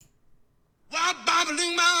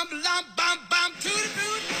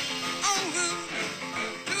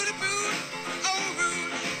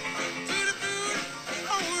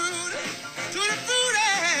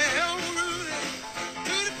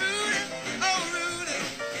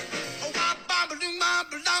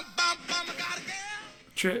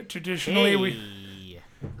Traditionally,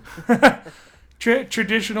 Hey.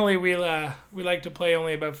 traditionally we like to play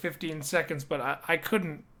only about 15 seconds, but I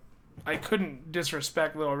couldn't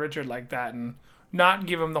disrespect Little Richard like that and not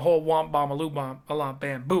give him the whole womp bomb a loo bomb a lump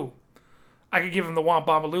bam boo. I could give him the womp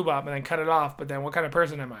bomb a loo bomb and then cut it off, but then what kind of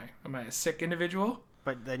person am I? Am I a sick individual?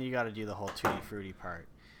 But then you got to do the whole Tutti Frutti part.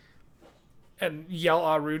 And yell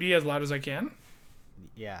 "Ah Rudy" as loud as I can?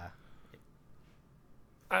 Yeah.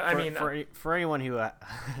 I mean, For anyone who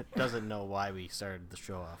doesn't know why we started the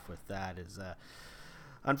show off with that is,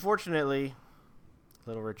 unfortunately,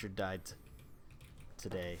 Little Richard died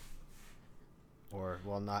today. Or,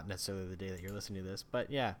 well, not necessarily the day that you're listening to this, but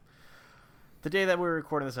yeah. The day that we were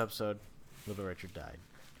recording this episode, Little Richard died.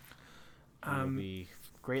 He will be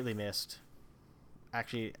greatly missed.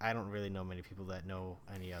 Actually, I don't really know many people that know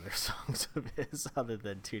any other songs of his other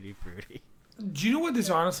than Tutti Frutti. do you know what this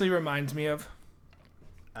honestly reminds me of?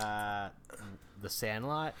 The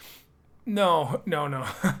Sandlot? No.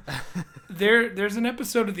 There's an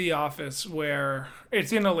episode of The Office where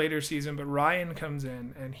it's in a later season, but Ryan comes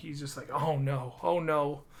in and he's just like, oh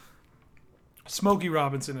no, Smokey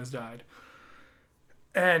Robinson has died.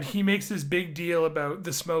 And he makes this big deal about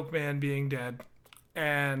the Smoke Man being dead.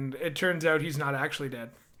 And it turns out he's not actually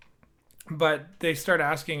dead. But they start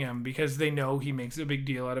asking him because they know he makes a big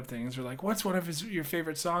deal out of things. They're like, what's one of your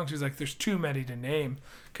favorite songs? He's like, there's too many to name.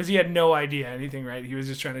 Because he had no idea anything, right? He was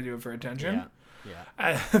just trying to do it for attention.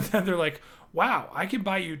 Yeah. And then they're like, wow, I can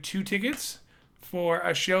buy you 2 tickets for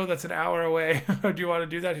a show that's an hour away. Do you want to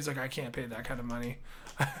do that? He's like, I can't pay that kind of money.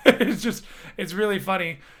 It's really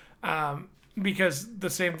funny. Because the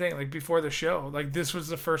same thing, like before the show, like this was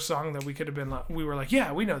the first song that we could have been like, we were like,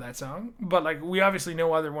 yeah, we know that song. But like, we obviously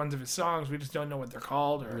know other ones of his songs. We just don't know what they're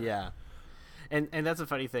called. Or Yeah. And that's a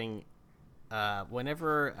funny thing.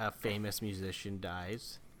 Whenever a famous musician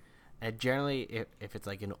dies, and generally if it's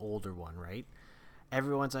like an older one, right?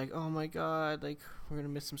 Everyone's like, oh my God, like we're going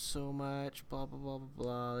to miss him so much, blah, blah, blah, blah,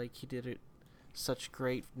 blah. Like he did it such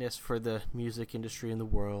greatness for the music industry in the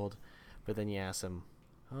world. But then you ask him,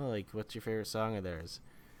 oh, like, what's your favorite song of theirs?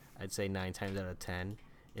 I'd say 9 times out of 10,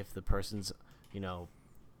 if the person's,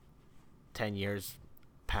 10 years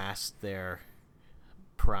past their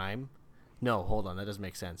prime. No, hold on, that doesn't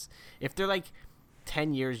make sense. If they're like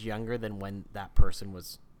 10 years younger than when that person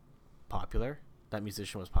was popular, that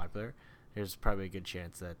musician was popular, there's probably a good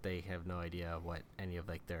chance that they have no idea what any of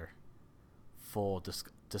like their full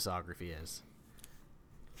discography is.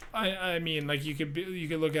 I mean, like you could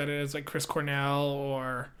look at it as like Chris Cornell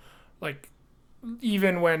or like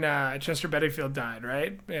even when Chester Benningfield died,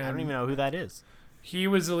 right? And I don't even know who that is. he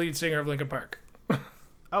was the lead singer of Linkin Park.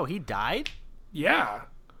 Oh, he died? Yeah.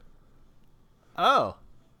 Oh.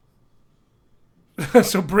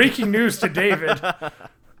 So breaking news to David.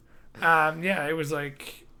 Yeah,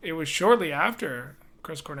 it was shortly after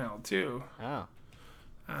Chris Cornell too. Oh.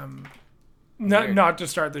 Not to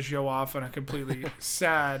start the show off on a completely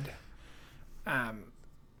sad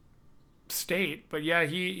state, but yeah,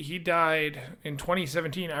 he died in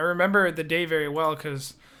 2017. I remember the day very well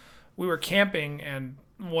because we were camping, and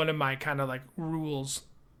one of my kind of like rules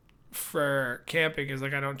for camping is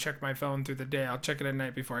like I don't check my phone through the day. I'll check it at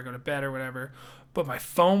night before I go to bed or whatever. But my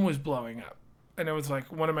phone was blowing up. And it was like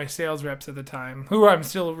one of my sales reps at the time, who I'm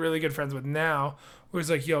still really good friends with now, was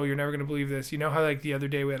like, yo, you're never going to believe this. You know how like the other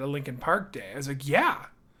day we had a Linkin Park day? I was like, yeah.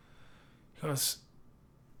 He goes,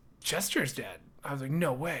 Chester's dead. I was like,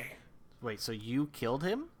 no way. Wait, so you killed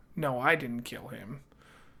him? No, I didn't kill him.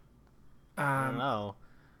 I don't know.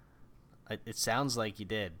 It sounds like you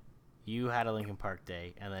did. You had a Linkin Park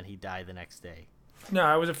day, and then he died the next day.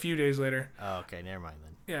 No, it was a few days later. Oh, okay, never mind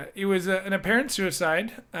then. Yeah, it was an apparent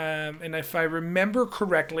suicide. And if I remember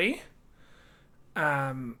correctly,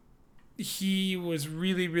 he was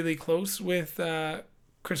really, really close with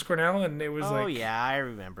Chris Cornell, and it was Oh, like... yeah, I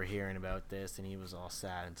remember hearing about this, and he was all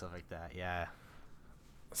sad and stuff like that, yeah.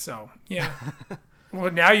 So, yeah. Well,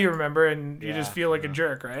 now you remember, and you Yeah, just feel like a yeah.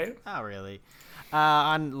 jerk, right? Not really.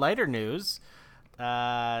 On lighter news,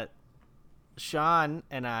 Sean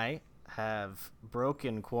and I have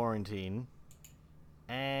broken quarantine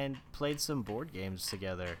and played some board games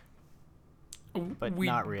together. But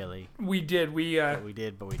not really. We did. We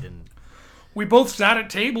did, but we didn't. We both sat at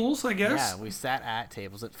tables, I guess. Yeah, we sat at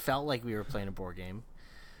tables. It felt like we were playing a board game.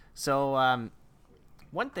 So,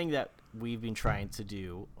 one thing that we've been trying to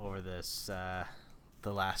do over this, the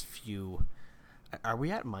last few... Are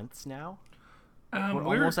we at months now? We're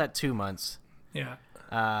almost at 2 months. Yeah.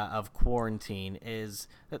 Of quarantine is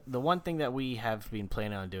the one thing that we have been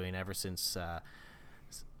planning on doing ever since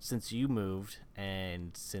you moved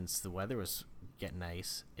and since the weather was getting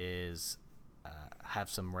nice is have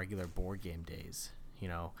some regular board game days. You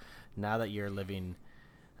know, now that you're living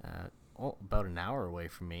about an hour away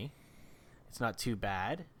from me, it's not too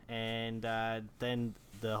bad. And then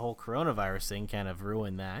the whole coronavirus thing kind of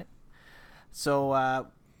ruined that. So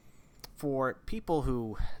for people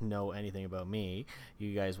who know anything about me,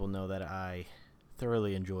 you guys will know that I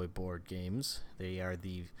thoroughly enjoy board games. They are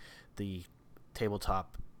the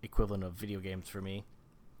tabletop equivalent of video games for me.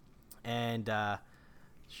 And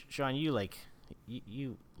Sean, you like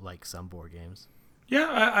some board games. Yeah,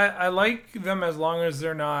 I like them as long as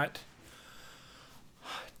they're not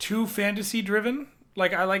too fantasy driven.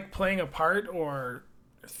 Like, I like playing a part or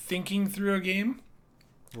thinking through a game.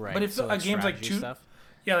 Right. But if so a game's like stuff?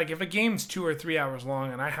 Yeah, like if a game's 2 or 3 hours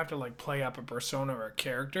long and I have to like play up a persona or a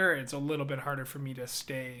character, it's a little bit harder for me to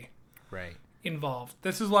stay right involved.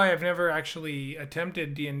 This is why I've never actually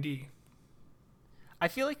attempted D&D. I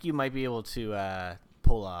feel like you might be able to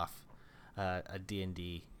pull off a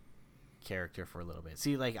D&D character for a little bit.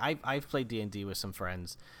 See, like I've played D&D with some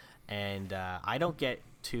friends, and I don't get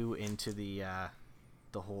too into the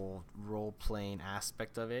whole role playing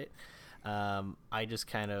aspect of it. I just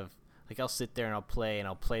kind of like I'll sit there and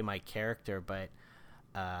I'll play my character, but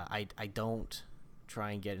I don't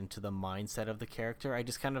try and get into the mindset of the character. I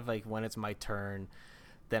just kind of like when it's my turn,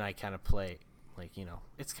 then I kind of play. Like, you know,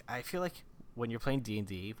 I feel like when you're playing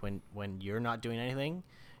D&D, when you're not doing anything,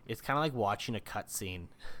 it's kind of like watching a cutscene,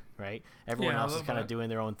 right? Everyone else is kind of doing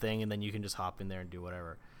their own thing, and then you can just hop in there and do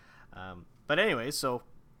whatever. But anyway, so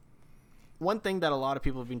one thing that a lot of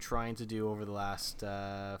people have been trying to do over the last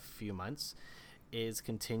few months is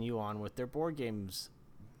continue on with their board game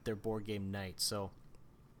night. So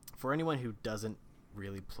for anyone who doesn't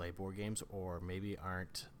really play board games or maybe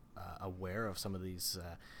aren't aware of some of these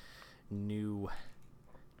new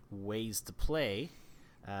ways to play,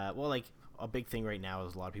 well, like a big thing right now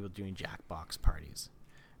is a lot of people doing Jackbox parties,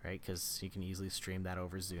 right? Because you can easily stream that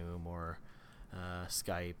over Zoom or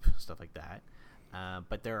Skype, stuff like that.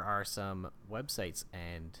 But there are some websites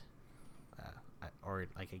and or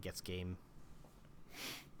like I guess game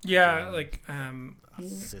like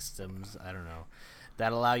systems, I don't know,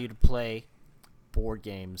 that allow you to play board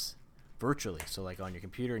games virtually. So like on your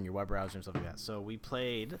computer and your web browser and stuff like that. So we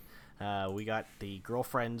played, we got the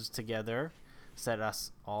girlfriends together, set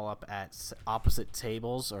us all up at opposite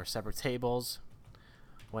tables or separate tables,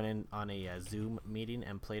 went in on a Zoom meeting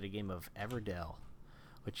and played a game of Everdell,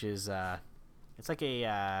 which is it's like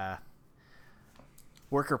a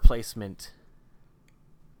worker placement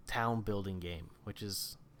town building game, which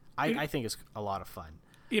is I think is a lot of fun.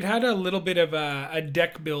 It had a little bit of a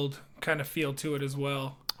deck build kind of feel to it as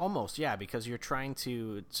well. Almost, yeah, because you're trying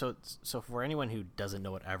to so for anyone who doesn't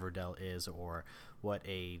know what Everdell is or what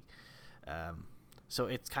a so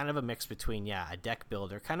it's kind of a mix between a deck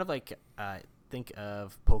builder, kind of like think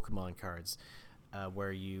of Pokemon cards,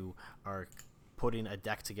 where you are putting a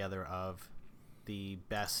deck together of the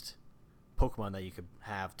best Pokemon that you could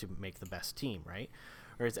have to make the best team, right?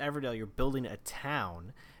 Whereas Everdell, you're building a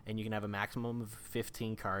town, and you can have a maximum of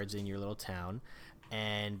 15 cards in your little town,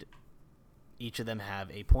 and each of them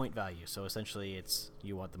have a point value. So essentially, it's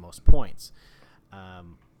you want the most points.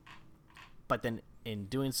 But then in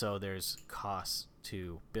doing so, there's costs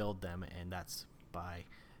to build them, and that's by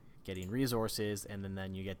getting resources, and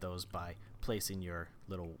then you get those by placing your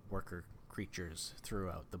little worker creatures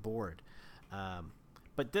throughout the board.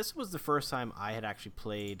 But this was the first time I had actually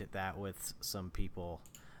played that with some people.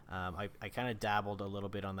 I kind of dabbled a little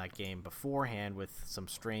bit on that game beforehand with some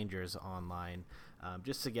strangers online,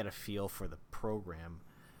 just to get a feel for the program.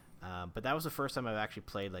 But that was the first time I've actually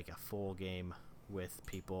played like a full game with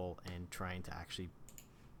people and trying to actually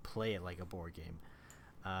play it like a board game.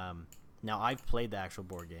 Now, I've played the actual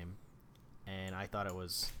board game, and I thought it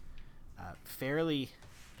was fairly...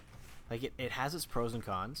 Like, it has its pros and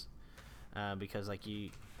cons, because, like,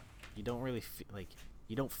 you don't really...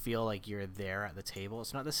 you don't feel like you're there at the table.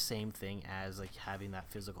 It's not the same thing as, like, having that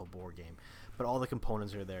physical board game. But all the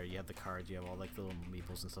components are there. You have the cards. You have all, like, the little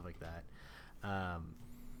meeples and stuff like that.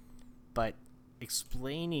 But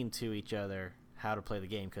explaining to each other how to play the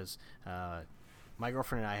game, because my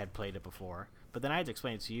girlfriend and I had played it before, but then I had to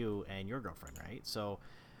explain it to you and your girlfriend, right? So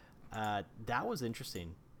that was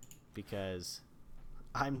interesting, because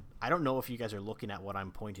I don't know if you guys are looking at what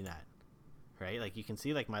I'm pointing at, right? Like, you can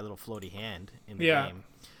see like my little floaty hand in the game,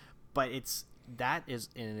 but that is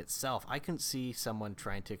in itself. I couldn't see someone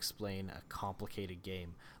trying to explain a complicated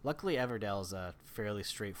game. Luckily, Everdell is a fairly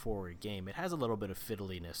straightforward game. It has a little bit of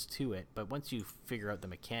fiddliness to it, but once you figure out the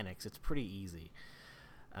mechanics, it's pretty easy.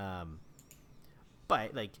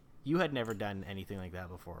 But like, you had never done anything like that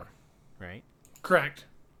before, right? Correct.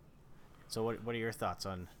 So what are your thoughts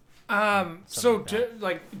on So something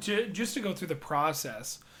like just to go through the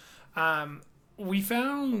process, we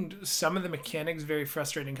found some of the mechanics very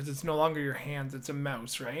frustrating because it's no longer your hands; it's a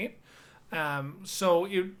mouse, right?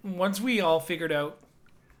 Once we all figured out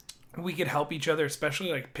we could help each other,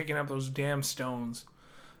 especially like picking up those damn stones.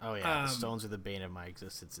 Oh yeah, the stones are the bane of my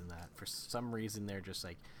existence in that. For some reason, they're just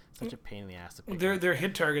like such a pain in the ass to pick up. Their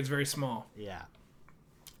hit target's very small. Yeah.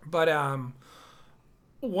 But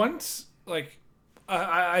once like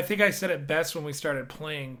I think I said it best when we started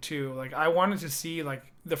playing too. Like I wanted to see like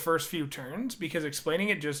the first few turns because explaining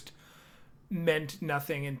it just meant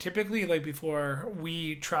nothing. And typically, like before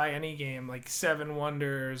we try any game, like Seven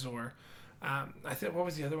Wonders or I think what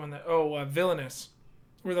was the other one that Villainous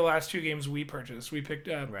were the last two games we purchased. We picked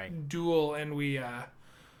up Duel and we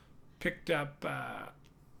picked up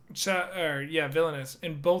Villainous.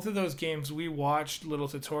 In both of those games, we watched little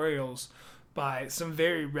tutorials by some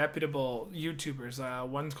very reputable YouTubers.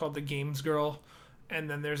 One's called The Games Girl, and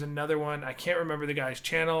then there's another one. I can't remember the guy's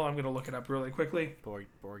channel. I'm gonna look it up really quickly. Board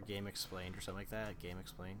Game Explained or something like that. Game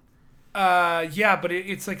Explained. Yeah, but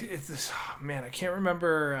it's this. Oh, man, I can't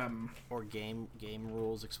remember. Or game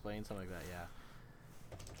rules explained, something like that. Yeah.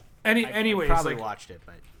 Anyways, I probably watched it,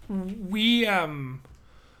 but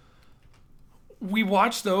we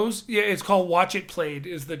watched those. Yeah, it's called Watch It Played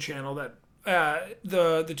is the channel that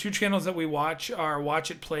the two channels that we watch are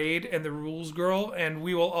Watch It Played and The Rules Girl, and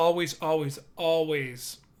we will always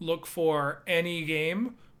look for any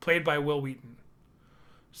game played by Will Wheaton.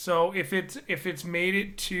 So if it's made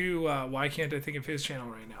it to why can't I think of his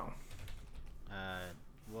channel right now?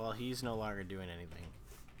 Well, he's no longer doing anything.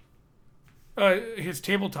 His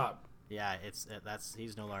tabletop. Yeah,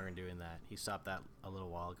 he's no longer doing that. He stopped that a little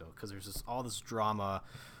while ago because there's all this drama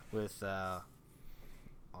with a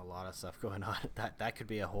lot of stuff going on. That could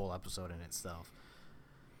be a whole episode in itself.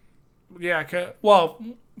 Yeah, well,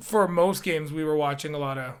 for most games we were watching a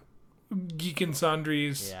lot of Geek and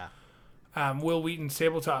Sundry's. Yeah. Will Wheaton's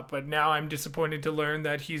tabletop, but now I'm disappointed to learn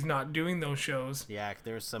that he's not doing those shows. Yeah,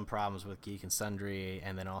 there's some problems with Geek and Sundry,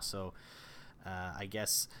 and then also, I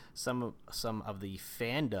guess some of the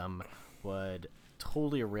fandom would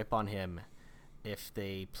totally rip on him if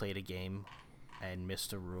they played a game and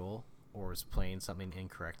missed a rule or was playing something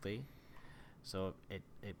incorrectly. So it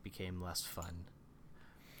became less fun.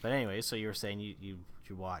 But anyway, so you were saying you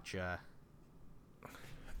watch.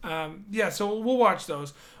 Yeah, so we'll watch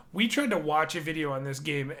those. We tried to watch a video on this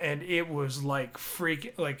game, and it was like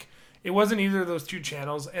it wasn't either of those two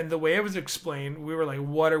channels. And the way it was explained, we were like,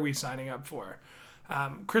 "What are we signing up for?"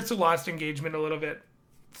 Crystal lost engagement a little bit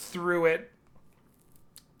through it,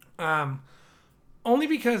 only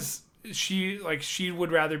because she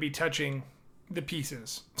would rather be touching the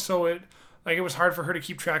pieces. So it was hard for her to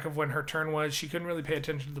keep track of when her turn was. She couldn't really pay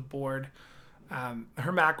attention to the board.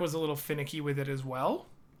 Her Mac was a little finicky with it as well.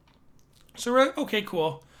 So we're like, okay,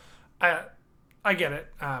 cool. I get it.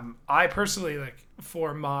 I personally,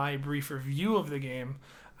 for my brief review of the game,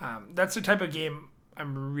 that's the type of game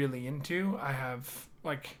I'm really into. I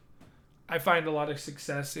find a lot of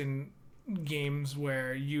success in games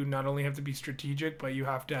where you not only have to be strategic, but you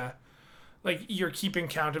have to, you're keeping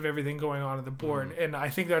count of everything going on the board. Mm-hmm. And I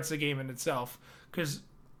think that's the game in itself. Because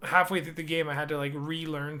halfway through the game, I had to,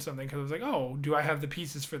 relearn something. Because I was like, oh, do I have the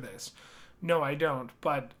pieces for this? No, I don't.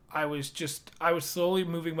 But I was slowly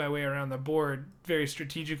moving my way around the board very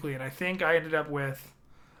strategically. And I think I ended up with,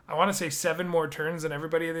 I want to say 7 more turns than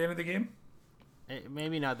everybody at the end of the game.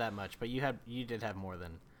 Maybe not that much, but you did have more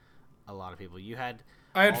than a lot of people.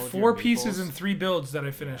 I had 4 pieces and 3 builds that I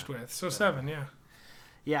finished with. So 7, yeah.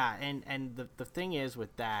 Yeah, and the thing is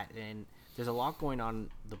with that, and there's a lot going on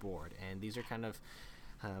the board. And these are kind of,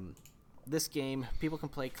 this game, people can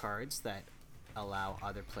play cards that allow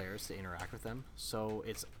other players to interact with them, so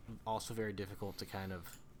it's also very difficult to kind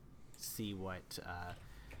of see what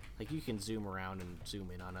you can zoom around and zoom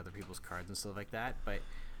in on other people's cards and stuff like that, but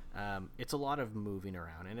it's a lot of moving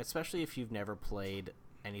around, and especially if you've never played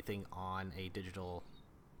anything on a digital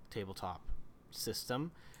tabletop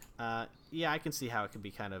system, I can see how it can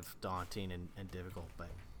be kind of daunting and difficult. But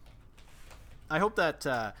I hope that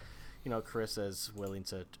Carissa is willing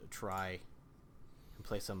to try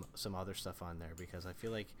play some other stuff on there, because I feel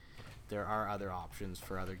like there are other options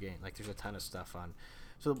for other games. There's a ton of stuff on.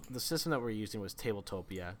 So the system that we're using was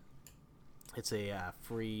Tabletopia. It's a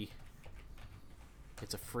free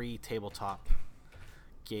tabletop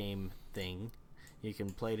game thing. You can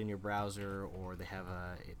play it in your browser, or they have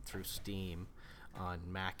it through Steam on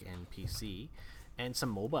Mac and PC, and some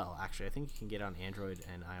mobile. Actually, I think you can get it on Android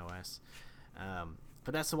and iOS.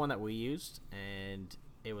 But that's the one that we used, and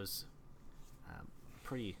it was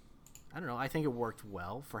I don't know. I think it worked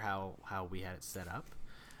well for how we had it set up.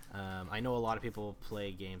 I know a lot of people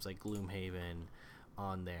play games like Gloomhaven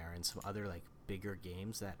on there and some other like bigger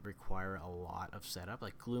games that require a lot of setup.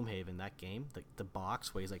 Like Gloomhaven, that game, the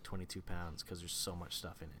box weighs like 22 pounds because there's so much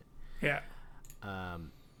stuff in it. Yeah.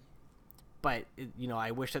 But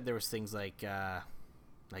I wish that there was things like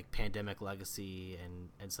Pandemic Legacy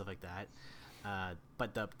and stuff like that.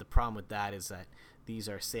 But the problem with that is that these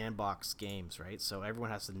are sandbox games, right? So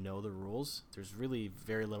everyone has to know the rules. There's really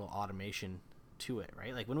very little automation to it,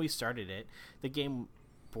 right? Like when we started it, the game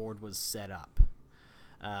board was set up.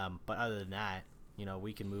 But other than that,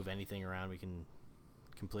 we can move anything around. We can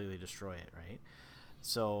completely destroy it, right?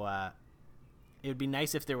 So it would be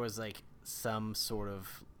nice if there was like some sort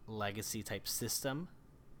of legacy type system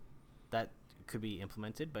that could be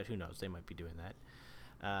implemented, but who knows? They might be doing that.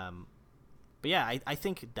 But yeah, I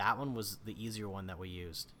think that one was the easier one that we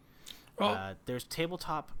used. Well, there's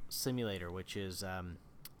Tabletop Simulator, which is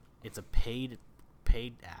it's a paid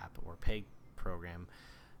app or paid program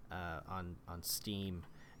on Steam,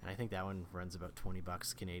 and I think that one runs about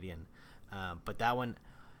 $20 Canadian. But that one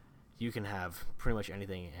you can have pretty much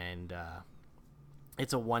anything, and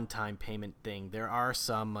it's a one-time payment thing. There are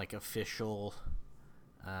some like official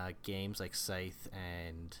games like Scythe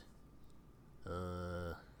and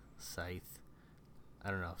I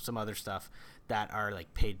don't know, some other stuff that are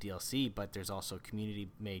like paid DLC, but there's also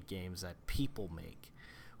community-made games that people make,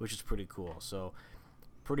 which is pretty cool. So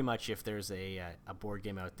pretty much if there's a board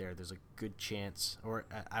game out there, there's a good chance, or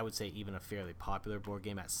I would say even a fairly popular board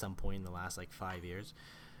game at some point in the last like 5 years,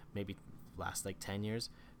 maybe last like 10 years,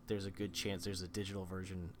 there's a good chance there's a digital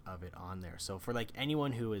version of it on there. So for like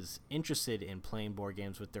anyone who is interested in playing board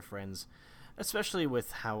games with their friends, especially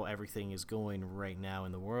with how everything is going right now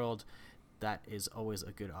in the world, that is always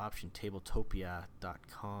a good option.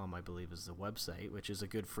 Tabletopia.com, I believe, is the website, which is a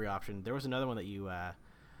good free option. There was another one that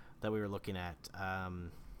that we were looking at.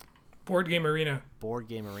 Board Game Arena. Board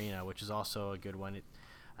Game Arena, which is also a good one.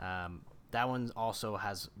 That one also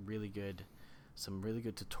has some really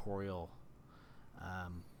good tutorial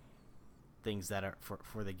things that are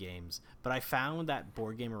for the games. But I found that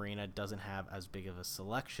Board Game Arena doesn't have as big of a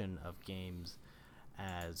selection of games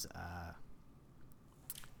as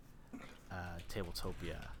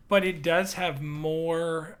Tabletopia. But it does have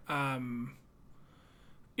more.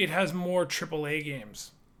 It has more AAA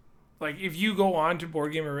games. Like if you go on to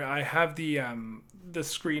Board Game Arena, I have the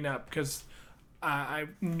screen up because I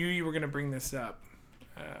knew you were going to bring this up.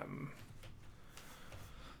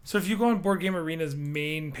 So if you go on Board Game Arena's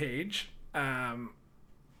main page,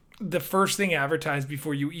 the first thing advertised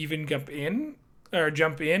before you even jump in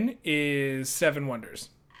is Seven Wonders,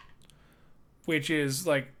 which is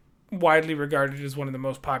like widely regarded as one of the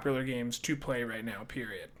most popular games to play right now,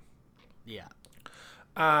 period. Yeah.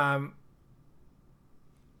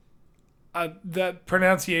 The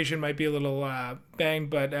pronunciation might be a little banged,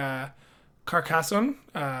 but Carcassonne.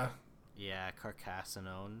 Yeah, Carcassonne,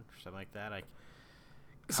 or something like that.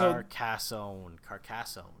 Carcassonne.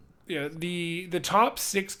 Yeah, the top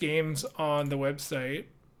 6 games on the website.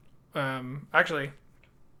 Actually,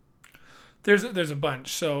 there's a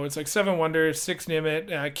bunch. So it's like Seven Wonders, Six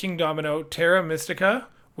Nimmt, King Domino, Terra Mystica,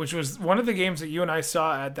 which was one of the games that you and I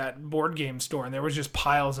saw at that board game store, and there was just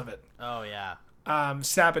piles of it. Oh yeah.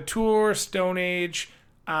 Saboteur, Stone Age.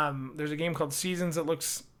 There's a game called Seasons that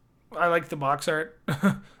looks. I like the box art.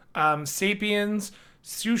 Sapiens,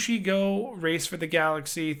 Sushi Go, Race for the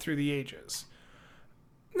Galaxy, Through the Ages.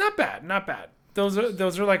 Not bad. Those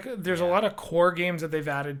are like there's a lot of core games that they've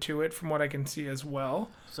added to it from what I can see as well.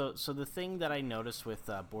 So the thing that I noticed with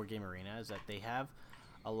Board Game Arena is that they have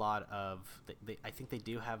a lot of I think they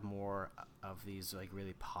do have more of these like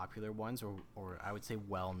really popular ones or I would say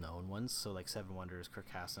well-known ones. So like Seven Wonders,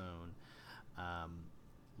 Carcassonne,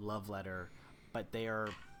 Love Letter, but they are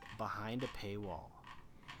behind a paywall.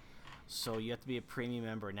 So you have to be a premium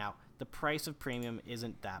member. Now, the price of premium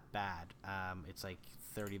isn't that bad. It's like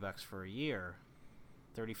 $30 for a year,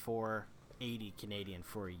 $34.80 Canadian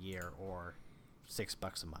for a year, or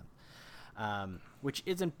 $6 a month, which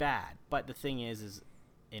isn't bad. But the thing is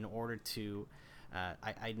in order to,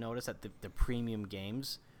 I noticed that the premium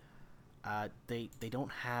games, they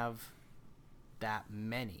don't have that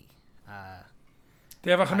many.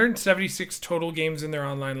 They have 176 total games in their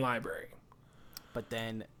online library. But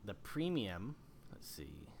then the premium, let's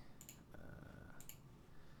see,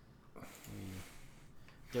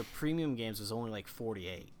 their premium games is only like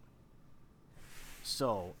 48.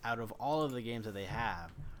 So out of all of the games that they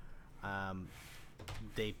have,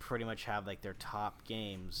 they pretty much have like their top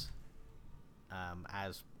games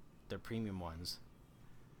as their premium ones,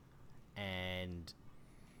 and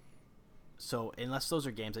So unless those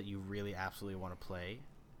are games that you really absolutely want to play,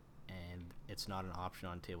 and it's not an option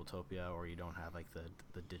on Tabletopia, or you don't have like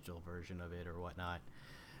the digital version of it or whatnot,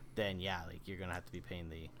 then yeah, like you're gonna have to be paying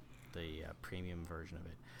the premium version of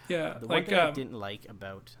it. Yeah, The one thing I didn't like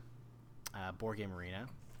about Board Game Arena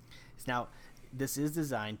is now this is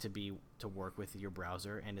designed to work with your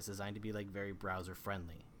browser, and it's designed to be like very browser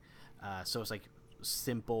friendly. So it's like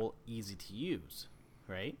simple, easy to use,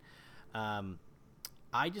 right?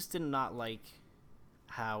 I just did not like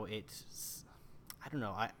how it's. I don't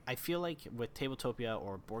know. I feel like with Tabletopia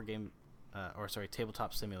or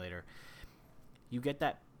Tabletop Simulator, you get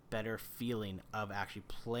that better feeling of actually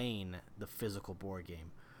playing the physical board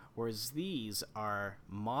game, whereas these are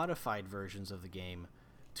modified versions of the game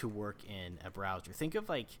to work in a browser. Think of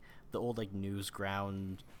like the old like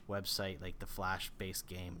Newsground website, like the Flash-based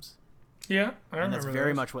games. Yeah, I remember. And that's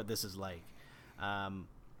very much what this is like.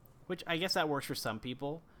 Which I guess that works for some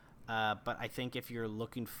people, but I think if you're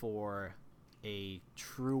looking for a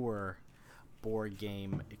truer board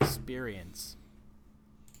game experience,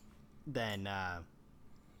 then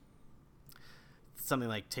something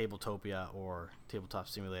like Tabletopia or Tabletop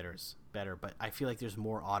Simulator is better. But I feel like there's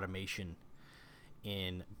more automation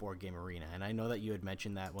in Board Game Arena, and I know that you had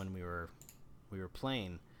mentioned that when we were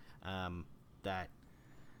playing, that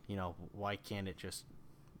why can't it just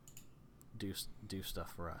do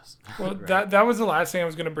stuff for us? Well, right? that was the last thing I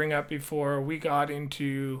was going to bring up before we got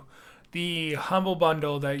into the Humble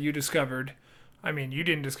Bundle that you discovered. I mean, you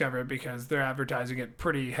didn't discover it because they're advertising it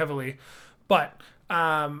pretty heavily. But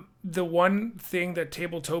the one thing that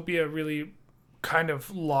Tabletopia really kind of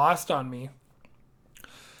lost on me,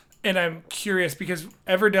 and I'm curious because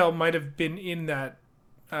Everdell might have been in that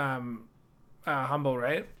Humble,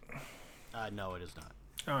 right? No, it is not.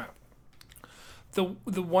 All right.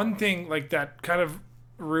 The one thing like that kind of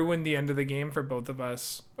ruined the end of the game for both of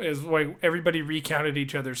us is like everybody recounted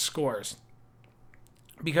each other's scores,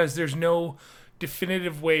 because there's no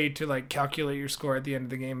definitive way to like calculate your score at the end of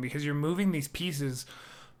the game because you're moving these pieces.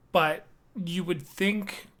 But you would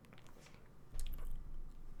think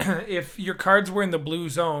if your cards were in the blue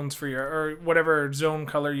zones for your, or whatever zone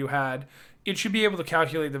color you had, it should be able to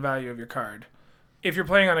calculate the value of your card. If you're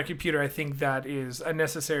playing on a computer, I think that is a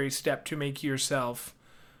necessary step to make yourself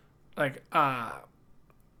like a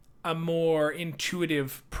more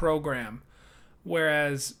intuitive program.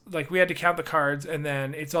 Whereas like we had to count the cards and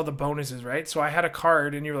then it's all the bonuses, right? So I had a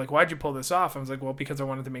card and you were like, why'd you pull this off? I was like, well, because I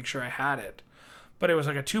wanted to make sure I had it. But it was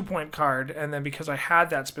like a 2-point card, and then because I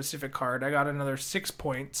had that specific card, I got another 6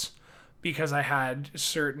 points because I had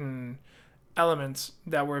certain elements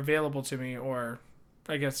that were available to me, or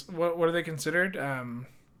I guess what are they considered?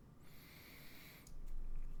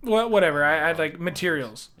 Whatever. I had like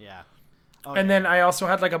materials. Yeah. And then I also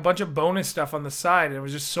had like a bunch of bonus stuff on the side, and it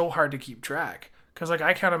was just so hard to keep track. Because like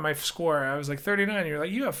I counted my score, I was like 39. You're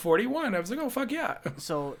like, you have 41. I was like, oh fuck yeah.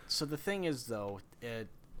 So the thing is though,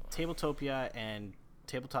 Tabletopia and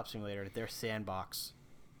Tabletop Simulator, they're sandbox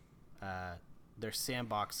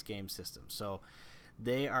game systems. So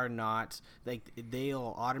they are not like,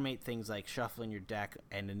 they'll automate things like shuffling your deck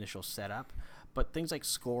and initial setup, but things like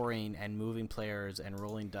scoring and moving players and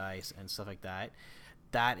rolling dice and stuff like that,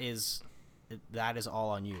 that is all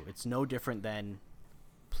on you. It's no different than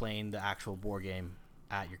playing the actual board game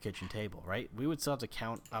at your kitchen table, right? We would still have to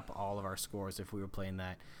count up all of our scores if we were playing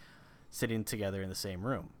that sitting together in the same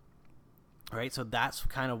room, right? So that's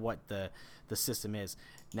kind of what the system is.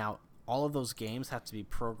 Now, all of those games have to be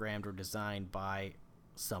programmed or designed by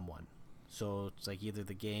someone. So it's like either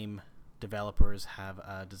the game developers have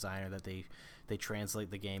a designer that they translate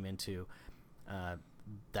the game into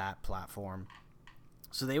that platform.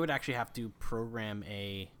 So they would actually have to program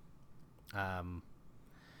a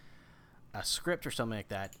script or something like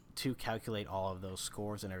that to calculate all of those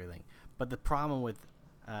scores and everything. But the problem with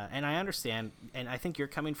and I understand, and I think you're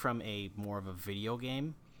coming from a more of a video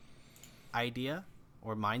game idea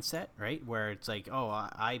or mindset, right? Where it's like, oh,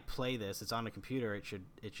 I play this, it's on a computer, it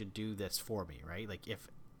should do this for me, right? Like if,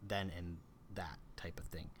 then, and that type of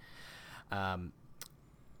thing.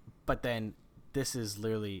 But then this is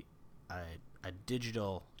literally a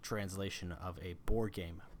digital translation of a board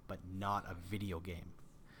game, but not a video game.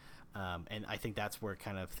 And I think that's where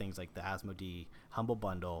kind of things like the Asmodee Humble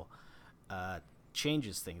Bundle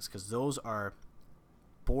changes things, because those are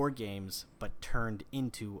board games but turned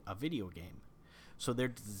into a video game. So they're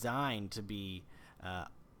designed to be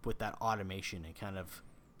with that automation and kind of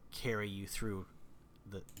carry you through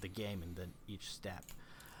the game and then each step.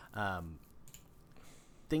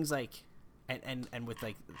 Things like and with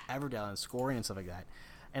like Everdell and scoring and stuff like that.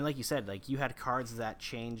 And like you said, like you had cards that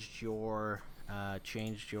changed your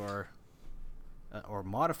or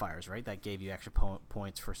modifiers, right? That gave you extra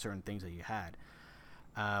points for certain things that you had.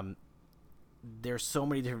 There's so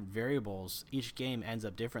many different variables. Each game ends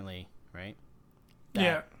up differently, right?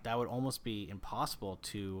 That would almost be impossible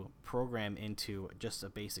to program into just a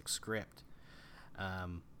basic script.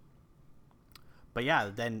 But yeah,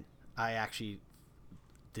 then I actually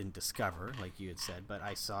didn't discover, like you had said, but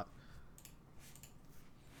I saw.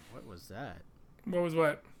 What was that? What was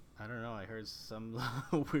what? I don't know. I heard some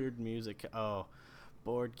weird music. Oh,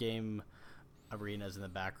 board game arenas in the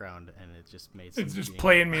background, and it just made some. It's just jingle.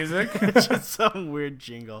 playing music. Just some weird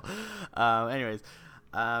jingle. Anyways,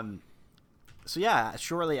 so yeah,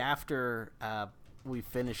 shortly after we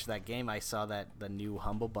finished that game, I saw that the new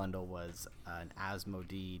Humble Bundle was an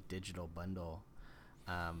Asmodee digital bundle,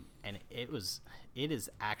 and it is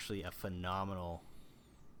actually a phenomenal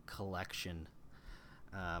collection.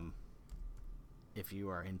 If you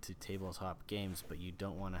are into tabletop games, but you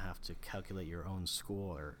don't want to have to calculate your own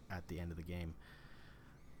score at the end of the game.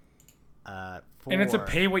 And it's a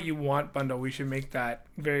pay what you want bundle. We should make that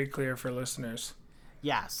very clear for listeners.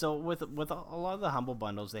 Yeah, so with a lot of the Humble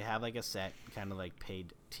Bundles, they have like a set kind of like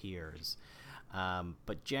paid tiers.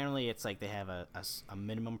 But generally it's like they have a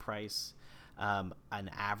minimum price, an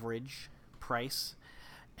average price,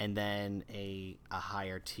 and then a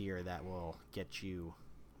higher tier that will get you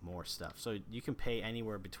more stuff. So you can pay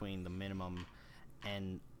anywhere between the minimum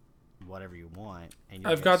and whatever you want. And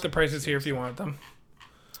I've got the prices here if you want them.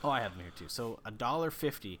 Oh, I have them here too. So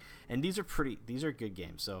 $1.50, and these are good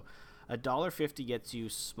games. So $1.50 gets you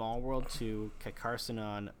Small World 2,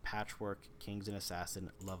 Carcassonne, Patchwork, Kings and Assassin,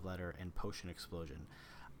 Love Letter, and Potion Explosion.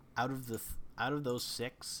 Out of those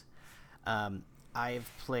 6,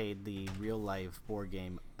 I've played the real life board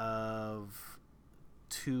game of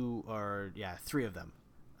 3 of them.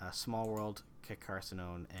 Small World,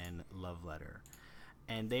 Carcassonne, and Love Letter,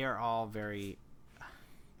 and they are all very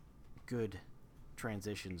good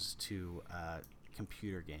transitions to a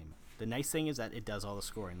computer game. The nice thing is that it does all the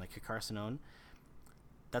scoring. Like Carcassonne,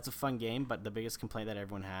 that's a fun game, but the biggest complaint that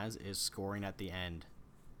everyone has is scoring at the end.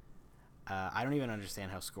 I don't even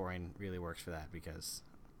understand how scoring really works for that, because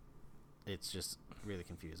it's just really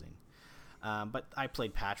confusing. But I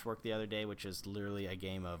played Patchwork the other day, which is literally a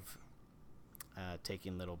game of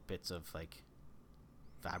taking little bits of like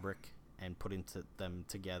fabric and putting them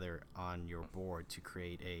together on your board to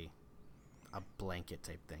create a blanket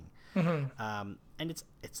type thing. Mm-hmm. And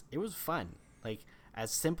it was fun. Like,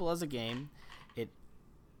 as simple as a game,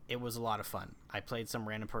 it was a lot of fun. I played some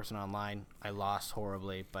random person online. I lost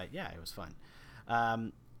horribly, but yeah, it was fun.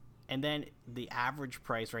 And then the average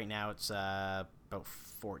price right now, it's about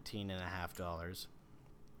 $14.50.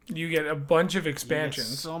 You get a bunch of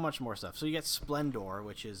expansions. So much more stuff. So you get Splendor,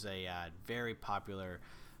 which is a very popular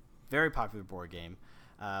board game,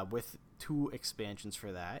 with 2 expansions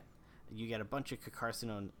for that. You get a bunch of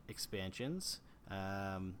Carcassonne expansions,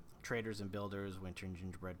 Traders and Builders, Winter and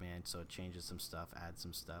Gingerbread Man, so it changes some stuff, adds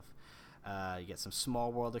some stuff. You get some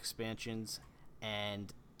Small World expansions,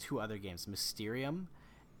 and 2 other games, Mysterium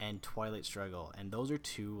and Twilight Struggle, and those are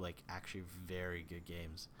 2 like actually very good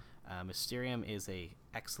games. Mysterium is a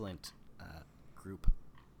excellent group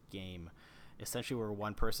game, essentially where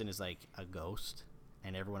one person is like a ghost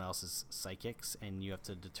and everyone else is psychics, and you have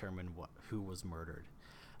to determine who was murdered.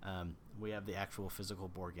 We have the actual physical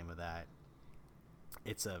board game of that.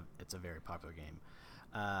 It's a very popular game.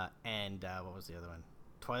 And what was the other one?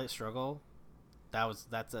 Twilight Struggle. That's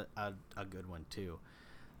a good one too.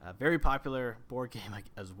 Very popular board game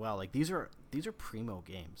as well. Like these are primo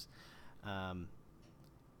games.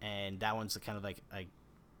 And that one's kind of like a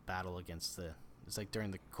battle against it's like during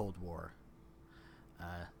the Cold War,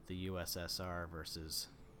 the USSR versus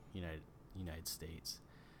United States.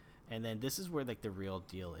 And then this is where like the real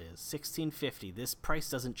deal is. $16.50. This price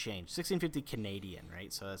doesn't change. $16.50 Canadian,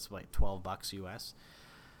 right? So that's like $12 US.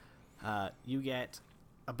 You get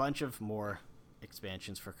a bunch of more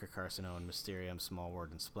expansions for Carcassonne, Mysterium, Small World,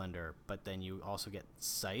 and Splendor, but then you also get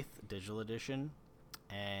Scythe Digital Edition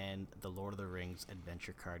and the Lord of the Rings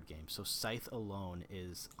adventure card game. So Scythe alone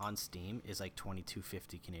is on Steam is like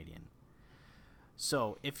 $22.50 Canadian.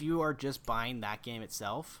 So if you are just buying that game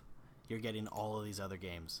itself, you're getting all of these other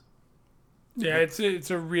games. Yeah,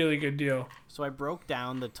 it's a really good deal. So I broke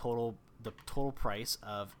down the total price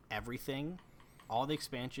of everything, all the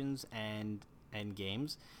expansions and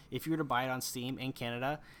games. If you were to buy it on Steam in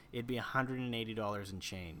Canada, it'd be $180 and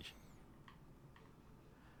change.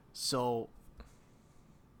 So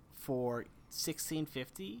for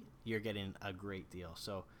 $16.50, you're getting a great deal.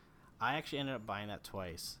 So I actually ended up buying that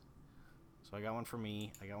twice. So I got one for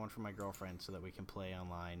me. I got one for my girlfriend so that we can play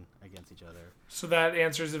online against each other. So that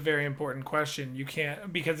answers a very important question. You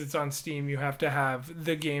can't, because it's on Steam, you have to have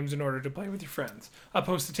the games in order to play with your friends.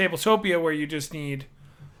 Opposed to Tabletopia, where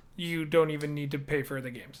you don't even need to pay for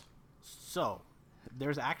the games. So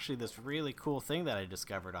there's actually this really cool thing that I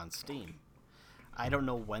discovered on Steam. I don't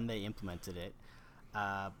know when they implemented it,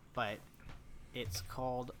 but it's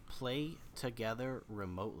called Play Together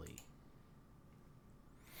Remotely.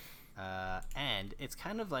 And it's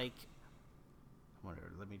kind of like, I wonder,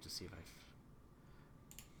 let me just see if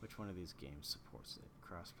which one of these games supports it.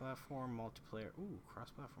 Cross-platform, multiplayer. Ooh,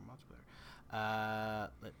 cross-platform, multiplayer.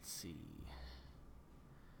 Let's see.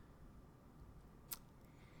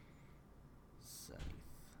 Scythe.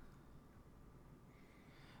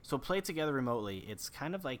 So Play Together Remotely, it's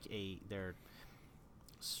kind of like they're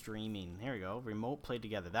streaming. Here we go. Remote Play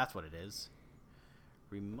Together. That's what it is.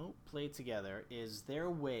 Remote Play Together is their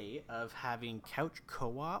way of having couch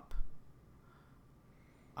co-op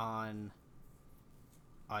on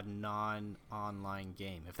a non-online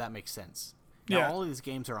game, if that makes sense. Now, all of these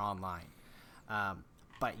games are online,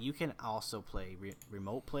 but you can also play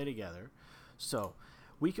remote play together. So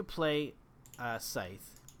we could play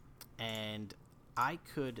Scythe, and I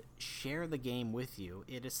could share the game with you.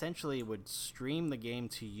 It essentially would stream the game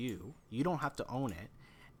to you. You don't have to own it.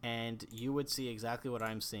 And you would see exactly what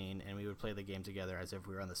I'm seeing, and we would play the game together as if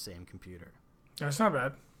we were on the same computer. That's not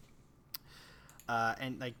bad.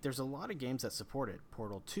 And like, there's a lot of games that support it.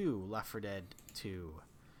 Portal 2, Left 4 Dead 2,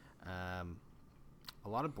 a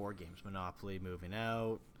lot of board games. Monopoly, Moving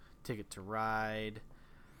Out, Ticket to Ride,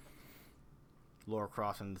 Lara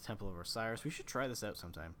Croft and the Temple of Osiris. We should try this out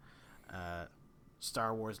sometime.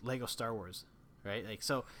 Star Wars, Lego Star Wars, right? Like,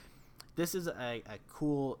 so this is a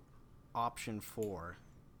cool option for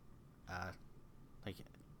like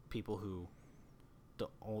people who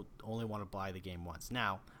only want to buy the game once.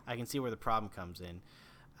 Now, I can see where the problem comes in.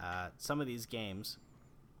 Some of these games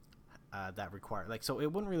that require, like, so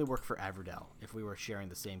it wouldn't really work for Everdell if we were sharing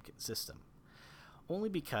the same system. Only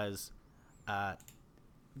because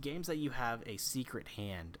games that you have a secret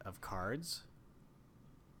hand of cards,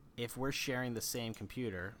 if we're sharing the same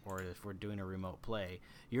computer or if we're doing a remote play,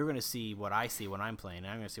 you're going to see what I see when I'm playing, and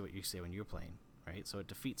I'm going to see what you see when you're playing, right? So it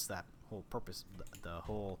defeats that whole purpose, the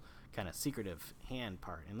whole kind of secretive hand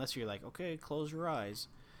part, unless you're like, okay, close your eyes.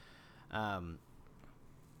 But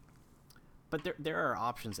there are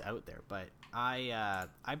options out there. But I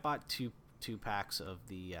bought two packs of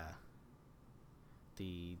the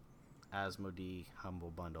Asmodee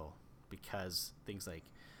Humble Bundle because things like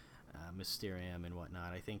Mysterium and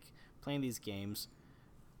whatnot. I think playing these games,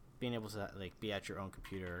 being able to like be at your own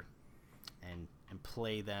computer and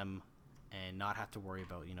play them and not have to worry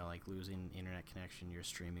about, you know, like losing internet connection, your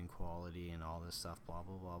streaming quality and all this stuff, blah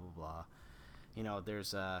blah blah blah blah. You know,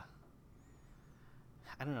 there's I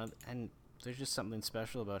don't know, and there's just something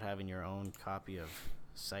special about having your own copy of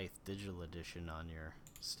Scythe Digital Edition on your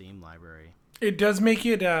Steam library. It does make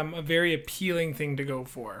it a very appealing thing to go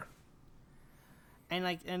for. And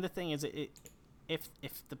like, and the thing is, if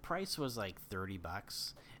the price was like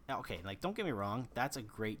 $30, okay, like don't get me wrong, that's a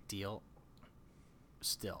great deal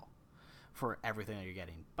still for everything that you're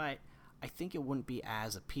getting, but I think it wouldn't be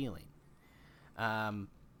as appealing.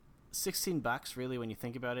 $16 really, when you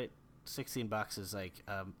think about it, $16 is like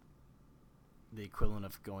the equivalent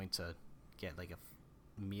of going to get like a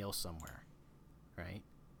meal somewhere, right?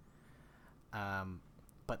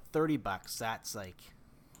 But $30, that's like,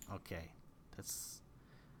 okay, that's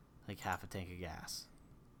like half a tank of gas.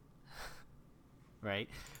 Right?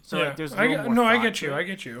 So yeah, like, there's I get you. it. I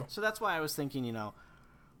get you. So that's why I was thinking, you know,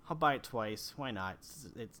 I'll buy it twice. Why not?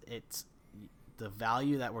 It's the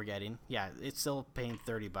value that we're getting. Yeah, it's still paying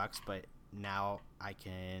 $30, but now I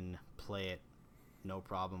can play it no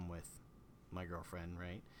problem with my girlfriend,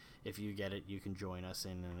 right? If you get it, you can join us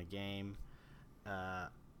in a game.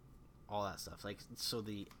 All that stuff. Like, so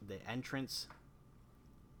the entrance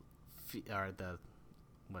fee, or the,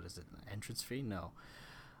 what is it? Entrance fee? No.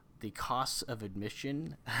 The cost of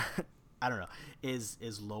admission, I don't know,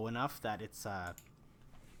 is low enough that it's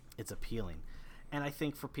appealing. And I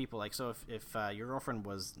think for people like, so if your girlfriend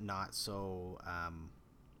was not so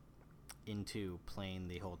into playing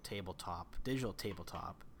the whole digital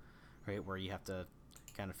tabletop, right, where you have to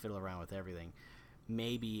kind of fiddle around with everything,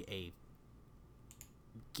 maybe a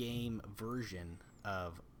game version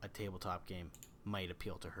of a tabletop game might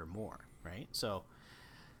appeal to her more, right? So,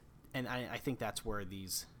 and I think that's where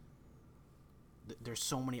there's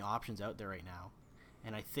so many options out there right now,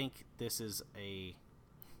 and I think this is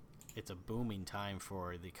it's a booming time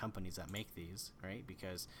for the companies that make these, right?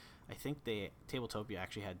 Because I think Tabletopia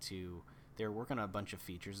actually had to they were working on a bunch of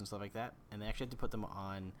features and stuff like that, and they actually had to put them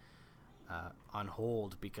on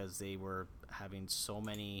hold because they were having so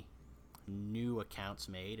many new accounts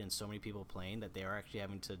made and so many people playing that they are actually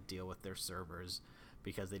having to deal with their servers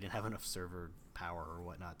because they didn't have enough server power or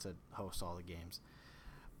whatnot to host all the games.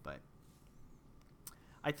 But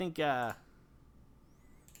I think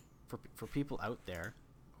for people out there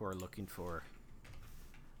who are looking for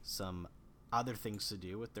some other things to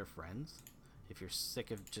do with their friends, if you're sick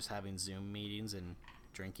of just having Zoom meetings and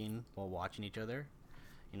drinking while watching each other,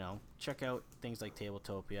 check out things like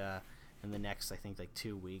Tabletopia. In the next, I think, like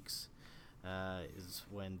 2 weeks is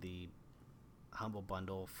when the Humble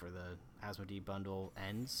bundle for the Asmodee bundle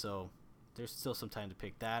ends, so there's still some time to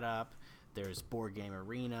pick that up. There's Board Game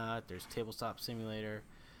Arena, there's Tabletop Simulator.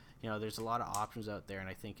 There's a lot of options out there, and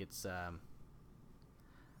I think it's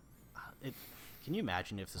can you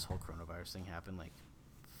imagine if this whole coronavirus thing happened like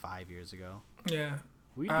 5 years ago? Yeah.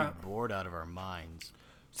 We'd be bored out of our minds.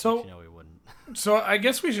 So Actually, no, we wouldn't. So I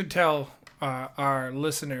guess we should tell our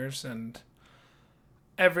listeners and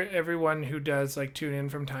everyone who does like tune in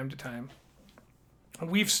from time to time.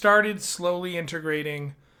 We've started slowly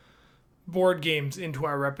integrating board games into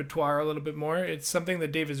our repertoire a little bit more. It's something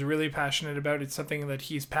that Dave is really passionate about. It's something that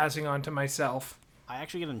he's passing on to myself. I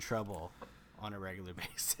actually get in trouble on a regular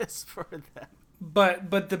basis for that.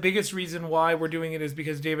 But the biggest reason why we're doing it is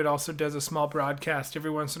because David also does a small broadcast every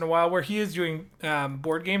once in a while where he is doing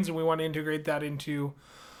board games, and we want to integrate that into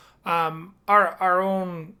our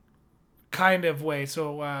own kind of way.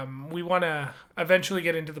 So we want to eventually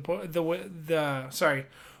get into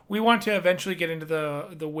we want to eventually get into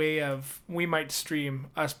the way of we might stream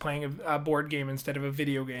us playing a board game instead of a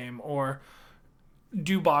video game, or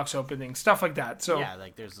do box opening, stuff like that. So yeah,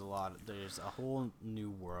 like there's a whole new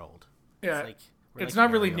world. Yeah, it's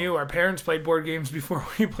not really new. Our parents played board games before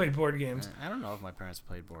we played board games. I don't know if my parents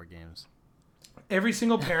played board games. Every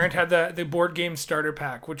single parent had the board game starter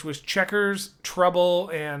pack, which was checkers,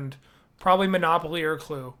 Trouble, and probably Monopoly or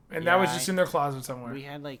Clue. And that was just in their closet somewhere. We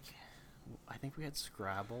had I think we had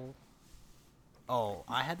Scrabble. Oh,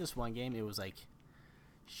 I had this one game. It was like,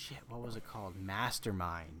 what was it called?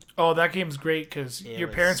 Mastermind. Oh, that game's great because your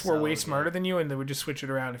parents were way good. smarter than you, and they would just switch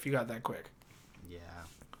it around if you got that quick. Yeah,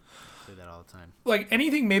 do that all the time. Like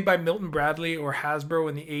anything made by Milton Bradley or Hasbro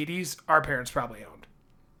in the 80s, our parents probably owned.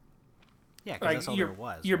 Yeah, because that's all there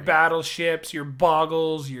was. Your right? battleships, your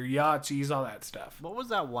Boggles, your Yahtzees, all that stuff. What was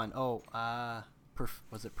that one? Oh,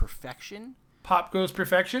 was it Perfection? Pop Goes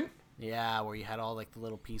Perfection? Yeah, where you had all like the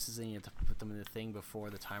little pieces and you had to put them in the thing before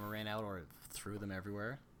the timer ran out, or it threw them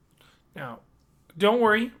everywhere. Now, don't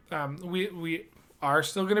worry. We are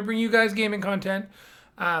still going to bring you guys gaming content.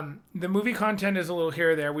 The movie content is a little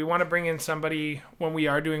here or there. We want to bring in somebody when we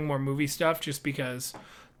are doing more movie stuff, just because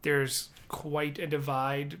there's quite a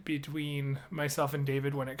divide between myself and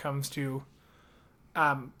David when it comes to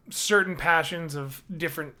certain passions of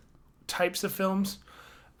different types of films.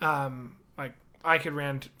 Like I could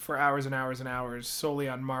rant for hours and hours and hours solely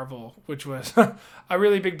on Marvel, which was a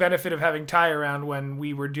really big benefit of having Ty around when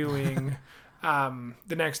we were doing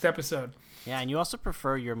the next episode. Yeah, and you also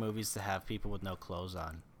prefer your movies to have people with no clothes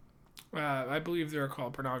on. I believe they're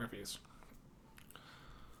called pornographies.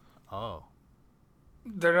 Oh.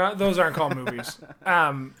 They're not. Those aren't called movies.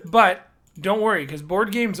 But don't worry, because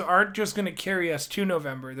board games aren't just going to carry us to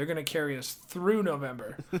November. They're going to carry us through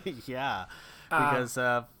November. Yeah, because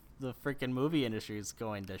the freaking movie industry is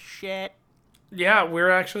going to shit. Yeah, we're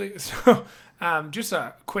actually... So, just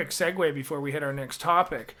a quick segue before we hit our next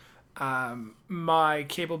topic. My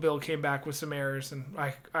cable bill came back with some errors, and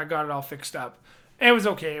I got it all fixed up. And it was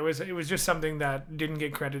okay. It was just something that didn't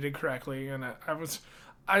get credited correctly, and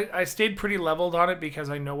I stayed pretty leveled on it because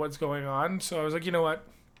I know what's going on. So I was like, you know what?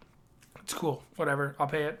 It's cool. Whatever. I'll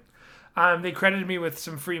pay it. They credited me with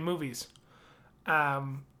some free movies.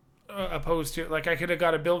 Opposed to, like, I could have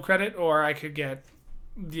got a bill credit, or I could get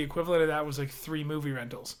the equivalent of that was like 3 movie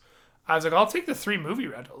rentals. I was like, I'll take the 3 movie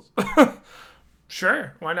rentals.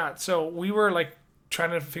 Sure. Why not? So we were like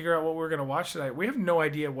trying to figure out what we were going to watch tonight. We have no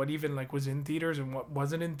idea what even like was in theaters and what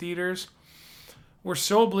wasn't in theaters. We're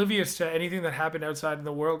so oblivious to anything that happened outside in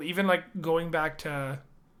the world. Even like going back to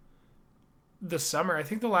the summer, I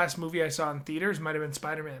think the last movie I saw in theaters might have been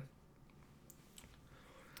Spider-Man.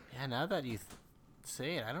 Yeah, now that you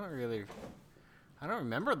say it, I don't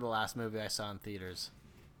remember the last movie I saw in theaters.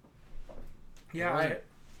 Yeah,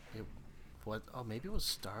 maybe it was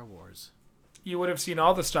Star Wars. You would have seen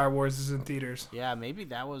all the Star Warses in theaters. Yeah, maybe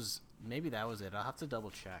that was it. I'll have to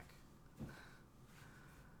double check.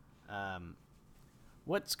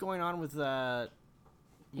 What's going on with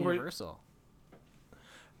Universal?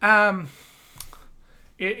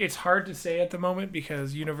 it's hard to say at the moment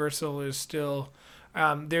because Universal is still.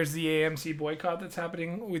 There's the AMC boycott that's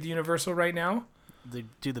happening with Universal right now.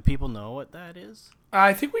 Do the people know what that is?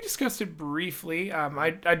 I think we discussed it briefly.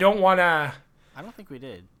 I don't want to. I don't think we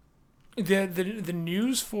did. The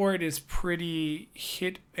news for it is pretty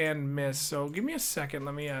hit and miss. So give me a second.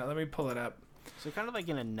 Let me pull it up. So kind of like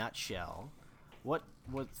in a nutshell, what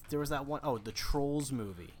there was that one the Trolls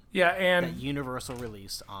movie. Yeah, That and Universal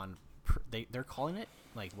released on they're calling it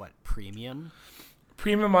like what premium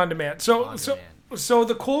premium on demand. So on so demand. so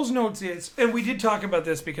the Coles Notes is, and we did talk about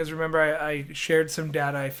this because remember I shared some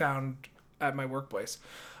data I found at my workplace.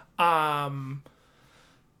 The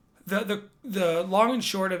long and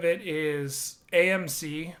short of it is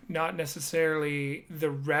AMC, not necessarily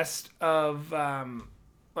the rest of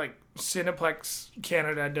like Cineplex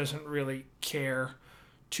Canada doesn't really care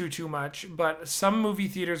too much, but some movie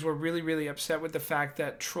theaters were really upset with the fact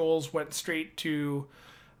that Trolls went straight to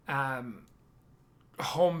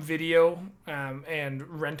home video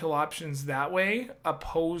and rental options that way,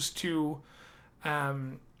 opposed to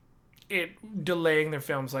it delaying their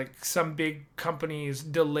films. Like some big companies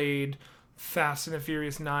delayed Fast and the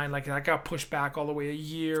Furious 9, like that got pushed back all the way a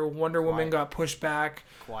year. Wonder Woman got pushed back.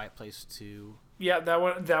 Quiet Place 2. Yeah, that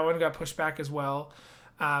one got pushed back as well.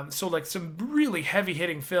 So like some really heavy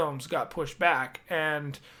hitting films got pushed back,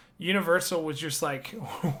 and Universal was just like,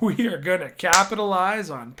 we are gonna capitalize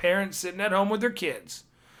on parents sitting at home with their kids,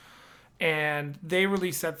 and they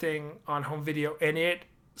released that thing on home video, and it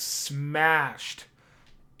smashed.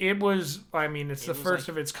 It was, I mean, it's the first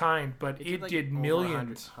of its kind, but it did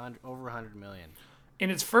millions. Over 100 million. In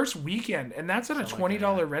its first weekend, and that's at a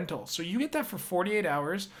 $20 rental. So you get that for 48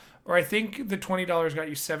 hours, or I think the $20 got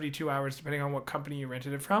you 72 hours, depending on what company you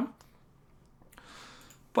rented it from.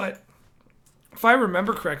 But if I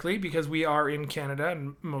remember correctly, because we are in Canada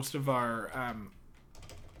and most of our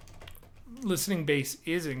listening base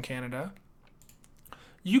is in Canada,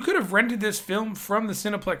 you could have rented this film from the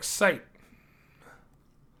Cineplex site.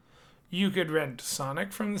 You could rent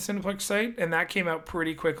Sonic from the Cineplex site, and that came out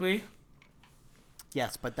pretty quickly.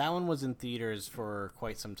 Yes, but that one was in theaters for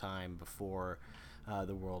quite some time before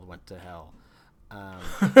the world went to hell.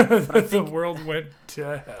 The world went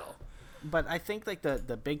to hell. But I think like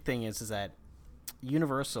the big thing is that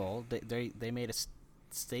Universal, they made a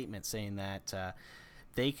statement saying that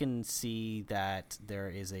they can see that there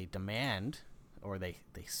is a demand, or they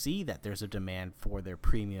see that there's a demand for their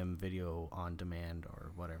premium video on demand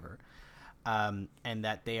or whatever, and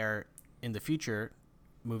that they are in the future,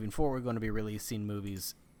 moving forward, going to be releasing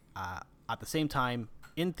movies at the same time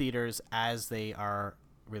in theaters as they are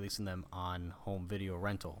releasing them on home video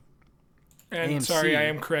rental. And AMC, sorry, I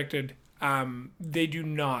am corrected. They do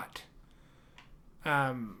not.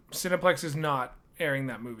 Cineplex is not airing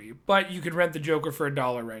that movie, but you could rent The Joker for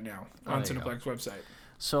 $1 right now on Cineplex website.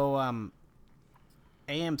 So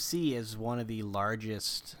AMC is one of the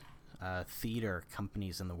largest theater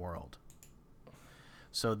companies in the world.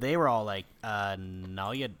 So they were all like,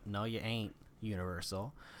 no you ain't,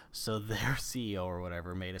 Universal. So their CEO or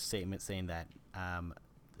whatever made a statement saying that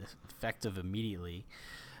effective immediately,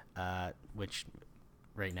 which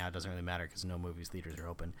right now doesn't really matter because no movies theaters are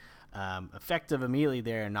open. Effective immediately,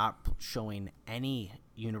 they're not showing any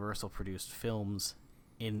Universal produced films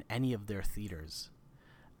in any of their theaters,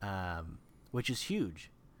 which is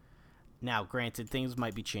huge. Now, granted, things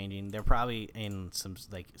might be changing. They're probably in some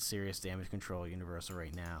like serious damage control, Universal,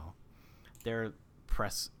 right now. Their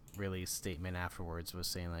press release statement afterwards was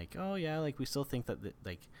saying like, "Oh yeah, like we still think that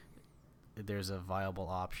like there's a viable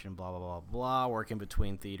option, blah blah blah blah, working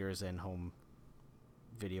between theaters and home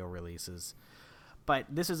video releases." But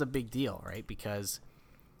this is a big deal, right? Because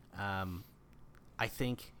I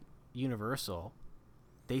think Universal,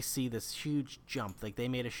 they see this huge jump. Like they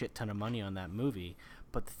made a shit ton of money on that movie.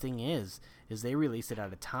 But the thing is they released it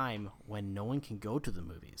at a time when no one can go to the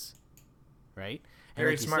movies, right? And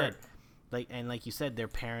Very like smart. Like you said, their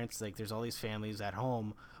parents, like there's all these families at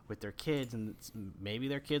home with their kids, and maybe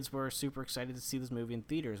their kids were super excited to see this movie in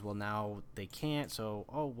theaters. Well, now they can't, so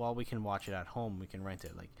we can watch it at home. We can rent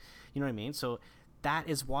it, like, you know what I mean? So that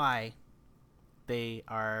is why they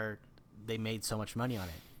made so much money on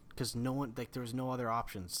it, because no one, like, there was no other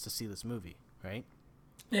options to see this movie, right?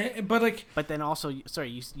 Yeah, but then also, sorry,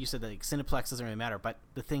 you said that like, Cineplex doesn't really matter, but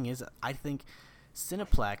the thing is, I think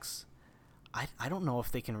Cineplex, I don't know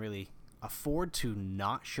if they can really afford to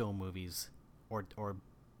not show movies or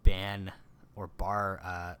ban or bar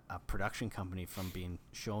a production company from being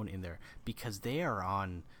shown in there, because they are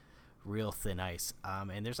on real thin ice.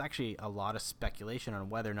 And there's actually a lot of speculation on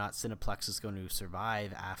whether or not Cineplex is going to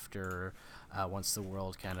survive after once the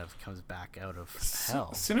world kind of comes back out of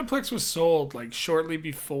hell. Cineplex was sold like shortly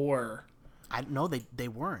before. I no, they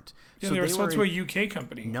weren't. Yeah, so they were sold to a UK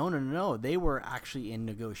company. No. They were actually in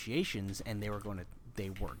negotiations, and they were going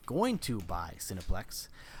to buy Cineplex,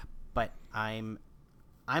 but I'm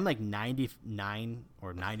like 99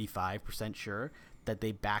 or 95% sure that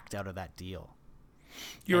they backed out of that deal.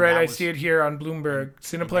 You're right. I see it here on Bloomberg.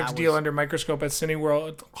 Cineplex deal under microscope at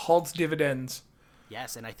Cineworld halts dividends.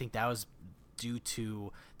 Yes, and I think that was due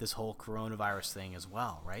to this whole coronavirus thing as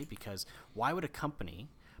well, right? Because why would a company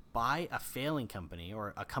buy a failing company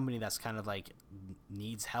or a company that's kind of like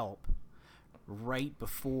needs help right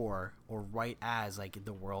before or right as like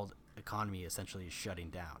the world economy essentially is shutting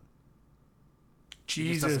down?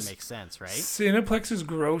 Jesus. It just doesn't make sense, right? Cineplex's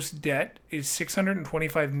gross debt is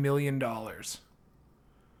 $625 million.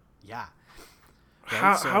 Yeah.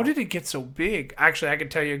 Right? How did it get so big? Actually, I can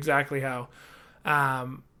tell you exactly how.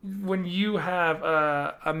 When you have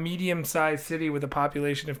a medium-sized city with a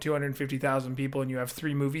population of 250,000 people and you have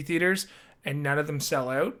 3 movie theaters and none of them sell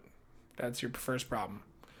out, that's your first problem.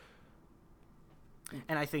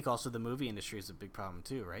 And I think also the movie industry is a big problem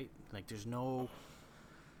too, right? Like there's no...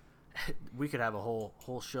 We could have a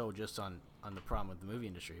whole show just on the problem with the movie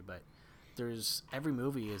industry, but every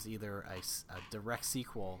movie is either a direct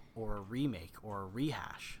sequel or a remake or a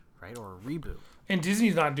rehash, right? Or a reboot. And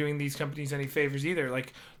Disney's not doing these companies any favors either.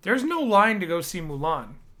 Like, there's no line to go see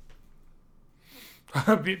Mulan.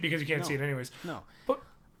 Because you can't see it anyways. No. But,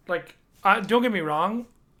 like, don't get me wrong.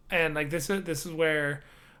 And, like, this is where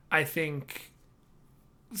I think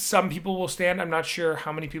some people will stand. I'm not sure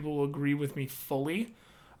how many people will agree with me fully.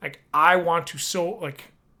 Like, I want to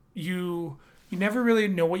you never really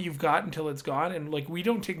know what you've got until it's gone. And, like, we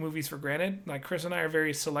don't take movies for granted. Like, Chris and I are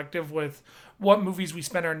very selective with what movies we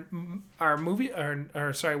spend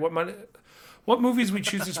what movies we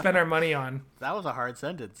choose to spend our money on. That was a hard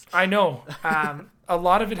sentence. I know. A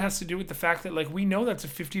lot of it has to do with the fact that, like, we know that's a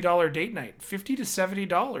 $50 date night. $50 to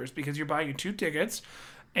 $70 because you're buying 2 tickets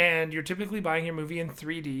and you're typically buying your movie in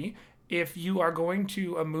 3D. If you are going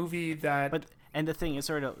to a movie that... And the thing is,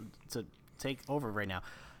 sorry to take over right now,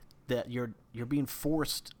 that you're being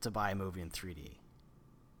forced to buy a movie in 3D.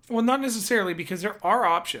 Well, not necessarily, because there are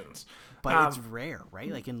options. But it's rare, right?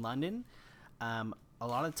 Like in London, a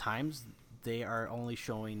lot of times they are only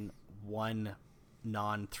showing one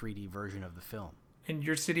non-3D version of the film. And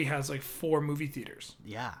your city has like 4 movie theaters.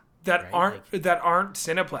 Yeah. That aren't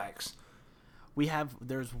Cineplex.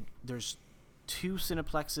 There's 2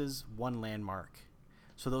 Cineplexes, 1 Landmark.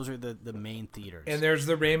 So those are the main theaters. And there's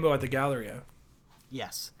the Rainbow at the Galleria.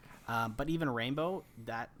 Yes. But even Rainbow,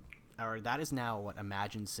 that is now what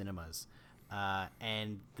Imagine Cinemas.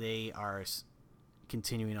 And they are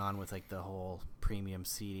continuing on with like the whole premium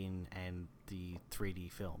seating and the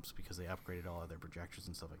 3D films because they upgraded all of their projectors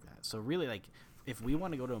and stuff like that. So really, like, if we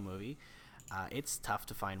want to go to a movie, it's tough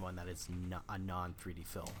to find one that is a non-3D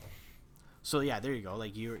film. So yeah, there you go.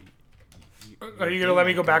 Like are you gonna let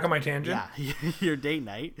me go back on my tangent? Yeah, your date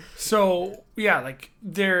night. So yeah, like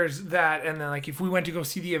there's that, and then like if we went to go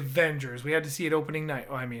see the Avengers, we had to see it opening night.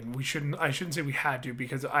 Well, I mean, I shouldn't say we had to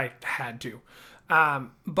because I had to,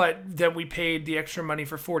 but then we paid the extra money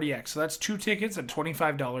for 4DX, so that's 2 tickets at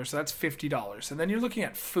 $25, so that's $50, and then you're looking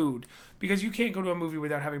at food because you can't go to a movie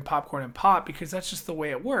without having popcorn and pop because that's just the way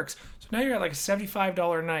it works. So now you're at like a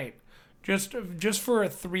 $75 night. Just for a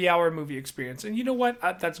 3-hour movie experience. And you know what?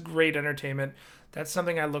 That's great entertainment. That's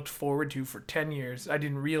something I looked forward to for 10 years. I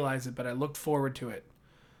didn't realize it, but I looked forward to it.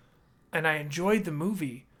 And I enjoyed the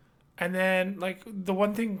movie. And then, like, the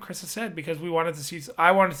one thing Chris has said, because I wanted to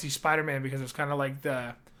see Spider-Man because it was kind of like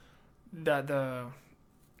the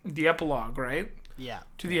epilogue, right? Yeah.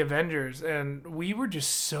 To the Avengers. And we were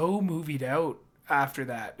just so movied out after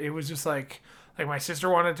that. It was just like my sister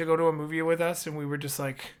wanted to go to a movie with us, and we were just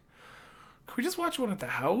like... Can we just watch one at the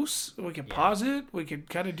house? We can pause it. We could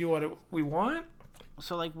kind of do what we want.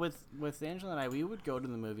 So, like with Angela and I, we would go to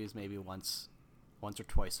the movies maybe once or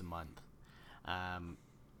twice a month,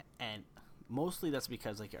 and mostly that's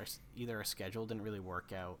because like either our schedule didn't really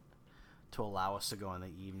work out to allow us to go in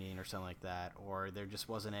the evening or something like that, or there just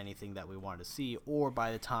wasn't anything that we wanted to see, or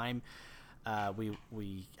by the time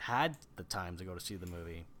we had the time to go to see the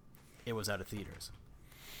movie, it was out of theaters.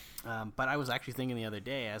 But I was actually thinking the other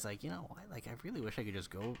day, I was like, I really wish I could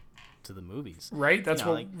just go to the movies. Right? That's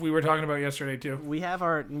what we were talking about yesterday too. We have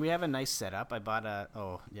a nice setup. I bought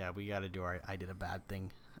we got to do I did a bad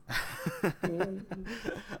thing.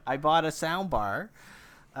 I bought a sound bar,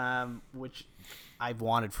 which I've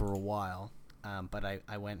wanted for a while. but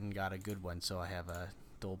I went and got a good one, so I have a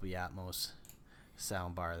Dolby Atmos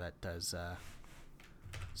soundbar that does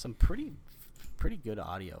some pretty good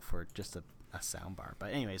audio for just a soundbar.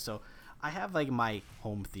 But anyway, so I have like my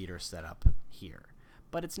home theater set up here,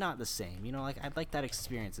 but it's not the same. You know, like I'd like that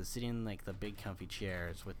experience of sitting in like the big comfy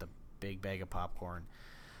chairs with the big bag of popcorn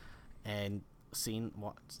and sitting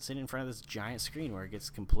in front of this giant screen where it gets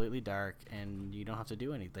completely dark and you don't have to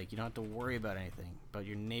do anything. Like, you don't have to worry about anything, but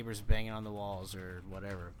your neighbor's banging on the walls or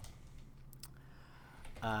whatever.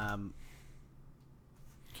 But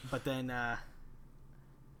then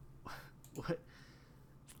what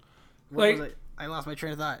like, was it? I lost my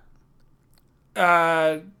train of thought.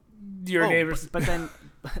 Your neighbors.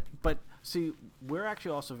 But see, we're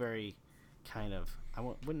actually also very kind of,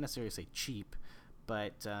 wouldn't necessarily say cheap,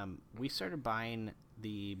 but we started buying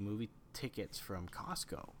the movie tickets from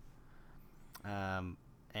Costco.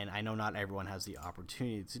 And I know not everyone has the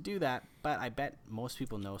opportunity to do that, but I bet most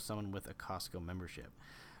people know someone with a Costco membership.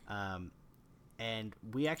 And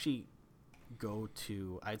we actually go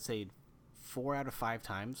to, I'd say 4 out of 5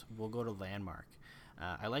 times, we'll go to Landmark.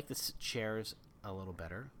 I like the chairs a little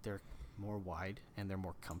better. They're more wide and they're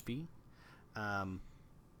more comfy.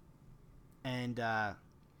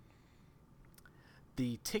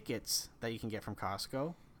 The tickets that you can get from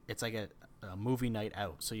Costco, it's like a movie night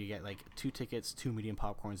out. So you get like 2 tickets, 2 medium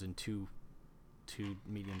popcorns, and two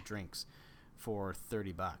medium drinks for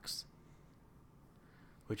 $30,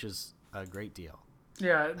 which is a great deal.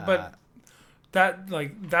 Yeah, but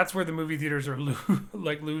that's where the movie theaters are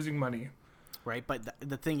losing money. Right, but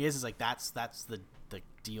the thing is like that's the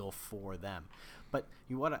deal for them. But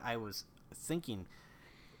what I was thinking,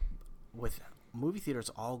 with movie theaters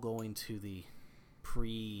all going to the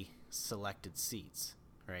pre-selected seats,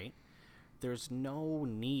 right? There's no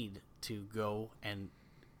need to go and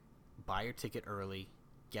buy your ticket early,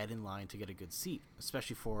 get in line to get a good seat,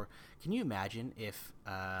 especially for, can you imagine if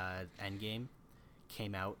Endgame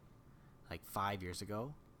came out like 5 years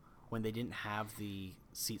ago when they didn't have the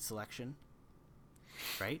seat selection,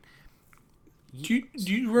 right? Do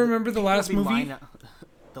you remember the last movie?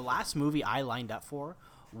 The last movie I lined up for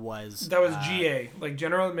was... That was GA, like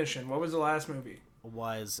general admission. What was the last movie?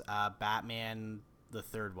 Was Batman, the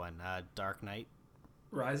third one, Dark Knight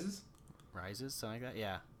Rises, something like that.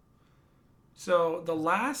 Yeah. So the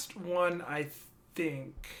last one I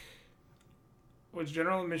think was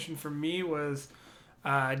general admission for me was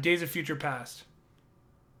Days of Future Past.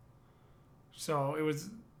 So it was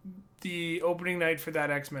the opening night for that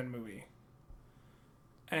X-Men movie.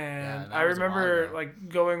 And I remember like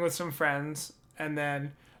going with some friends, and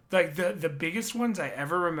then like the biggest ones I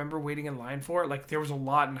ever remember waiting in line for, like there was a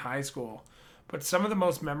lot in high school, but some of the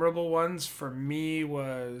most memorable ones for me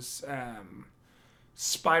was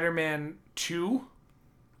Spider-Man 2,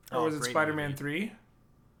 or was it Spider-Man 3?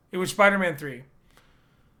 It was Spider-Man 3.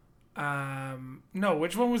 No,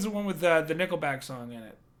 which one was the one with the Nickelback song in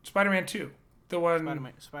it? Spider-Man 2. The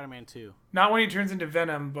one Spider-Man 2. Not when he turns into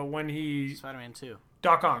Venom, but when he Spider-Man 2.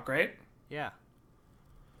 Doc Ock, right? Yeah.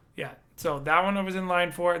 Yeah. So that one I was in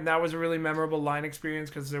line for, and that was a really memorable line experience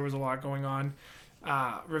because there was a lot going on.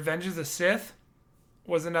 Revenge of the Sith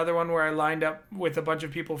was another one where I lined up with a bunch of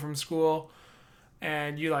people from school,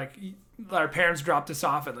 and our parents dropped us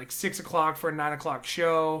off at like 6 o'clock for a 9 o'clock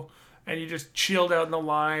show, and you just chilled out in the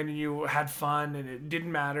line and you had fun, and it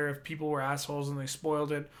didn't matter if people were assholes and they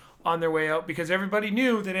spoiled it on their way out because everybody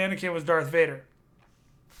knew that Anakin was Darth Vader.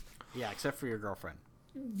 Yeah, except for your girlfriend.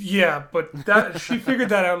 Yeah, but that she figured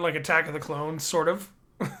that out in like Attack of the Clones, sort of.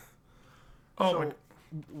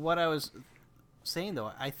 What I was saying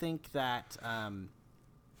though, I think that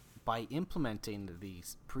by implementing the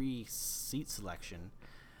pre-seat selection,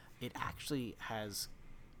 it actually has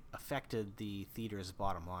affected the theater's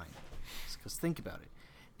bottom line. Because think about it,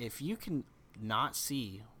 if you can not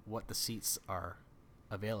see what the seats are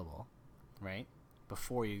available, right,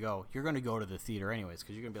 before you go, you're going to go to the theater anyways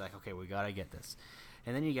because you're going to be like, okay, we got to get this.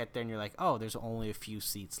 And then you get there and you're like, oh, there's only a few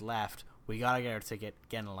seats left. We got to get our ticket,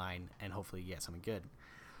 get in line, and hopefully get something good.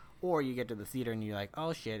 Or you get to the theater and you're like,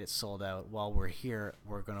 oh, shit, it's sold out. While we're here,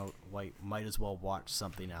 we're going to might as well watch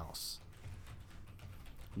something else.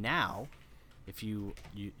 Now, if you're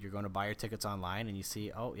going to buy your tickets online and you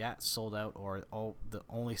see, oh, yeah, it's sold out, or, oh, the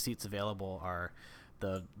only seats available are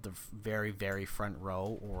the very, very front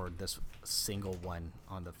row or this single one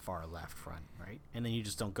on the far left front, right? And then you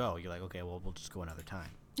just don't go. You're like, okay, well, we'll just go another time.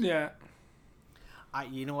 Yeah.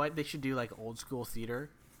 You know what? They should do like old school theater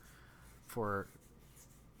for,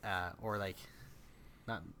 or like,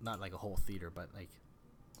 not like a whole theater, but like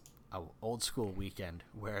a old school weekend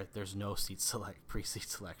where there's no pre-seat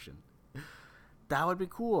selection. That would be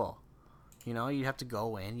cool. You know, you have to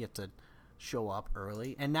go in, you have to show up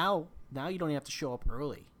early, and now you don't even have to show up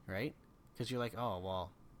early, right? Because you're like, oh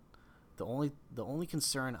well, the only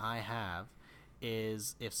concern I have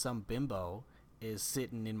is if some bimbo is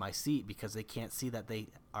sitting in my seat because they can't see that they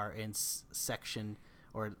are in section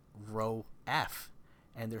or row F,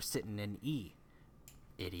 and they're sitting in E.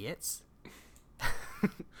 Idiots.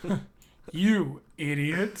 You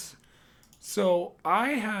idiots. So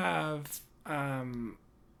I have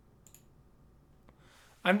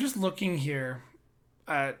I'm just looking here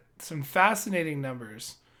at some fascinating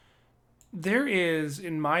numbers. There is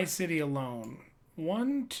in my city alone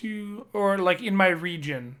or like in my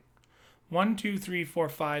region,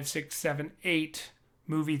 8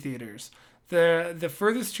 movie theaters. The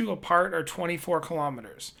furthest two apart are 24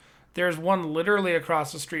 kilometers. There's one literally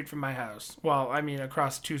across the street from my house. Well, I mean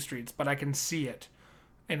across 2 streets, but I can see it.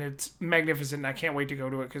 And it's magnificent, and I can't wait to go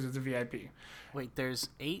to it because it's a VIP. Wait, there's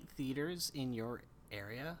 8 theaters in your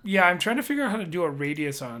area? Yeah, I'm trying to figure out how to do a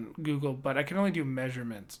radius on Google, but I can only do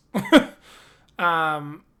measurements.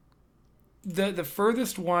 The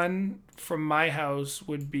furthest one from my house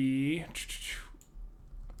would be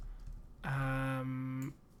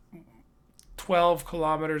 12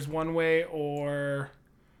 kilometers one way or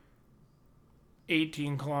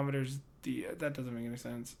 18 kilometers. That doesn't make any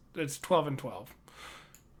sense. It's 12 and 12.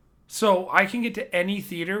 So I can get to any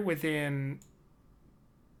theater within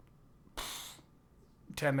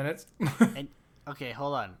 10 minutes. And okay,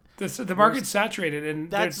 hold on. The market's saturated, and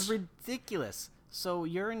that's ridiculous. So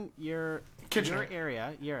you're in Kitchener. your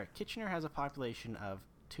area. Kitchener has a population of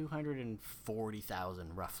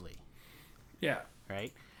 240,000 roughly. Yeah.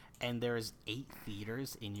 Right, and there's 8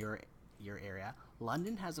 theaters in your area.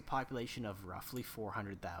 London has a population of roughly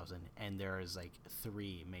 400,000, and there is like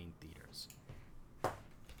 3 main theaters.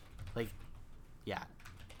 Like, yeah,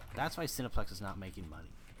 that's why Cineplex is not making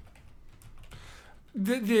money.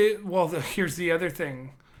 Here's the other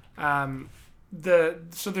thing. So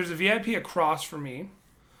there's a VIP across from me.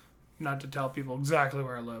 Not to tell people exactly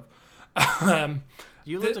where I live.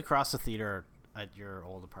 You lived across the theater at your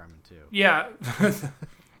old apartment too. Yeah.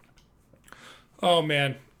 Oh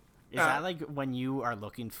man. Is that like when you are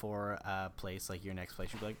looking for a place, like your next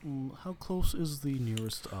place, you'd be like, how close is the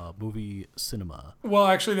nearest movie cinema? Well,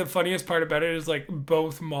 actually, the funniest part about it is like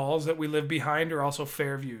both malls that we live behind are also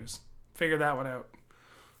Fairviews. Figure that one out.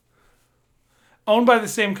 Owned by the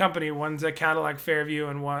same company. One's at Cadillac Fairview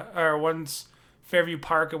and one's Fairview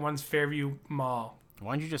Park and one's Fairview Mall.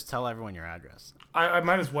 Why don't you just tell everyone your address? I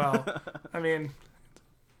might as well. I mean,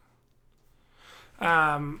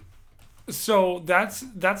 so that's a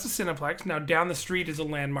Cineplex. Now down the street is a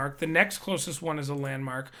Landmark. The next closest one is a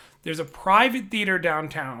Landmark. There's a private theater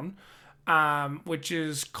downtown, which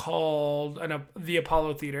is called the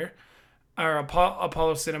Apollo Theater, or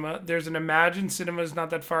Apollo Cinema. There's an Imagine Cinemas not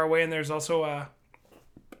that far away, and there's also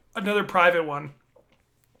another private one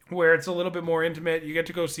where it's a little bit more intimate. You get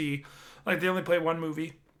to go see, like, they only play one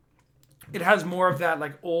movie. It has more of that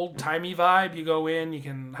like old timey vibe. You go in, you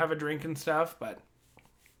can have a drink and stuff, but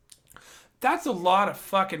that's a lot of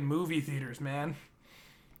fucking movie theaters, man.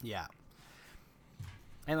 Yeah.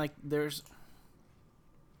 And like there's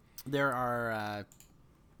I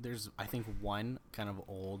think one kind of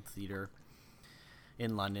old theater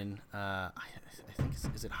in London. I think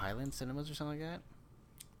is it Highland Cinemas or something like that?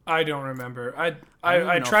 I don't remember. I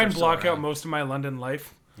try and block out most of my London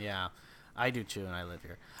life. Yeah, I do too, and I live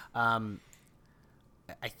here. I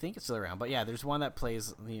think it's still around, but yeah, there's one that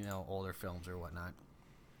plays older films or whatnot.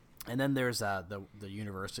 And then there's the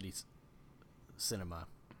University Cinema,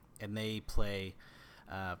 and they play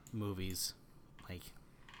movies like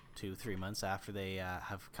 2-3 months after they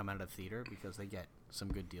have come out of the theater because they get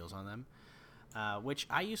some good deals on them. Which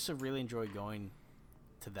I used to really enjoy going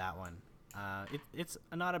to that one. It's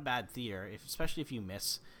not a bad theater, especially if you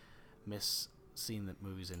miss seeing the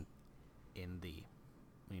movies in the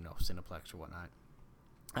Cineplex or whatnot.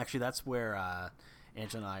 Actually, that's where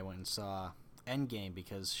Angela and I went and saw Endgame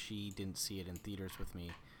because she didn't see it in theaters with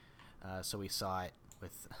me. So we saw it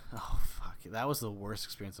with... Oh, fuck. That was the worst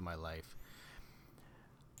experience of my life.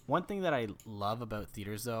 One thing that I love about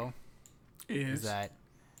theaters, though, is that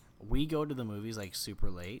we go to the movies, like, super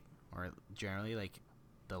late, or generally, like,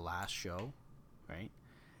 the last show, right?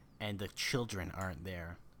 And the children aren't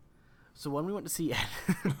there. So when we went to see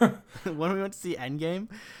Endgame,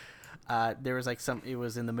 there was, like, it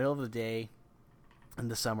was in the middle of the day in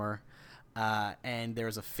the summer, and there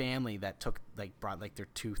was a family that brought their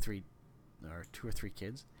 2 or 3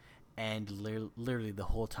 kids, and literally the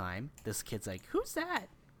whole time this kid's like, who's that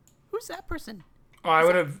person? That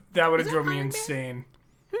would have drove me insane.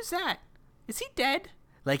 Who's that? Is he dead?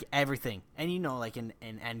 like everything. And like in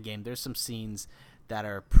Endgame, there's some scenes that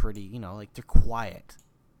are pretty, like they're quiet,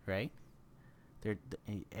 right?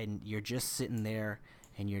 And you're just sitting there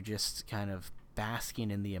and you're just kind of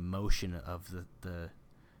basking in the emotion of the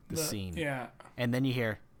scene. Yeah. And then you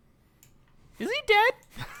hear, "Is he dead?"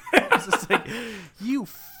 It's just like, you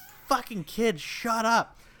fucking kid, shut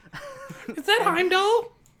up. Is that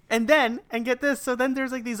Heimdall? And get this, so then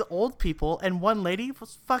there's like these old people, and one lady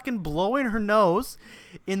was fucking blowing her nose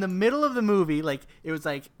in the middle of the movie. Like, it was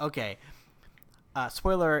like, okay,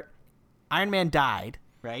 spoiler alert, Iron Man died,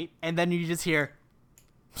 right? And then you just hear,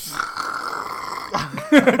 just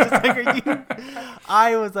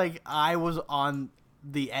like, I was on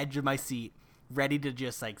the edge of my seat, ready to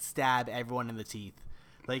just like stab everyone in the teeth.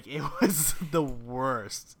 Like, it was the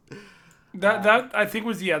worst. That I think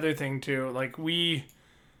was the other thing too. Like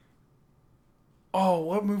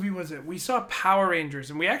what movie was it? We saw Power Rangers,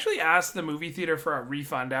 and we actually asked the movie theater for a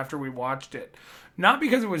refund after we watched it. Not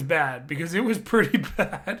because it was bad, because it was pretty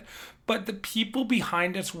bad, but the people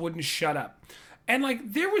behind us wouldn't shut up. And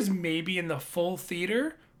like, there was maybe in the full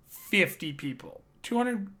theater 50 people.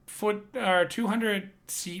 200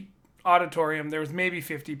 seat auditorium, there was maybe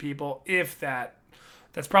 50 people, if that.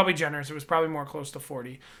 That's probably generous. It was probably more close to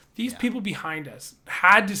 40. These people behind us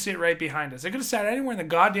had to sit right behind us. They could have sat anywhere in the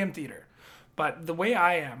goddamn theater. But the way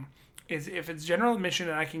I am is, if it's general admission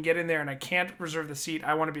and I can get in there and I can't reserve the seat,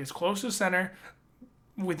 I want to be as close to center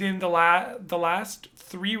within the last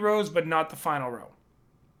 3 rows, but not the final row.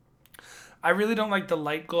 I really don't like the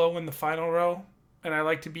light glow in the final row, and I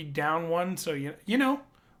like to be down one, so you know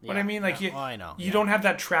what I mean? Like, I know. You don't have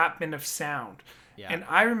that trapment of sound. Yeah. And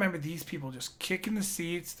I remember these people just kicking the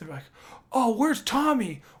seats. They're like, "Oh, where's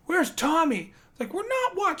Tommy? Where's Tommy?" It's like, we're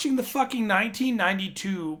not watching the fucking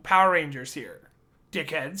 1992 Power Rangers here,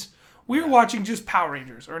 dickheads. We're watching just Power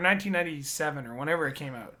Rangers, or 1997, or whenever it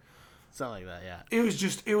came out. Something like that, yeah.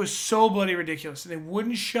 It was so bloody ridiculous. And they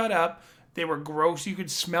wouldn't shut up. They were gross. You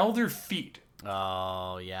could smell their feet.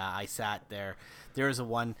 Oh, yeah. I sat there. There was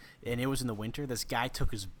one, and it was in the winter. This guy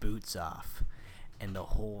took his boots off. And the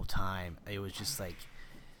whole time, it was just like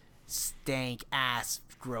stank ass,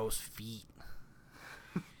 gross feet.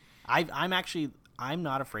 I'm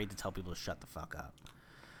not afraid to tell people to shut the fuck up.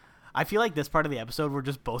 I feel like this part of the episode, we're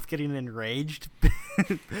just both getting enraged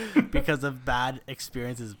because of bad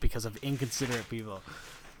experiences, because of inconsiderate people.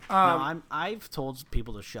 I've told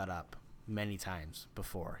people to shut up many times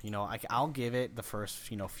before. I'll give it the first,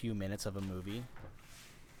 few minutes of a movie,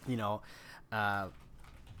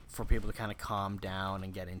 for people to kind of calm down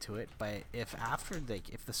and get into it. But if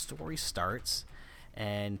the story starts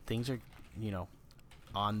and things are,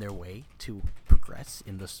 on their way to progress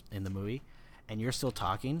in the movie, and you're still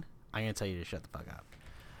talking, I'm gonna tell you to shut the fuck up.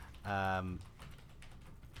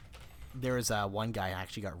 There was one guy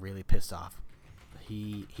actually got really pissed off.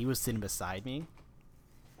 He was sitting beside me,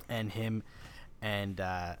 and him and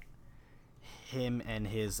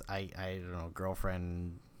his I don't know,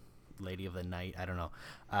 girlfriend, lady of the night, I don't know,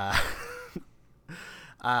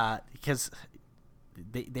 because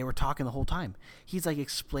they were talking the whole time. He's like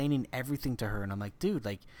explaining everything to her, and I'm like, dude,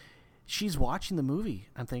 like, she's watching the movie.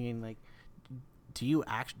 I'm thinking, like, do you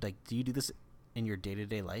do this in your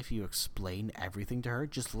day-to-day life? You explain everything to her?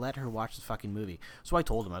 Just let her watch the fucking movie. So I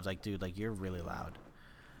told him, I was like, dude, like, you're really loud.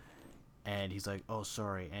 And he's like, oh,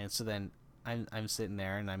 sorry. And so then I'm sitting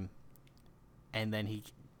there, and then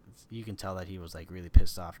you can tell that he was like really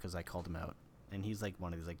pissed off because I called him out, and he's like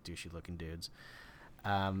one of these like douchey looking dudes,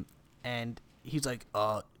 and he's like,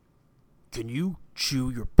 can you chew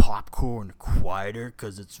your popcorn quieter,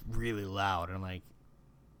 because it's really loud? And I'm like,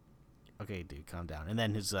 okay, dude, calm down. And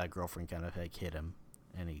then his girlfriend kind of like hit him,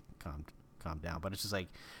 and he calmed down. But it's just like,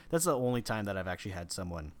 that's the only time that I've actually had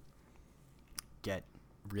someone get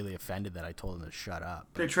really offended that I told them to shut up.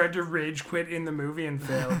 They tried to rage quit in the movie and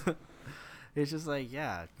failed. It's just like,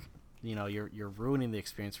 yeah, you're ruining the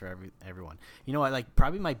experience for everyone. You know what? Like,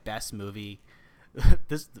 probably my best movie.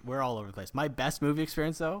 We're all over the place. My best movie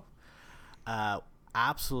experience, though,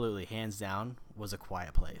 absolutely hands down, was A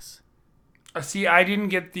Quiet Place. See, I didn't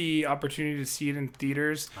get the opportunity to see it in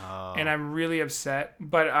theaters, and I'm really upset.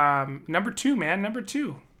 But number 2, man, number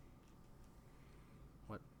 2.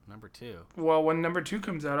 What, number 2? Well, when number 2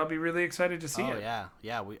 comes out, I'll be really excited to see it. Oh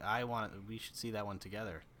yeah. We should see that one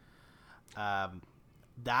together.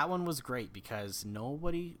 That one was great because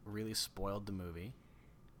nobody really spoiled the movie.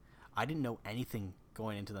 I didn't know anything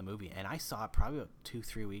going into the movie, and I saw it probably about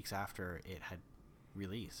 2-3 weeks after it had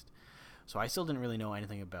released. So I still didn't really know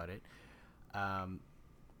anything about it.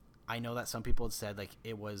 I know that some people had said, like,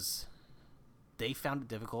 they found it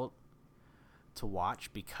difficult to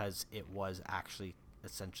watch because it was actually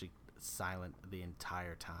essentially silent the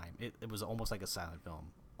entire time. It was almost like a silent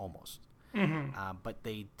film, almost. But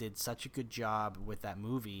they did such a good job with that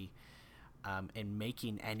movie in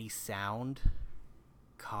making any sound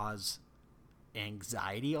cause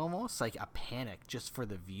anxiety, almost like a panic just for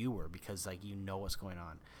the viewer, because like you know what's going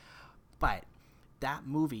on. But that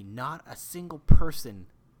movie, not a single person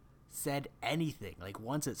said anything like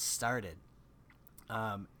once it started,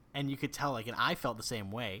 and you could tell, like, and I felt the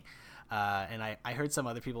same way, and I heard some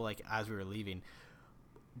other people, like, as we were leaving,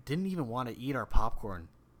 didn't even want to eat our popcorn,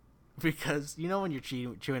 because you know when you're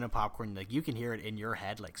chewing a popcorn, like, you can hear it in your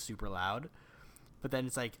head like super loud, but then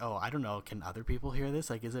it's like, oh, I don't know, can other people hear this?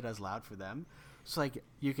 Like, is it as loud for them? So like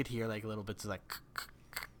you could hear like little bits of like,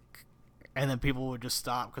 and then people would just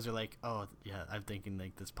stop because they're like, oh yeah, I'm thinking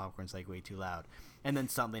like this popcorn's like way too loud, and then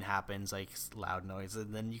something happens, like loud noise,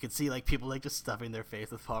 and then you could see like people like just stuffing their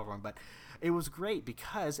face with popcorn. But it was great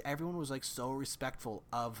because everyone was like so respectful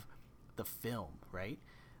of the film, right?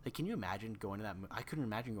 Like, can you imagine going to that? I couldn't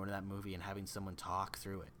imagine going to that movie and having someone talk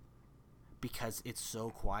through it, because it's so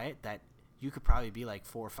quiet that you could probably be like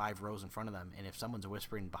 4 or 5 rows in front of them, and if someone's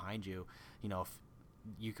whispering behind you, you know, if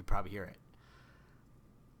you could probably hear it.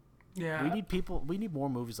 Yeah. We need more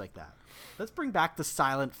movies like that. Let's bring back the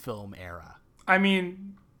silent film era. I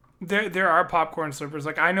mean, there are popcorn slippers.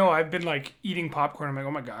 Like, I know I've been like eating popcorn. I'm like,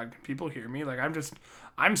 oh my God, can people hear me? Like,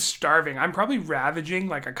 I'm starving. I'm probably ravaging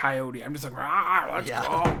like a coyote. I'm just like, let's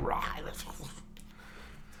go, let's go.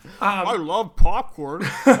 I love popcorn.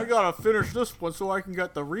 I gotta finish this one so I can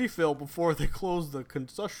get the refill before they close the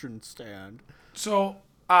concession stand. So,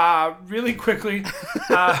 really quickly,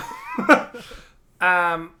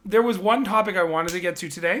 there was one topic I wanted to get to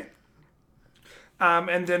today.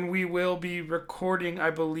 And then we will be recording, I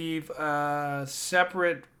believe, a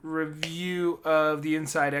separate review of the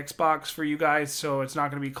Inside Xbox for you guys. So it's not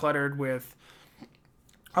going to be cluttered with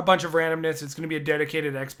a bunch of randomness. It's going to be a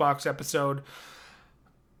dedicated Xbox episode.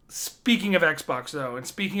 Speaking of Xbox, though, and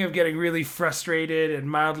speaking of getting really frustrated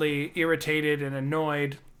and mildly irritated and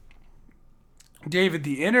annoyed, David,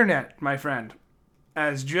 the internet, my friend,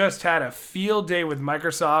 has just had a field day with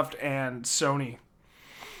Microsoft and Sony.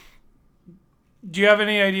 Do you have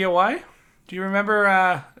any idea why? Do you remember,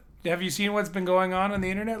 have you seen what's been going on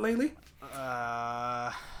the internet lately?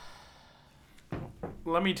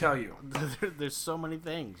 Let me tell you. There's so many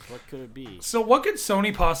things. What could it be? So what could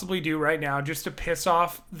Sony possibly do right now just to piss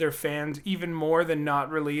off their fans even more than not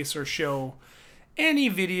release or show any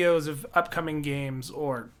videos of upcoming games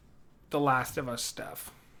or The Last of Us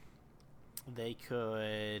stuff? They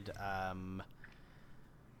could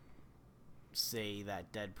say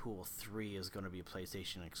that Deadpool 3 is going to be a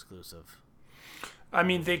PlayStation exclusive. I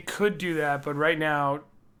mean, they could do that, but right now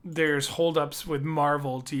there's holdups with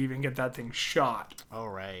Marvel to even get that thing shot. Oh,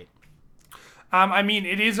 right. I mean,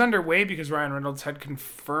 it is underway because Ryan Reynolds had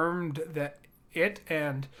confirmed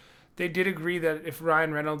and they did agree that if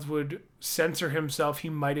Ryan Reynolds would censor himself, he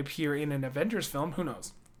might appear in an Avengers film. Who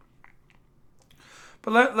knows?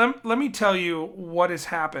 But let me tell you what has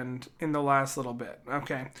happened in the last little bit.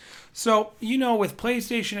 Okay. So, you know, with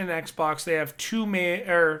PlayStation and Xbox, they have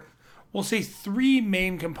three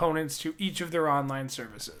main components to each of their online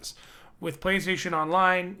services. With PlayStation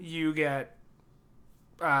Online, you get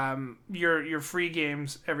your free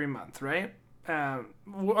games every month, right?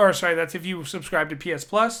 That's if you subscribe to PS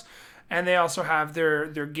Plus, and they also have their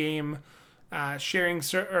game game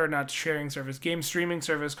streaming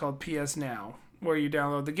service called PS Now, where you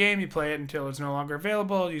download the game, you play it until it's no longer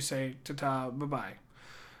available, you say ta-ta, bye-bye.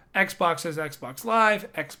 Xbox has Xbox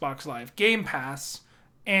Live Game Pass,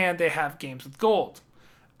 and they have Games with Gold.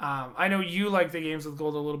 I know you like the Games with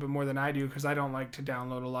Gold a little bit more than I do because I don't like to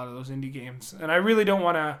download a lot of those indie games. And I really don't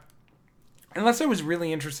want to, unless I was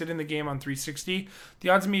really interested in the game on 360, the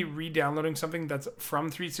odds of me re-downloading something that's from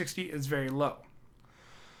 360 is very low.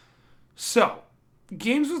 So,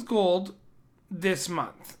 Games with Gold this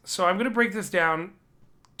month. So I'm going to break this down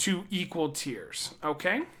to equal tiers,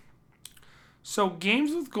 okay? So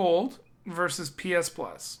Games with Gold versus PS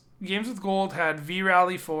Plus. Games with Gold had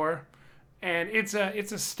V-Rally 4, and it's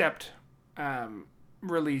a stepped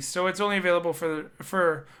release. So it's only available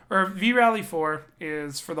V-Rally 4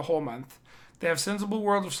 is for the whole month. They have Sensible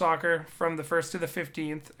World of Soccer from the 1st to the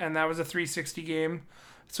 15th, and that was a 360 game.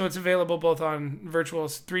 So it's available both on Virtual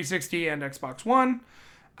 360 and Xbox One.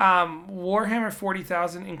 Warhammer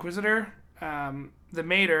 40,000 Inquisitor, the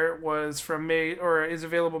Mater was is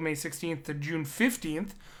available May 16th to June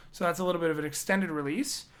 15th. So that's a little bit of an extended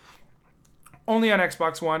release. Only on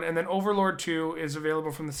Xbox One. And then Overlord 2 is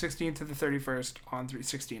available from the 16th to the 31st on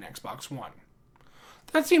 360 and Xbox One.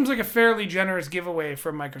 That seems like a fairly generous giveaway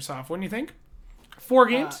from Microsoft, wouldn't you think? 4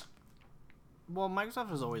 games? Well, Microsoft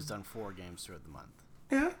has always done 4 games throughout the month.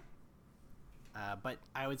 Yeah. But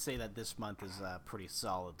I would say that this month is a pretty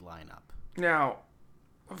solid lineup. Now,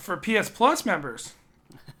 for PS Plus members,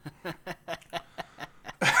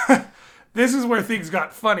 this is where things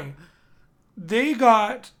got funny. They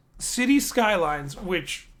got City Skylines,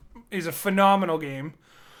 which is a phenomenal game.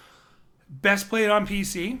 Best played on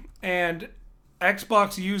PC, and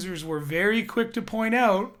Xbox users were very quick to point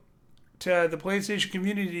out to the PlayStation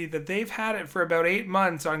community that they've had it for about 8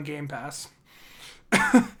 months on Game Pass.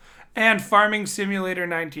 And Farming Simulator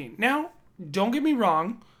 19. Now, don't get me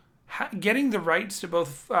wrong, getting the rights to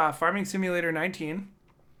both Farming Simulator 19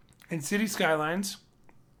 and City Skylines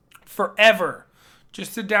forever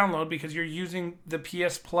just to download because you're using the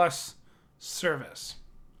PS Plus service.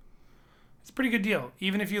 It's a pretty good deal.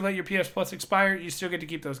 Even if you let your PS Plus expire, you still get to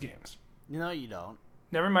keep those games. No, you don't.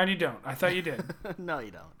 Never mind, you don't. I thought you did. No,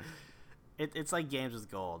 you don't. It's like games with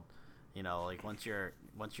gold. You know, like once your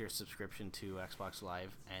subscription to Xbox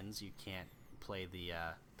Live ends, you can't play the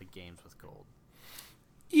games with gold.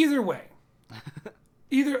 Either way.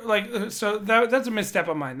 So that's a misstep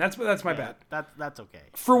on mine. That's my bad. That's okay.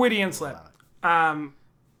 For Witty and Slip.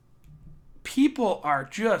 People are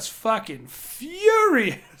just fucking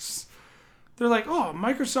furious. They're like, oh,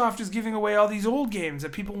 Microsoft is giving away all these old games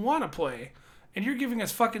that people want to play. And you're giving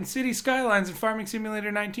us fucking City Skylines and Farming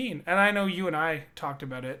Simulator 19. And I know you and I talked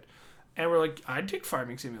about it. And we're like, I'd take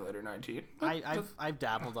Farming Simulator 19. I've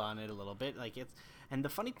dabbled on it a little bit. And the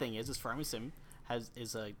funny thing is Farming Sim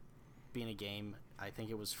being a game. I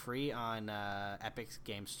think it was free on Epic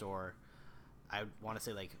Game Store. I want to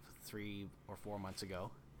say like 3 or 4 months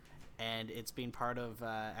ago, and it's been part of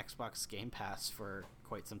Xbox Game Pass for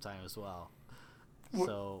quite some time as well.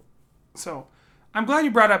 So, I'm glad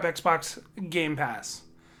you brought up Xbox Game Pass.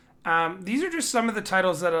 These are just some of the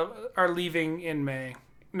titles that are leaving in May.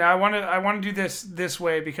 Now I want to do this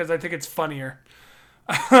way because I think it's funnier.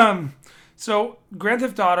 So Grand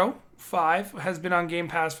Theft Auto 5 has been on Game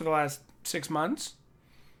Pass for the last 6 months.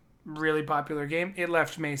 Really popular game. It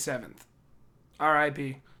left May 7th.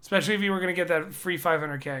 R.I.P. Especially if you were going to get that free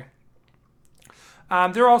 500K.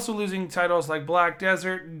 They're also losing titles like Black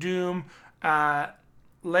Desert, Doom,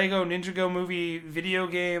 Lego Ninjago Movie video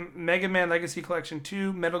game, Mega Man Legacy Collection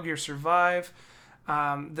 2, Metal Gear Survive,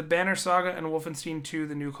 the Banner Saga, and Wolfenstein 2: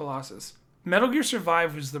 The New Colossus. Metal Gear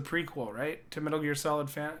Survive was the prequel, right? To Metal Gear Solid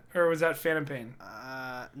or was that Phantom Pain?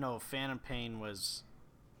 No, Phantom Pain was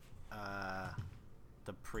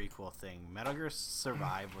the prequel thing. Metal Gear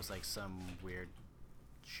Survive was like some weird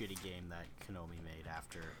shitty game that Konami made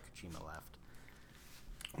after Kojima left.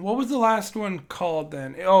 What was the last one called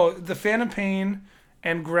then? Oh, the Phantom Pain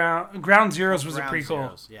and Ground Zeroes was a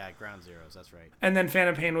prequel. Zeroes. Yeah, Ground Zeroes, that's right. And then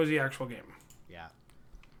Phantom Pain was the actual game. Yeah.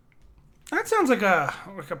 That sounds like a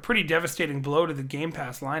pretty devastating blow to the Game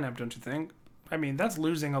Pass lineup, don't you think? I mean, that's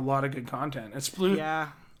losing a lot of good content.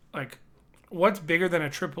 Yeah. Like, what's bigger than a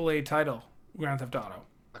AAA title? Grand Theft Auto.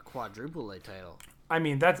 A quadruple A title. I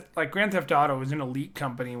mean, that's like Grand Theft Auto is an elite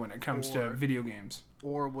company when it comes to video games.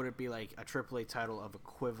 Or would it be like a AAA title of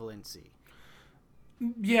equivalency?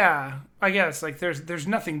 Yeah, I guess like there's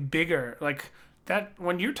nothing bigger like that.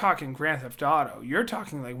 When you're talking Grand Theft Auto, you're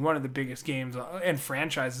talking like one of the biggest games and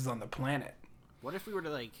franchises on the planet. What if we were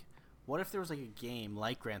to what if there was like a game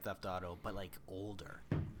like Grand Theft Auto but like older,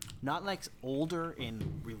 not like older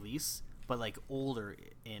in release, but like older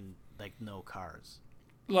in like no cars.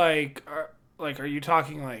 Are you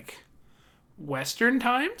talking like Western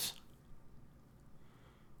times?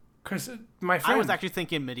 Because my friend, I was actually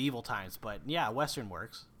thinking medieval times, but yeah, Western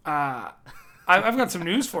works. I've got some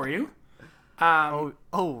news for you. Oh,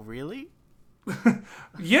 really?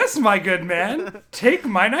 Yes, my good man. Take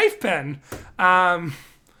my knife pen. No,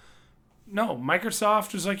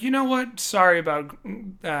 Microsoft was like, you know what? Sorry about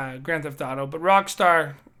Grand Theft Auto, but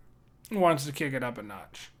Rockstar wants to kick it up a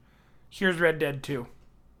notch. Here's Red Dead 2.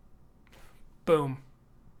 Boom.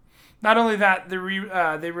 Not only that, they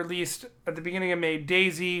released at the beginning of May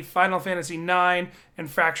DayZ, Final Fantasy IX, and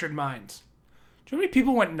Fractured Minds. Do you know how many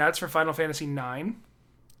people went nuts for Final Fantasy IX?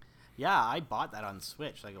 Yeah, I bought that on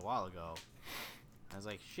Switch like a while ago. I was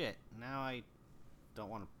like, shit, now I don't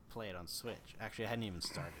want to play it on Switch. Actually, I hadn't even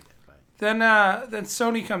started it. But Then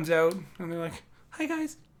Sony comes out, and they're like, hi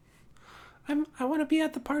guys, I want to be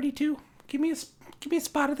at the party too. Give me a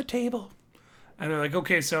spot at the table. And they're like,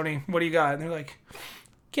 okay, Sony, what do you got? And they're like,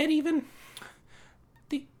 Get Even,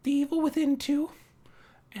 the Evil Within 2,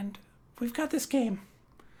 and we've got this game.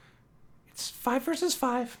 It's 5 versus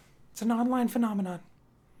 5. It's an online phenomenon.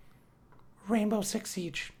 Rainbow Six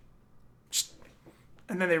Siege.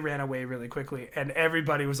 And then they ran away really quickly, and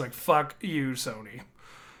everybody was like, fuck you, Sony.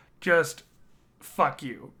 Just fuck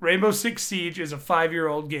you. Rainbow Six Siege is a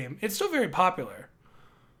 5-year-old game. It's still very popular.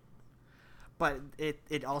 But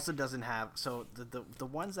it also doesn't have... So the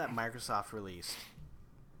ones that Microsoft released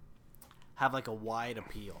have like a wide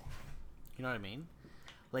appeal. You know what I mean?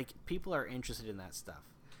 Like, people are interested in that stuff.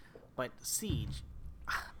 But Siege,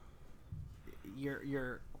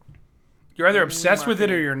 you're either obsessed with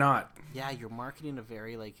it or you're not. Yeah, you're marketing a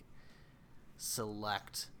very like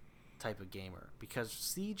select type of gamer, because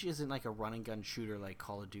Siege isn't like a run and gun shooter like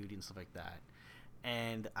Call of Duty and stuff like that.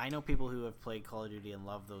 And I know people who have played Call of Duty and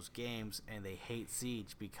love those games, and they hate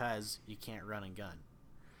Siege because you can't run and gun.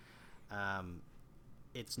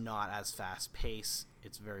 It's not as fast paced.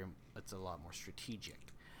 It's a lot more strategic.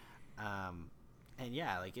 And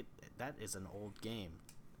yeah, like that is an old game.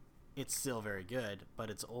 It's still very good, but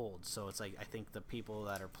it's old. So it's like, I think the people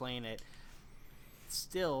that are playing it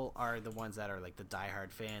still are the ones that are like the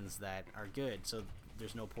diehard fans that are good. So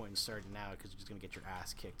there's no point in starting now, because you're just going to get your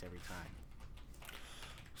ass kicked every time.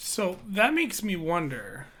 So that makes me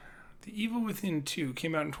wonder. The Evil Within 2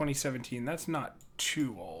 came out in 2017. That's not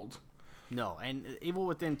too old. No, and Evil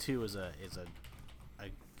Within 2 is a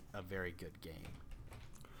very good game.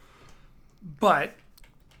 But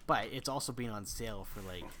it's also been on sale for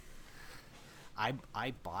like...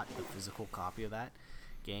 I bought the physical copy of that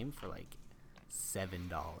game for like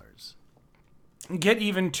 $7. Get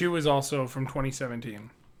Even 2 is also from 2017.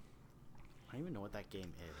 I don't even know what that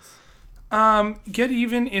game is. Get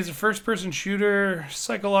Even is a first-person shooter,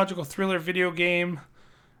 psychological thriller video game,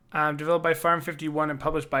 developed by Farm 51 and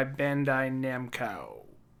published by Bandai Namco.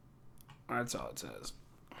 That's all it says.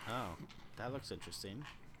 Oh, that looks interesting.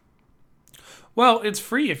 Well, it's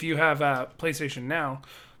free if you have PlayStation Now,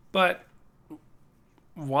 but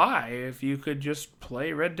why if you could just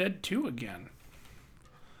play Red Dead 2 again?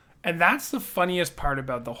 And that's the funniest part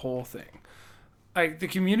about the whole thing. Like, the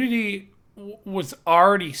community was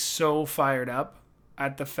already so fired up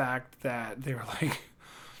at the fact that they were like,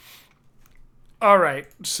 all right,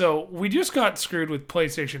 so we just got screwed with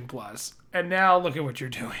PlayStation Plus, and now look at what you're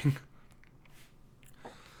doing.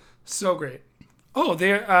 So great. Oh,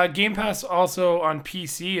 Game Pass also on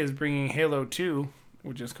PC is bringing Halo 2,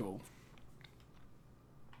 which is cool.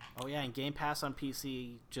 Oh yeah, and Game Pass on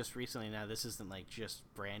PC just recently. Now this isn't like just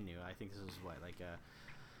brand new. I think this is like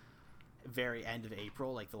a very end of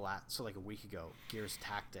April, like like a week ago. Gears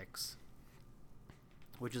Tactics,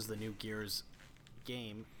 which is the new Gears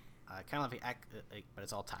game, kind of like but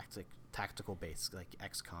it's all tactical based, like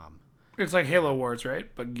XCOM. It's like Halo Wars, right?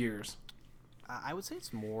 But Gears. I would say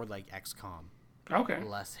it's more like XCOM. Okay.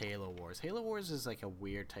 Less Halo Wars. Halo Wars is like a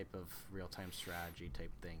weird type of real-time strategy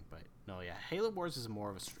type thing, but no, yeah, Halo Wars is more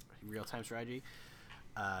of a real-time strategy.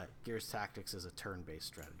 Gears Tactics is a turn-based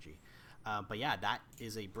strategy. But yeah, that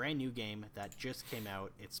is a brand new game that just came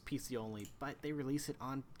out. It's PC only, but they release it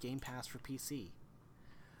on Game Pass for PC.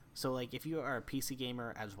 So like, if you are a PC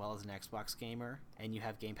gamer as well as an Xbox gamer, and you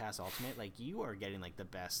have Game Pass Ultimate, like, you are getting like the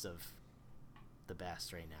best of the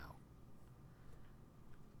best right now.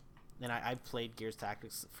 And I've played Gears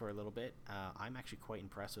Tactics for a little bit. I'm actually quite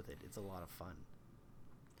impressed with it. It's a lot of fun.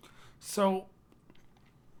 So,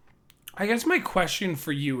 I guess my question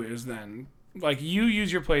for you is then, like, you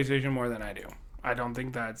use your PlayStation more than I do. I don't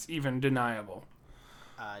think that's even deniable.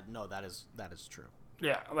 No, that is true.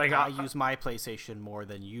 Yeah, like I use my PlayStation more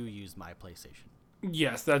than you use my PlayStation.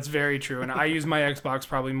 Yes, that's very true. And I use my Xbox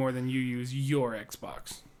probably more than you use your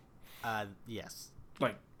Xbox. Yes.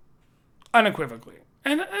 Like, unequivocally.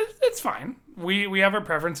 And it's fine. We have our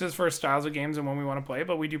preferences for styles of games and when we want to play,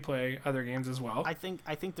 but we do play other games as well. I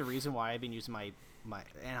think the reason why I've been using my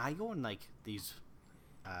and I go in like these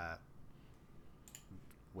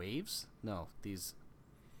waves? No, these,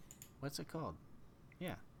 what's it called?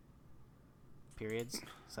 Yeah. Periods,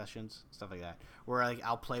 sessions, stuff like that. Where like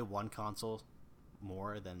I'll play one console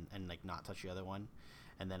more than and like not touch the other one,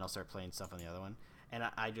 and then I'll start playing stuff on the other one. And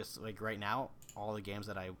I just like right now all the games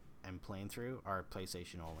that I am playing through are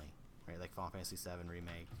PlayStation only, right? Like Final Fantasy VII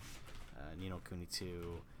Remake, Ni no Kuni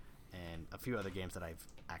 2, and a few other games that I've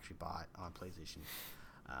actually bought on PlayStation.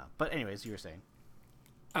 But anyways, you were saying.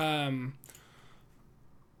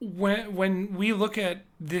 When we look at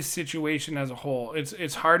this situation as a whole,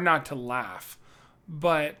 it's hard not to laugh.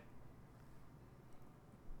 But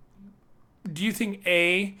do you think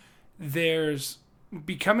there's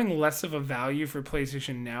becoming less of a value for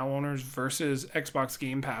PlayStation Now owners versus Xbox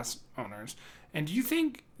Game Pass owners? And do you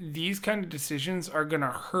think these kind of decisions are going to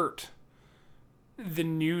hurt the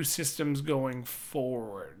new systems going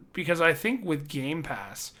forward? Because I think with Game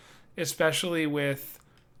Pass, especially with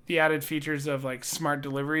the added features of like smart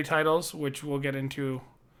delivery titles, which we'll get into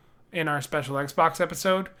in our special Xbox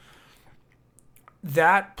episode.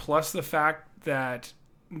 That plus the fact that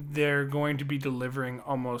they're going to be delivering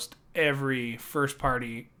almost every first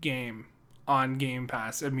party game on Game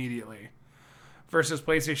Pass immediately versus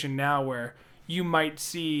PlayStation Now, where you might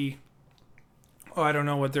see, oh, I don't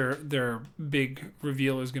know what their big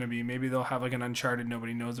reveal is going to be. Maybe they'll have like an Uncharted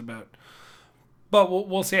nobody knows about. But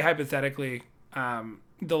we'll say hypothetically,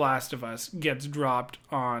 The Last of Us gets dropped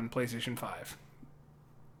on PlayStation 5.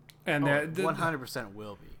 And 100%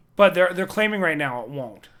 will be. But they're claiming right now it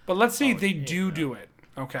won't. But let's say they do it.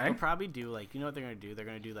 Okay. They'll probably do like, you know what they're going to do? They're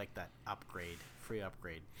going to do like that upgrade, free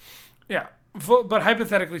upgrade. Yeah. But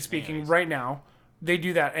hypothetically speaking, Anyways. right now, they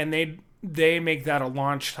do that and they make that a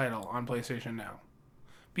launch title on PlayStation Now.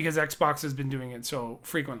 Because Xbox has been doing it so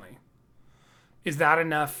frequently. Is that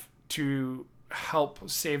enough to help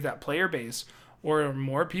save that player base? Or are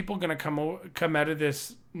more people going to come out of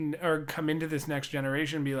this or come into this next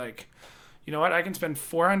generation and be like, you know what, I can spend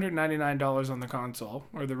 $499 on the console,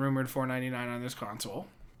 or the rumored $499 on this console,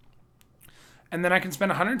 and then I can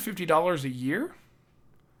spend $150 a year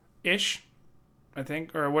ish, I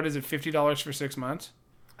think, or what is it, $50 for 6 months?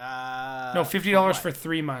 No, $50 for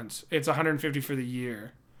 3 months. It's $150 for the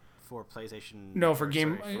year. For PlayStation. No, for or,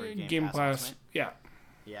 Game sorry, for Game Pass. Ultimate? Yeah.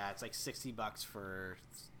 Yeah, it's like $60 for.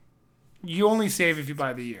 You only save if you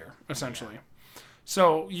buy the year, essentially. Yeah.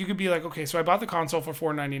 So you could be like, okay, so I bought the console for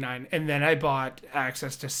 $499, and then I bought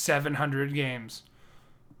access to 700 games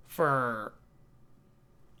for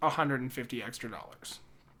 $150 extra.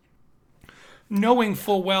 Knowing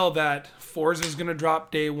full well that Forza's going to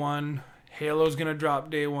drop day one, Halo's going to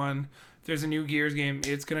drop day one, if there's a new Gears game,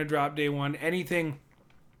 it's going to drop day one. Anything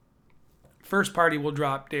first party will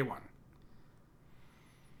drop day one.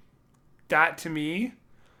 That, to me,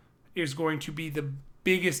 is going to be the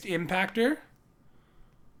biggest impactor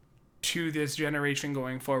to this generation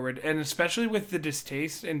going forward, and especially with the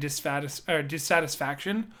distaste and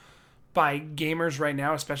dissatisfaction by gamers right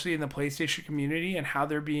now, especially in the PlayStation community, and how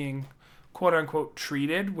they're being quote unquote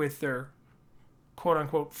treated with their quote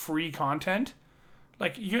unquote free content.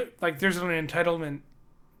 Like there's an entitlement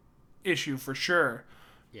issue for sure,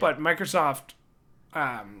 but Microsoft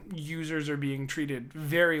users are being treated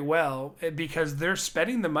very well because they're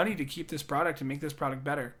spending the money to keep this product and make this product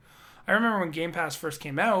better. I remember when Game Pass first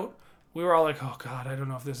came out, we were all like, oh God, I don't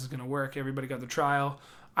know if this is going to work. Everybody got the trial.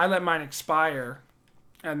 I let mine expire,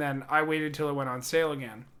 and then I waited till it went on sale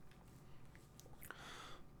again.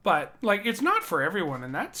 But, like, it's not for everyone,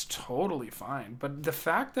 and that's totally fine. But the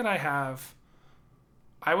fact that I have,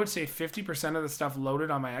 I would say 50% of the stuff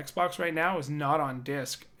loaded on my Xbox right now is not on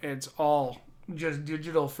disc. It's all just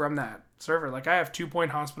digital from that server. Like, I have 2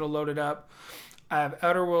 Point Hospital loaded up. I have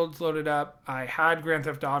Outer Worlds loaded up. I had Grand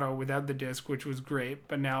Theft Auto without the disc, which was great,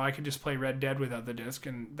 but now I can just play Red Dead without the disc,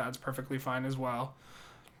 and that's perfectly fine as well.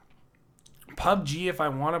 PUBG, if I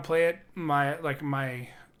want to play it,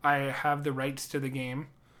 I have the rights to the game,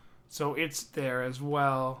 so it's there as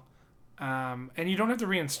well. And you don't have to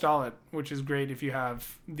reinstall it, which is great if you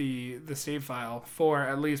have the save file for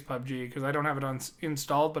at least PUBG, because I don't have it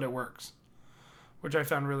installed, but it works, which I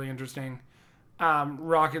found really interesting.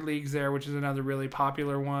 Rocket League's there, which is another really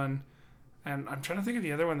popular one. And I'm trying to think of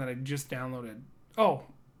the other one that I just downloaded. Oh,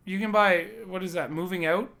 you can buy, what is that, Moving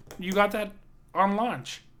Out? You got that on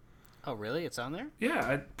launch. Oh, really? It's on there? Yeah,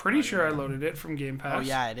 I'm pretty sure I loaded it from Game Pass. Oh,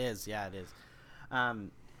 yeah, it is. Yeah, it is.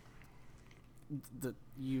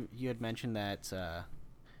 You had mentioned that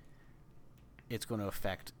it's going to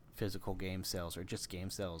affect physical game sales, or just game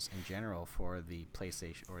sales in general, for the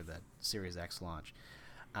PlayStation or the Series X launch.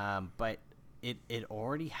 But it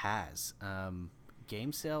already has.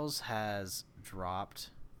 Game sales has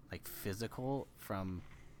dropped, like physical from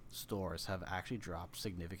stores have actually dropped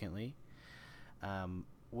significantly. And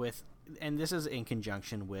this is in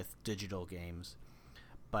conjunction with digital games,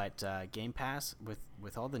 but Game Pass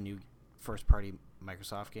with all the new first party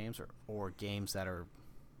Microsoft games or games that are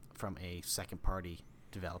from a second party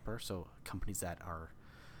developer, so companies that are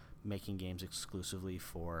making games exclusively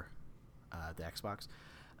for the Xbox.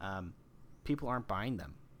 People aren't buying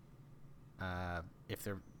them if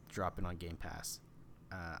they're dropping on Game Pass.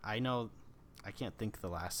 I know, I can't think of the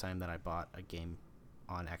last time that I bought a game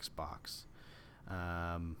on Xbox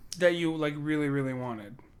that you like really, really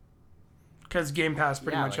wanted, because Game Pass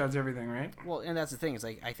pretty much has everything, right? Well, and that's the thing, is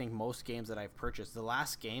like, I think most games that I've purchased, the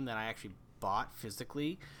last game that I actually bought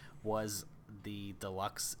physically was the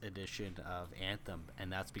deluxe edition of Anthem,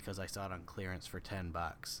 and that's because I saw it on clearance for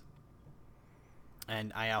 $10.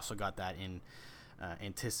 And I also got that in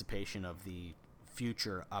anticipation of the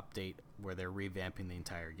future update where they're revamping the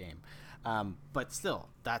entire game. But still,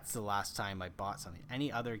 that's the last time I bought something.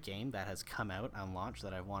 Any other game that has come out on launch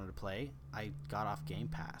that I wanted to play, I got off Game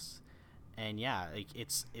Pass. And yeah, like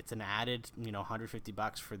it's an added,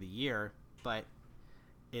 $150 for the year, but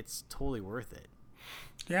it's totally worth it.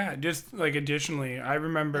 Yeah, just like additionally, I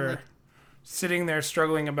remember sitting there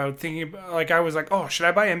struggling about thinking, like I was like, oh, should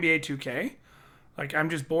I buy NBA 2K? Like I'm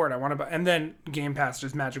just bored. I want to buy, and then Game Pass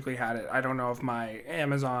just magically had it. I don't know if my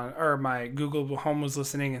Amazon or my Google Home was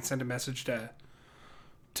listening and sent a message to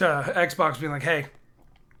Xbox being like, hey,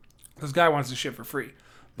 this guy wants to ship for free.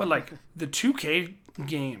 But like the 2K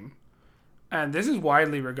game, and this is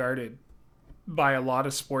widely regarded by a lot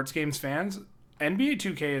of sports games fans, NBA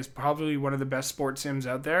 2K is probably one of the best sports sims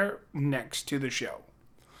out there next to the show.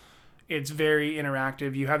 It's very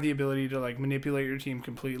interactive. You have the ability to like manipulate your team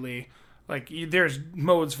completely. Like there's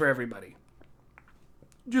modes for everybody.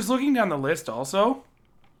 Just looking down the list also,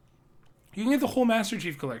 you can get the whole Master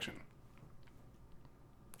Chief collection.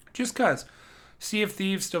 Just cuz. Sea of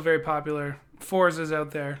Thieves still very popular. Forza's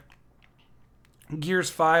out there. Gears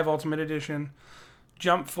 5 Ultimate Edition.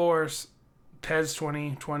 Jump Force. PES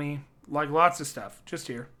 2020. Like lots of stuff. Just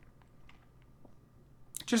here.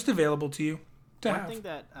 Just available to you to have. One thing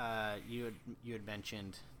that you had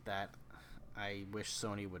mentioned that I wish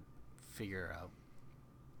Sony would figure out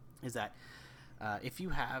is that if you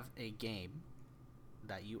have a game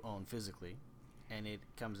that you own physically and it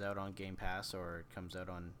comes out on Game Pass or it comes out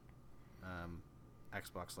on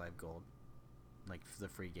Xbox Live Gold, like the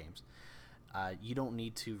free games, you don't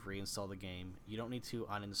need to reinstall the game. You don't need to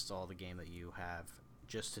uninstall the game that you have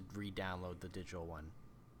just to re-download the digital one.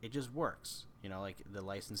 It just works. Like the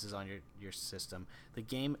licenses on your system. The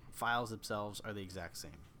game files themselves are the exact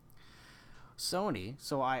same. Sony,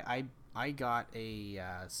 so I got a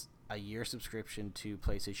year subscription to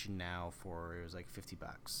PlayStation Now for, it was like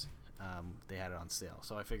 $50. They had it on sale,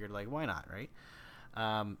 so I figured like why not, right?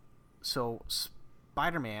 So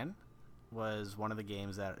Spider-Man was one of the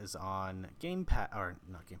games that is on Game Pass, or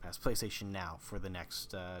not Game Pass, PlayStation Now for the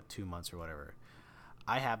next 2 months or whatever.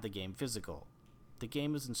 I have the game physical. The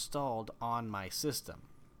game is installed on my system.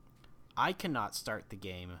 I cannot start the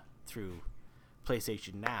game through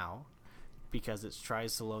PlayStation Now because it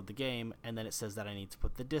tries to load the game and then it says that I need to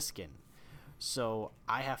put the disc in. So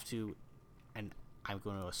I have to, and I'm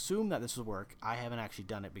going to assume that this will work. I haven't actually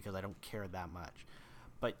done it because I don't care that much.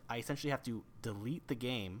 But I essentially have to delete the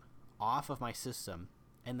game off of my system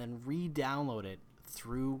and then re-download it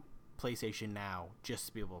through PlayStation Now just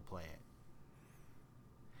to be able to play it.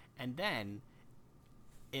 And then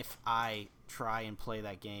if I try and play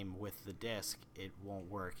that game with the disc, it won't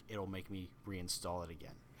work. It'll make me reinstall it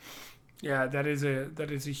again. Yeah, that is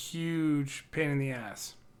a huge pain in the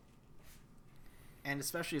ass. And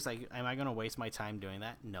especially it's like, am I going to waste my time doing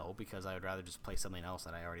that? No, because I would rather just play something else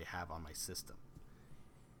that I already have on my system.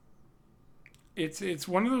 It's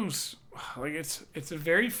one of those, like it's a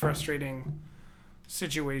very frustrating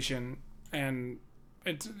situation, and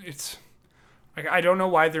it's like I don't know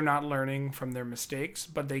why they're not learning from their mistakes,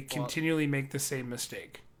 but they continually make the same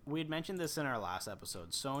mistake. We had mentioned this in our last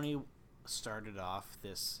episode. Sony started off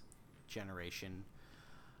this generation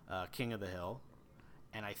King of the Hill,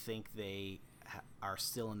 and I think they are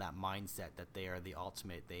still in that mindset that they are the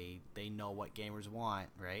ultimate. They know what gamers want,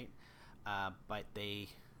 right? But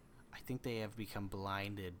I think they have become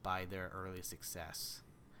blinded by their early success.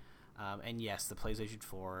 And yes, the PlayStation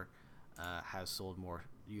 4 has sold more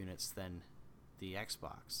units than the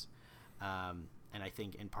Xbox. And I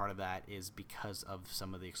think in part of that is because of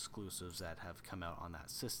some of the exclusives that have come out on that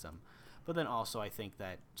system. But then also I think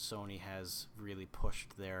that Sony has really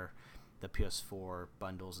pushed the PS4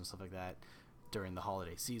 bundles and stuff like that during the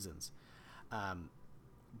holiday seasons.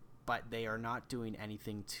 But they are not doing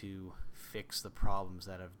anything to fix the problems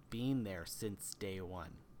that have been there since day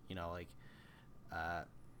one.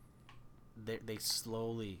 They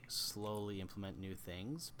slowly implement new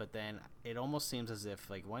things, but then it almost seems as if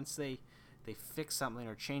like once they fix something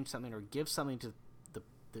or change something or give something to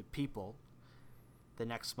the people, the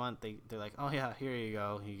next month they're like, oh yeah, here you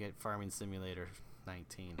go, you get Farming Simulator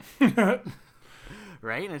 19.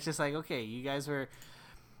 Right? And it's just like, okay, you guys were,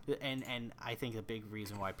 and I think the big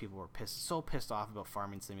reason why people were so pissed off about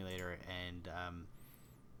Farming Simulator and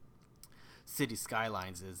City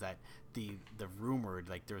Skylines is that the rumored,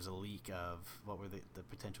 like, there was a leak of what were the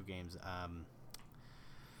potential games,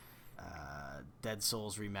 Dead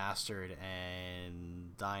Souls Remastered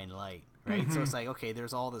and Dying Light, right? Mm-hmm. So it's like, okay,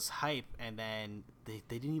 there's all this hype, and then they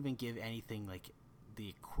didn't even give anything like the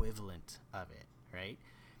equivalent of it, right?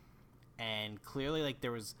 And clearly, like,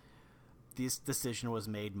 there was this decision was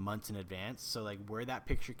made months in advance. So like where that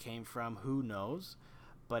picture came from, who knows?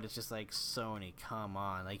 But it's just like, Sony, come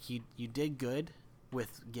on. Like you did good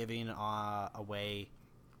with giving away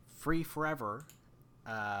free forever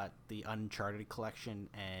the Uncharted collection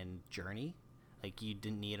and Journey. Like you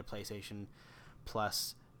didn't need a PlayStation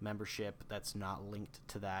Plus membership that's not linked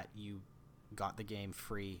to that. You got the game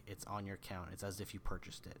free. It's on your account. It's as if you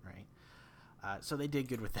purchased it, right? So they did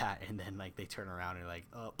good with that, and then like they turn around and like,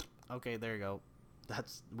 oh, okay, there you go.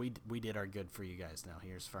 That's we did our good for you guys. Now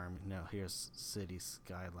here's City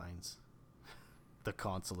Skylines, the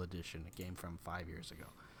console edition. It came from 5 years ago.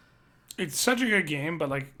 It's such a good game, but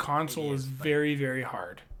like console is very, very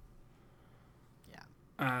hard.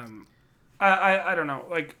 Yeah. I don't know.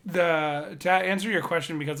 Like to answer your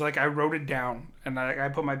question, because like I wrote it down and I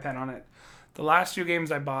put my pen on it. The last 2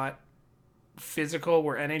 games I bought physical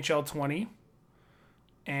were NHL 20.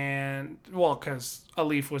 And, well, because a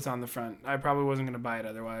Leaf was on the front. I probably wasn't going to buy it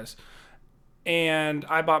otherwise. And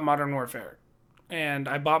I bought Modern Warfare. And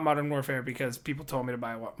I bought Modern Warfare because people told me to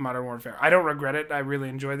buy Modern Warfare. I don't regret it. I really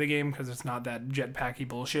enjoy the game because it's not that jetpacky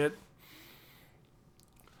bullshit.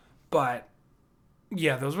 But,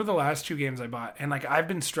 yeah, those were the last 2 games I bought. And, like, I've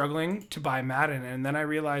been struggling to buy Madden. And then I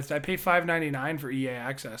realized I pay $5.99 for EA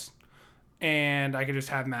Access. And I could just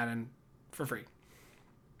have Madden for free.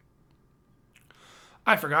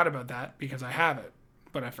 I forgot about that because I have it,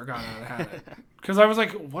 but I forgot that I had it. Because I was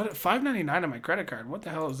like, what, $5.99 on my credit card? What the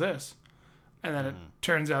hell is this? And then it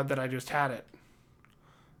turns out that I just had it.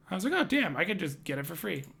 I was like, oh, damn, I could just get it for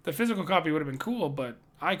free. The physical copy would have been cool, but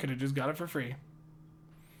I could have just got it for free.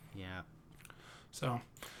 Yeah. So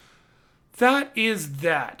that is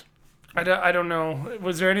that. I don't know.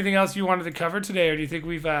 Was there anything else you wanted to cover today, or do you think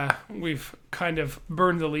we've kind of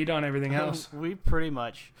burned the lead on everything else? We pretty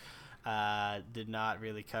much did not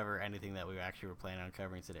really cover anything that we actually were planning on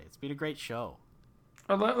covering today. It's been a great show.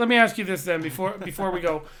 Let me ask you this then before we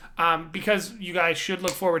go, because you guys should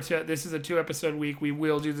look forward to it. This is a 2-episode week. We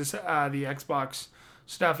will do this the Xbox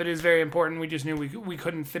stuff. It is very important. We just knew we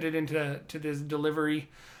couldn't fit it into this delivery.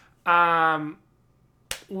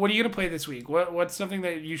 What are you gonna play this week? What's something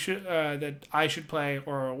that you should that I should play,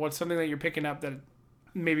 or what's something that you're picking up that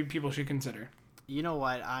maybe people should consider? You know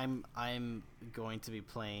what? I'm going to be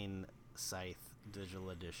playing Scythe Digital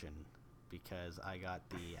Edition because I got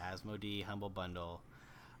the Asmodee Humble Bundle.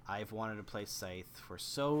 I've wanted to play Scythe for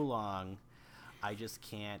so long. I just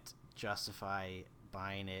can't justify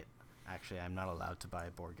buying it. Actually, I'm not allowed to buy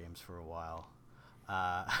board games for a while.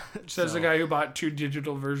 Says the guy who bought 2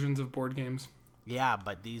 digital versions of board games. Yeah,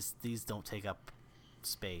 but these don't take up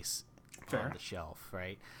space on the shelf,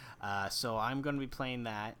 right? So I'm going to be playing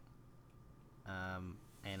that.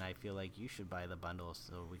 And I feel like you should buy the bundle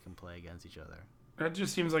so we can play against each other. That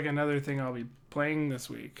just seems like another thing I'll be playing this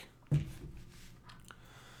week.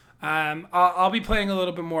 I'll be playing a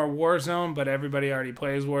little bit more Warzone, but everybody already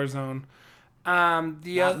plays Warzone.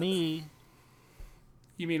 Not me.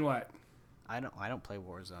 You mean what? I don't play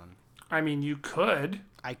Warzone. I mean, you could.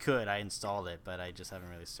 I could. I installed it, but I just haven't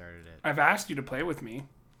really started it. I've asked you to play with me.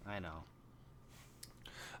 I know.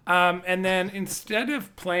 And then instead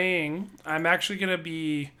of playing, I'm going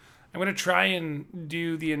to try and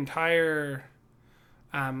do the entire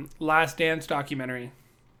Last Dance documentary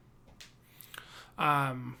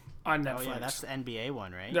on Netflix. Oh yeah, that's the NBA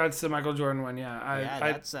one, right? That's the Michael Jordan one, yeah.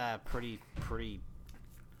 That's pretty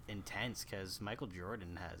intense because Michael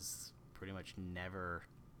Jordan has pretty much never.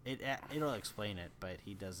 It'll explain it, but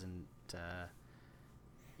he doesn't.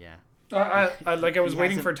 Yeah. I was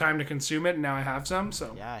waiting for time to consume it, and now I have some.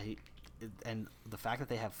 So yeah, and the fact that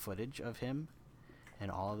they have footage of him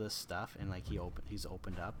and all of this stuff, and like he's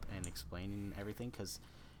opened up and explaining everything because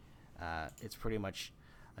it's pretty much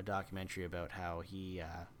a documentary about how he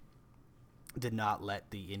did not let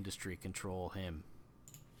the industry control him.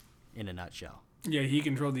 In a nutshell. Yeah, he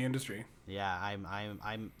controlled the industry. Yeah,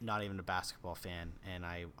 I'm not even a basketball fan, and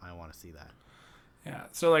I want to see that. Yeah,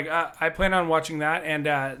 so like I plan on watching that, and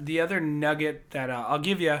the other nugget that I'll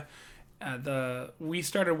give you, we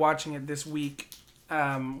started watching it this week.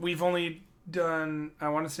 We've only done, I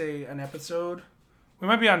want to say, an episode. We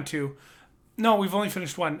might be on 2. No, we've only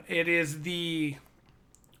finished 1. It is the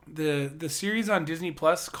series on Disney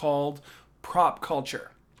Plus called Prop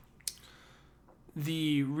Culture.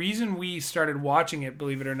 The reason we started watching it,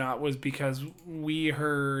 believe it or not, was because we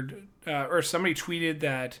heard, or somebody tweeted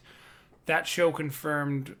that show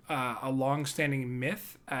confirmed a long-standing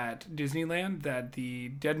myth at Disneyland that the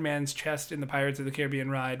dead man's chest in the Pirates of the Caribbean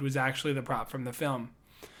ride was actually the prop from the film.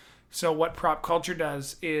 So what Prop Culture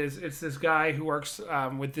does is it's this guy who works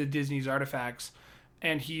with the Disney's artifacts,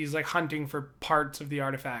 and he's like hunting for parts of the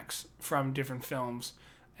artifacts from different films.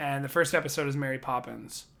 And the first episode is Mary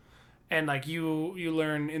Poppins, and like you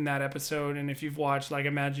learn in that episode, and if you've watched like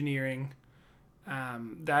Imagineering,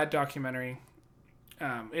 that documentary,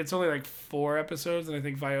 it's only like 4 episodes, and I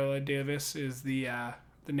think Viola Davis is the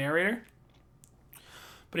narrator.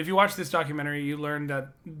 But if you watch this documentary, you learn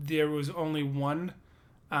that there was only one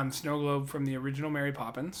snow globe from the original Mary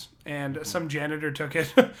Poppins, and some janitor took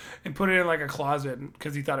it and put it in like a closet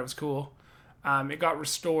because he thought it was cool. It got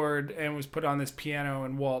restored and was put on this piano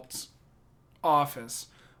in Walt's office.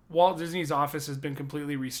 Walt Disney's office has been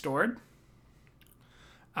completely restored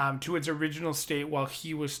to its original state while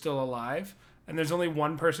he was still alive. And there's only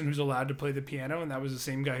one person who's allowed to play the piano, and that was the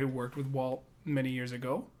same guy who worked with Walt many years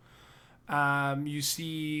ago. You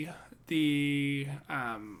see the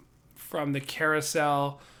from the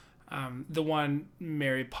carousel, the one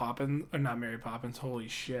Mary Poppins, or not Mary Poppins, holy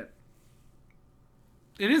shit.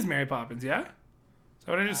 It is Mary Poppins, yeah? Is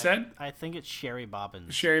that what I just said? I think it's Sherry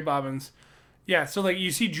Bobbins. Sherry Bobbins. Yeah, so like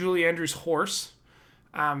you see Julie Andrews' horse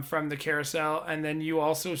from the carousel, and then you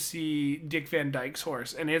also see Dick Van Dyke's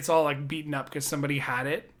horse, and it's all like beaten up because somebody had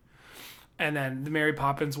it. And then the Mary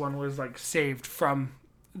Poppins one was like saved from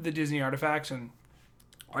the Disney artifacts and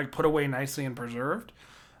like put away nicely and preserved.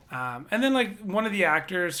 And then like one of the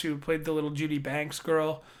actors who played the little Judy Banks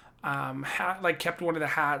girl like kept one of the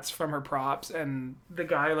hats from her props, and the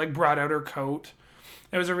guy like brought out her coat.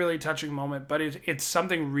 It was a really touching moment, but it's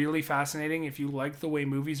something really fascinating if you like the way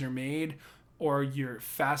movies are made, or you're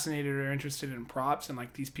fascinated or interested in props and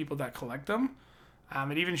like these people that collect them.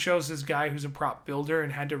 It even shows this guy who's a prop builder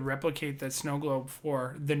and had to replicate that snow globe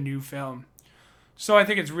for the new film. So I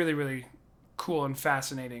think it's really, really cool and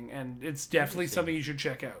fascinating, and it's definitely something you should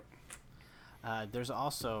check out. There's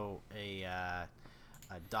also a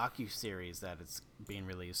docu-series that is being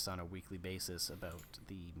released on a weekly basis about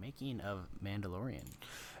the making of Mandalorian.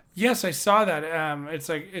 Yes, I saw that.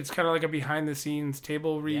 It's kind of like a behind-the-scenes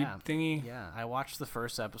table read thingy. Yeah, I watched the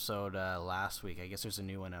first episode last week. I guess there's a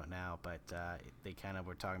new one out now, but they kind of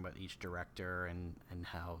were talking about each director and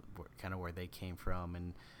how kind of where they came from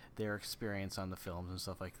and their experience on the films and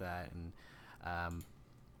stuff like that. And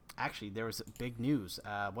actually, there was big news.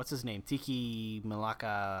 What's his name? Tiki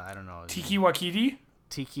Malaka. I don't know. Tiki Wakiti.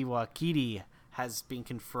 Tiki Wakiti has been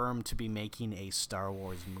confirmed to be making a Star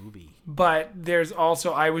Wars movie. But there's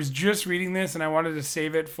also, I was just reading this and I wanted to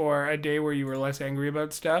save it for a day where you were less angry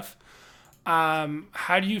about stuff.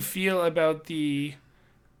 How do you feel about the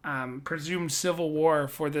presumed civil war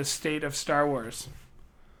for the state of Star Wars?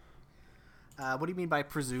 What do you mean by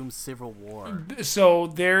presumed civil war? So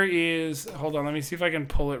there is, hold on, let me see if I can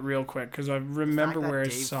pull it real quick because I remember where I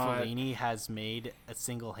saw it. Dave Filoni has made a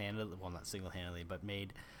single-handedly, well, not single-handedly, but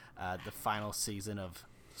made the final season of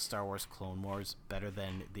Star Wars Clone Wars better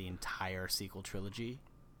than the entire sequel trilogy.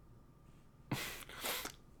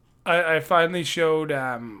 I finally showed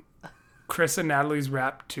Chris and Natalie's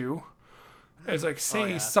rap too. It was like,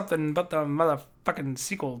 say something about the motherfucking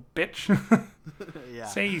sequel, bitch. Yeah.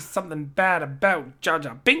 Say something bad about Jar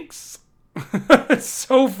Jar Binks. It's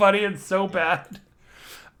so funny and so bad.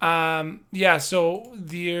 So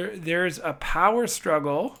there's a power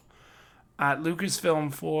struggle at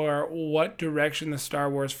Lucasfilm for what direction the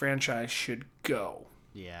Star Wars franchise should go.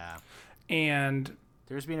 Yeah. And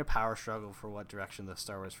there's been a power struggle for what direction the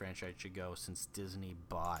Star Wars franchise should go since Disney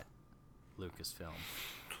bought Lucasfilm.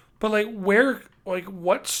 But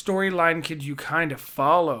what storyline could you kind of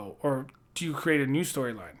follow, or do you create a new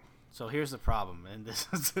storyline? So here's the problem, and this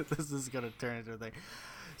is going to turn into a thing.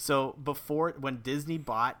 So when Disney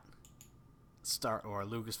bought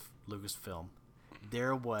Lucasfilm,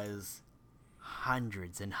 there was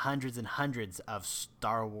hundreds and hundreds and hundreds of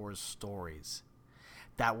Star Wars stories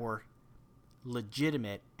that were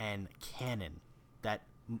legitimate and canon, that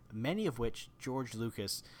many of which George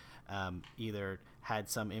Lucas either had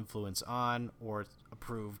some influence on or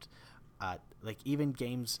approved, like even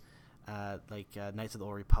games like Knights of the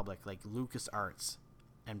Old Republic, like LucasArts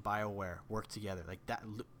and BioWare work together. Like that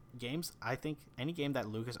games, I think any game that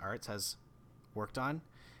LucasArts has worked on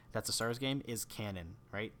that's a Star Wars game is canon,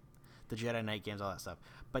 right? The Jedi Knight games, all that stuff.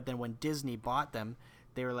 But then when Disney bought them,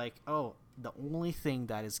 they were like, oh, the only thing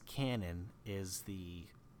that is canon is the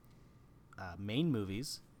main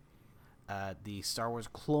movies, the Star Wars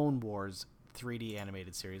Clone Wars 3D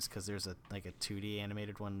animated series, because there's a 2D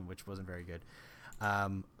animated one which wasn't very good,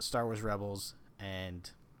 Star Wars Rebels,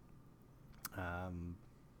 and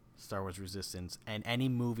Star Wars Resistance, and any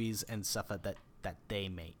movies and stuff that they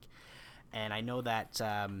make. And I know that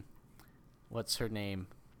what's her name,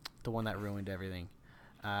 the one that ruined everything,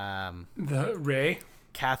 the Rey,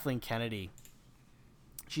 Kathleen Kennedy,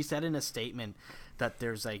 she said in a statement that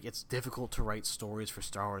there's like it's difficult to write stories for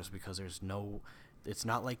Star Wars because it's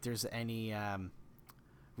not like there's any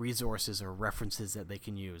resources or references that they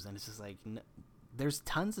can use, and it's just like there's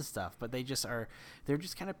tons of stuff, but they're just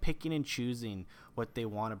kind of picking and choosing what they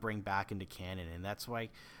want to bring back into canon, and that's why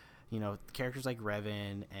characters like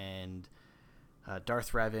Revan and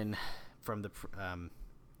Darth Revan from the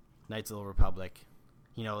Knights of the Republic,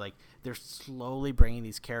 like they're slowly bringing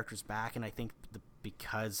these characters back, and I think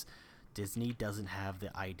because Disney doesn't have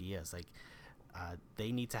the ideas, like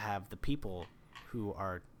they need to have the people who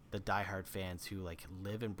are the diehard fans who like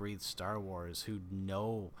live and breathe Star Wars, who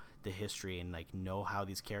know the history and like know how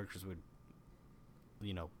these characters would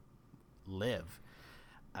live,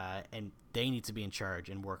 and they need to be in charge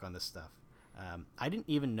and work on this stuff. I didn't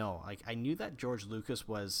even know, like I knew that George Lucas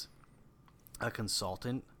was a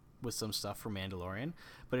consultant with some stuff for Mandalorian,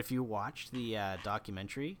 but if you watch the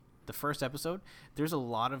documentary, the first episode, there's a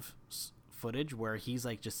lot of footage where he's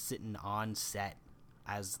like just sitting on set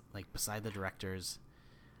as like beside the directors,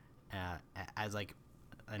 as like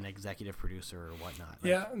an executive producer or whatnot.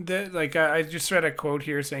 I just read a quote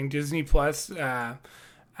here saying Disney Plus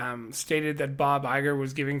stated that Bob Iger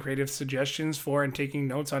was giving creative suggestions for and taking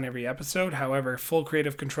notes on every episode. However, full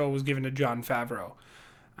creative control was given to Jon Favreau.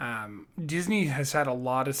 Disney has had a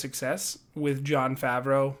lot of success with Jon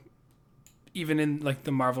Favreau, even in like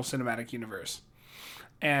the Marvel Cinematic Universe,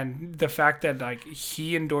 and the fact that like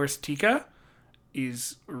he endorsed Tika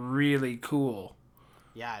is really cool.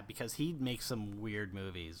 Yeah, because he makes some weird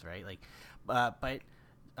movies, right? Like, but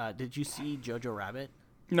did you see Jojo Rabbit?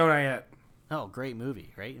 No, not yet. Oh, great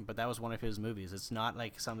movie, right? But that was one of his movies. It's not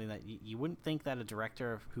like something that you wouldn't think that a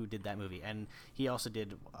director who did that movie, and he also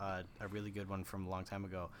did a really good one from a long time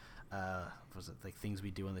ago. Was it like Things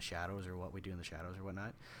We Do in the Shadows or What We Do in the Shadows or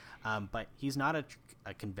whatnot? But he's not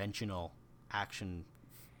a conventional action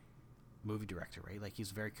movie director, right? Like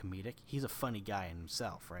he's very comedic. He's a funny guy in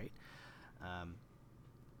himself, right?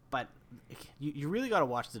 But you really got to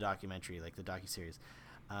watch the documentary, like the docuseries.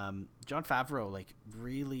 Jon Favreau like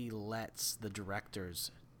really lets the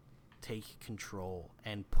directors take control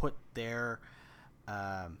and put their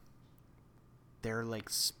like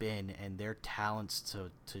spin and their talents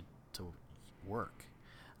to work.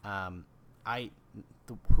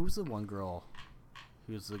 Who's the one girl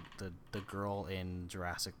who's the girl in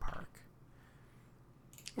Jurassic Park,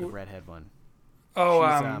 the redhead one?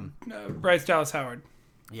 Bryce Dallas Howard.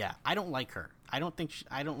 Yeah, I don't like her. I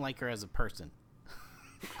don't like her as a person.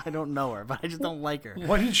 I don't know her, but I just don't like her.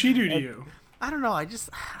 What did she do to you? I don't know. I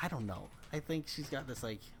don't know. I think she's got this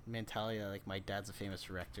like mentality like my dad's a famous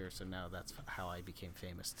director, so now that's how I became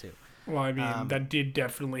famous too. Well, I mean, that did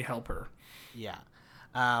definitely help her. Yeah.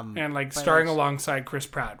 And like starring alongside Chris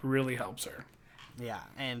Pratt really helps her. Yeah,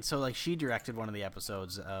 and so like she directed one of the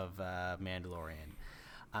episodes of Mandalorian,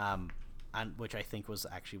 which I think was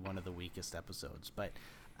actually one of the weakest episodes, but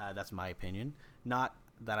that's my opinion. Not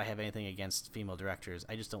that I have anything against female directors.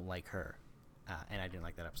 I just don't like her, and I didn't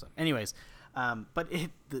like that episode. Anyways, but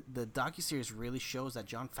the docuseries really shows that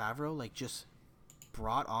Jon Favreau like just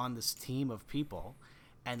brought on this team of people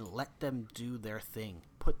and let them do their thing,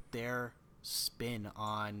 put their spin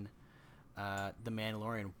on the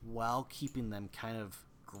Mandalorian while keeping them kind of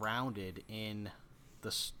grounded in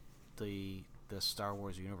the Star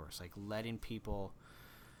Wars universe, like letting people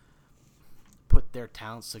put their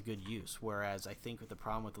talents to good use. Whereas I think the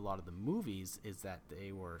problem with a lot of the movies is that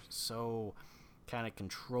they were so kind of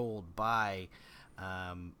controlled by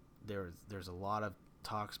there's a lot of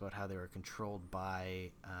talks about how they were controlled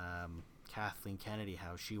by Kathleen Kennedy,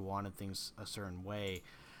 how she wanted things a certain way,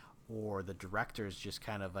 or the directors just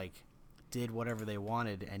kind of like did whatever they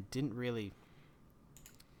wanted and didn't really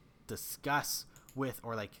discuss with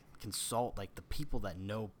or like consult like the people that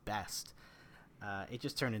know best. It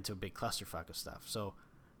just turned into a big clusterfuck of stuff. So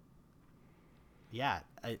yeah,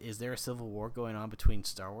 is there a civil war going on between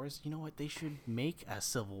Star Wars? You know what? They should make a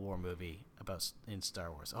Civil War movie in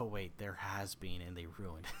Star Wars. Oh wait, there has been, and they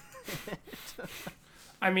ruined it.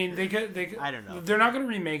 I mean, they I don't know. They're not going to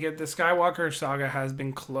remake it. The Skywalker saga has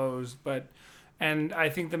been closed, and I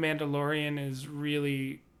think the Mandalorian is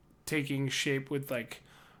really taking shape with like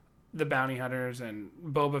the bounty hunters, and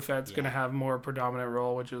Boba Fett's going to have more predominant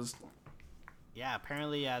role, which is. Yeah,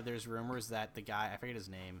 apparently there's rumors that the guy, I forget his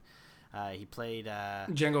name, he played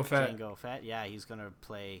Jango Fett. Jango Fett. Yeah, he's going to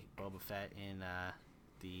play Boba Fett in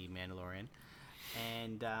The Mandalorian.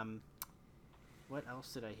 And what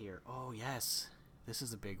else did I hear? Oh, yes. This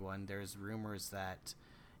is a big one. There's rumors that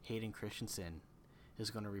Hayden Christensen is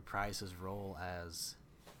going to reprise his role as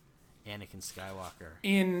Anakin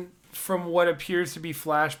Skywalker. From what appears to be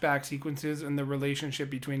flashback sequences and the relationship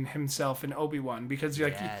between himself and Obi-Wan, because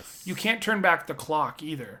like Yes. you can't turn back the clock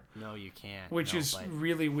either, No, you can't. which No, is but,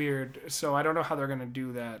 really weird. So I don't know how they're gonna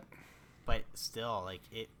do that. but still, like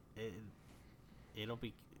it'll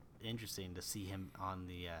be interesting to see him on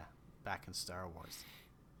the back in Star Wars.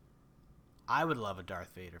 I would love a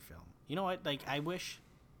Darth Vader film. You know what? Like, I wish.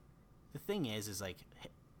 The thing is like,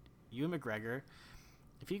 Ewan McGregor,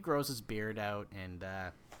 if he grows his beard out and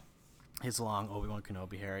his long Obi-Wan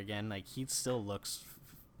Kenobi hair again, like, he still looks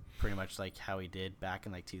pretty much like how he did back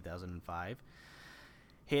in like 2005.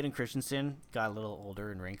 Hayden Christensen got a little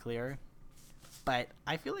older and wrinklier, but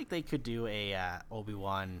I feel like they could do a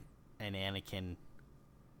Obi-Wan and Anakin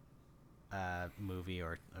movie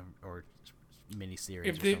or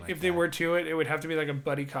miniseries. If they were to it would have to be like a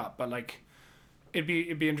buddy cop, but like it'd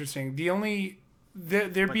be interesting. The only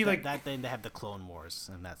there'd be like that. Then they have the Clone Wars,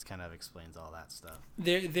 and that's kind of explains all that stuff.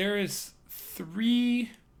 There is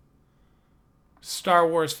 3 Star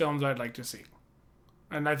Wars films I'd like to see,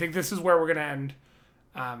 and I think this is where we're gonna end.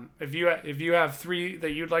 If you have 3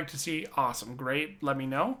 that you'd like to see, awesome, great. Let me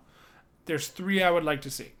know. There's 3 I would like to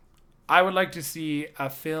see. I would like to see a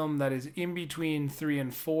film that is in between 3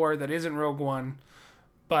 and 4 that isn't Rogue One,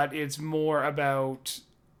 but it's more about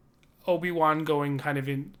Obi-Wan going kind of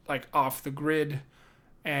in like off the grid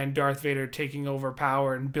and Darth Vader taking over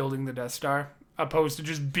power and building the Death Star, opposed to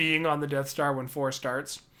just being on the Death Star when 4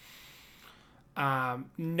 starts.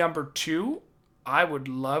 Number 2, I would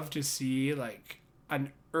love to see like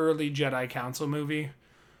an early Jedi Council movie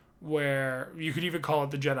where you could even call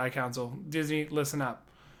it the Jedi Council. Disney, listen up.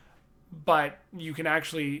 But you can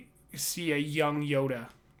actually see a young Yoda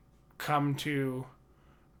come to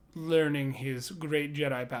learning his great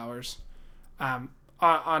Jedi powers. On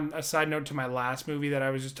a side note to my last movie that I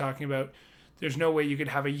was just talking about, there's no way you could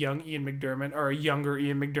have a young Ian McDiarmid or a younger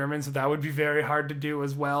Ian McDiarmid, so that would be very hard to do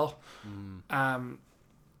as well.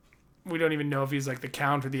 We don't even know if he's like the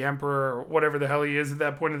Count or the Emperor or whatever the hell he is at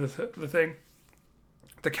that point of the thing.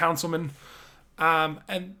 The Councilman.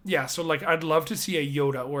 And yeah, so like I'd love to see a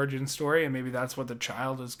Yoda origin story, and maybe that's what the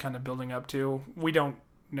child is kind of building up to. We don't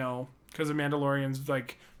know, because the Mandalorian's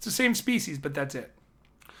like, it's the same species, but that's it.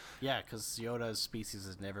 Yeah, because Yoda's species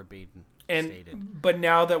has never been stated. But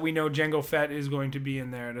now that we know Jango Fett is going to be in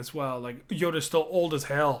there as well, like Yoda's still old as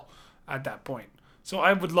hell at that point. So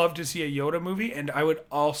I would love to see a Yoda movie, and I would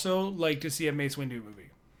also like to see a Mace Windu movie.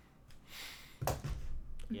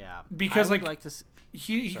 Yeah, because like to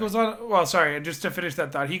he goes on. Well, sorry, just to finish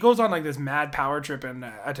that thought, he goes on like this mad power trip in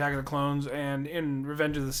Attack of the Clones and in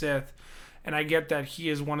Revenge of the Sith, and I get that he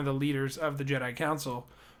is one of the leaders of the Jedi Council,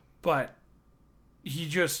 but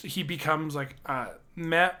he becomes like a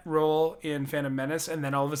Matt role in Phantom Menace, and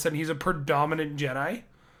then all of a sudden he's a predominant Jedi,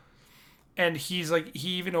 and he's like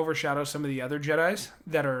he even overshadows some of the other Jedis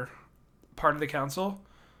that are part of the Council.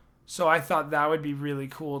 So I thought that would be really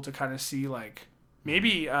cool to kind of see like.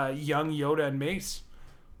 Maybe a young Yoda and Mace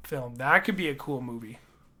film. That could be a cool movie.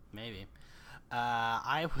 Maybe.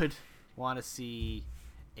 I would want to see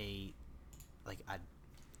an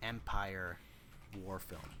Empire war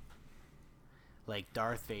film. Like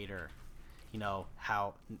Darth Vader. You know,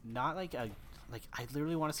 how not like a like I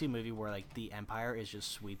literally want to see a movie where like the Empire is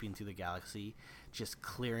just sweeping through the galaxy, just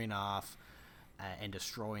clearing off and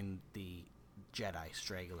destroying the Jedi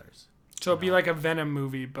stragglers. So it'd be like a Venom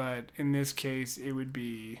movie, but in this case, it would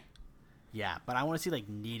be... Yeah, but I want to see, like,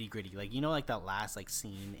 nitty-gritty. Like, you know, like, that last, like,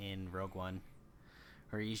 scene in Rogue One?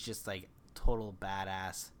 Where he's just, like, total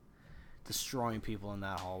badass, destroying people in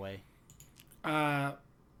that hallway.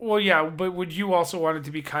 Well, yeah, but would you also want it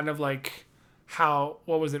to be kind of like how...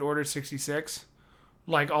 What was it, Order 66?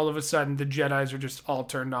 Like, all of a sudden, the Jedis are just all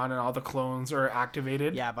turned on and all the clones are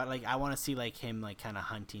activated? Yeah, but, like, I want to see, like, him, like, kind of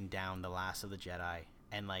hunting down the last of the Jedi.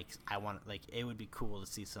 And, like, I want, like, it would be cool to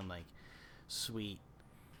see some, like, sweet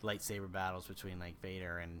lightsaber battles between, like,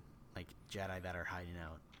 Vader and, like, Jedi that are hiding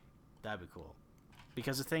out. That'd be cool.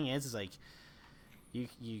 Because the thing is like, you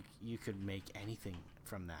could make anything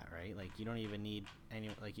from that, right? Like, you don't even need any,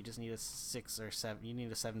 like, you just need a 6 or 7, you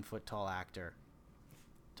need a 7-foot tall actor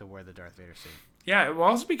to wear the Darth Vader suit. Yeah, it would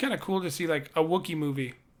also be kind of cool to see, like, a Wookiee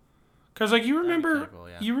movie. Because, like, you remember, cool,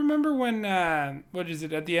 yeah. You remember when, what is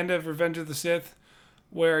it, at the end of Revenge of the Sith,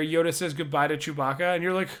 where Yoda says goodbye to Chewbacca, and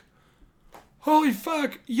you're like, holy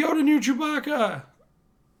fuck, Yoda knew Chewbacca.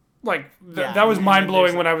 Like, that was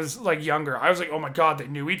mind-blowing when I was, like, younger. I was like, oh my god, they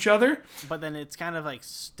knew each other? But then it's kind of, like,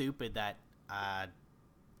 stupid that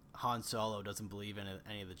Han Solo doesn't believe in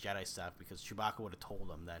any of the Jedi stuff, because Chewbacca would have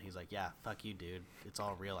told him that. He's like, yeah, fuck you, dude. It's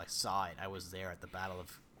all real. I saw it. I was there at the Battle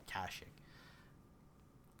of Kashyyyk.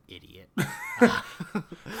 idiot.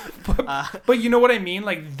 But you know what I mean?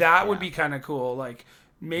 Like that would Yeah. be kind of cool. Like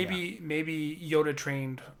maybe Yoda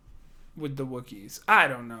trained with the Wookiees. I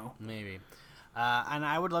don't know. Maybe. And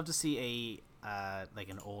I would love to see a like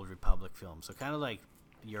an old Republic film. So kind of like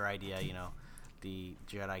your idea, the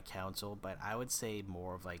Jedi Council, but I would say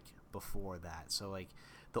more of like before that. So like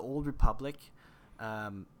the old Republic,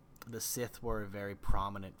 the Sith were a very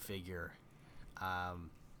prominent figure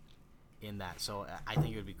in that. So I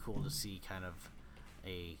think it would be cool to see kind of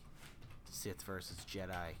a Sith versus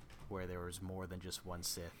Jedi where there was more than just one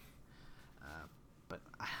Sith. But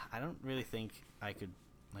I don't really think I could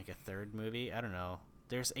like a third movie. I don't know.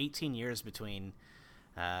 There's 18 years between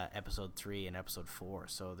episode 3 and episode 4,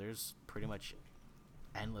 so there's pretty much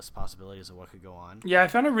endless possibilities of what could go on. Yeah, I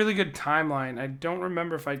found a really good timeline. I don't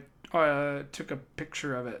remember if I took a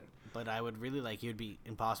picture of it. But I would really like it would be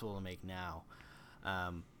impossible to make now.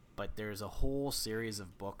 But there's a whole series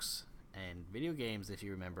of books and video games, if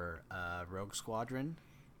you remember, Rogue Squadron.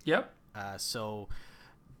 Yep. So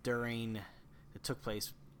it took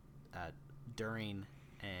place during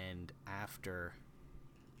and after,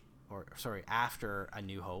 after A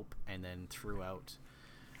New Hope, and then throughout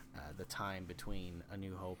the time between A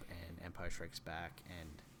New Hope and Empire Strikes Back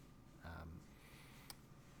and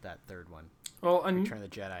that third one, Well, Return of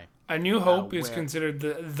the Jedi. A New Hope is where- considered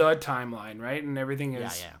the timeline, right? And everything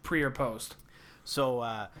is Yeah. pre or post.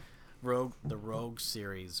 So, the Rogue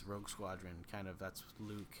series, Rogue Squadron, kind of that's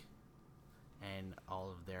Luke and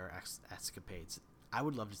all of their escapades. I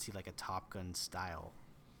would love to see like a Top Gun style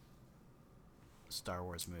Star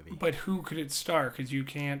Wars movie. But who could it star? Because you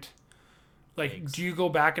can't. Like, Biggs. do you go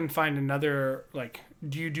back and find another? Like,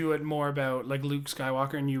 do you do it more about like Luke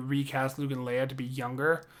Skywalker and you recast Luke and Leia to be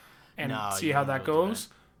younger, and No, see you how don't that really do goes?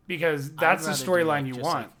 Because that's the rather do, storyline like, you just,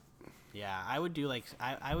 want. Yeah, I would do like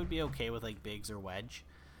I would be okay with like Biggs or Wedge,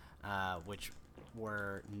 which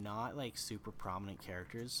were not like super prominent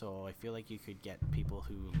characters. So I feel like you could get people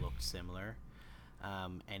who looked similar,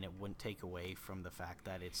 and it wouldn't take away from the fact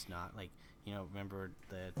that it's not like remember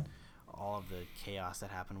all of the chaos that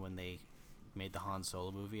happened when they made the Han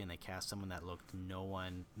Solo movie and they cast someone that looked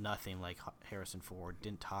nothing like Harrison Ford,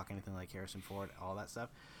 didn't talk anything like Harrison Ford, all that stuff.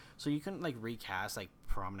 So you couldn't like recast like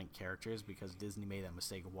prominent characters because Disney made that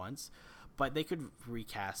mistake once, but they could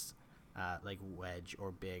recast like Wedge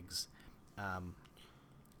or Biggs,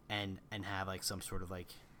 and have like some sort of like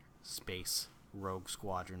space Rogue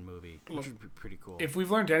Squadron movie, which would be pretty cool. If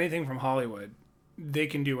we've learned anything from Hollywood, they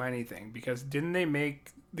can do anything. Because didn't they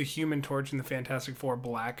make the Human Torch and the Fantastic Four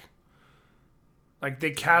black? Like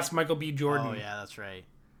they cast Michael B. Jordan. Oh yeah, that's right.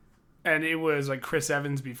 And it was like Chris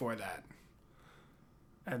Evans before that.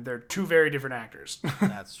 And they're two very different actors.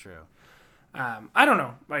 That's true. I don't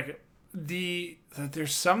know. Like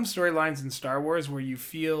there's some storylines in Star Wars where you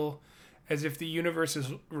feel as if the universe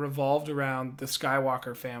is revolved around the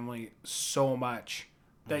Skywalker family so much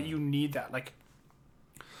that you need that. Like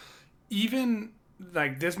even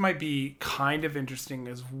like this might be kind of interesting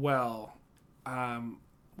as well.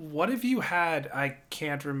 What if you had, I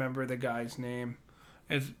can't remember the guy's name.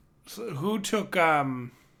 Who took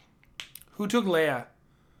Leia?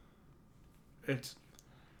 It's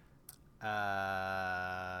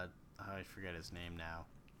I forget his name now.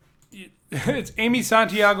 it's Amy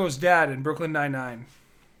Santiago's dad in Brooklyn Nine-Nine.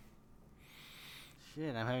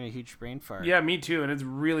 Shit, I'm having a huge brain fart. Yeah, me too, and it's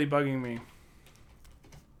really bugging me.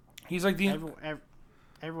 He's like the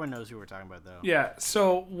Everyone knows who we're talking about, though. yeah.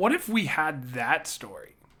 So what if we had that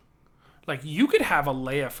story? Like you could have a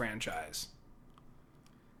Leia franchise.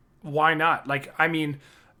 Why not? Like I mean,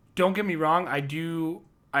 don't get me wrong. I do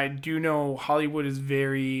know Hollywood is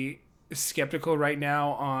very skeptical right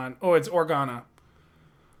now on. Oh, it's Organa.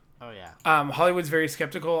 Oh yeah. Hollywood's very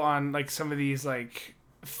skeptical on like some of these like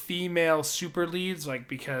female super leads, like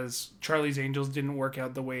because Charlie's Angels didn't work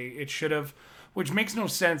out the way it should have, which makes no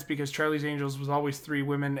sense because Charlie's Angels was always 3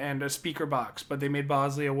 women and a speaker box, but they made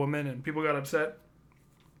Bosley a woman and people got upset.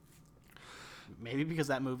 Maybe because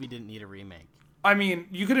that movie didn't need a remake. I mean,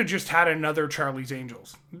 you could have just had another Charlie's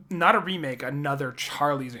Angels, not a remake, another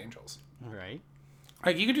Charlie's Angels. Right.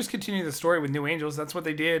 Like you could just continue the story with New Angels. That's what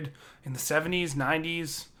they did in the 70s,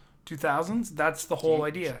 90s, 2000s. That's the whole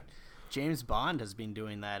idea. James Bond has been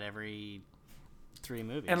doing that every 3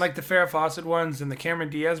 movies. And like the Farrah Fawcett ones and the Cameron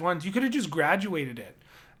Diaz ones, you could have just graduated it.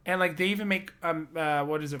 And like they even make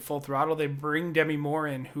what is it, Full Throttle? They bring Demi Moore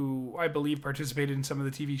in, who I believe participated in some of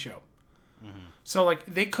the TV show. Mm-hmm. So like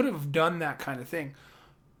they could have done that kind of thing.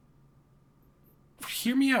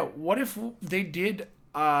 Hear me out. What if they did?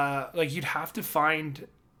 Like you'd have to find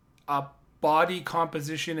a body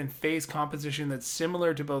composition and face composition that's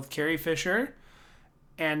similar to both Carrie Fisher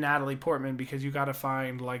and Natalie Portman, because you got to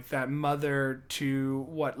find like that mother to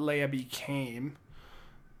what Leia became.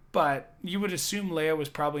 But you would assume Leia was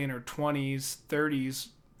probably in her 20s, 30s,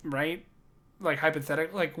 right? Like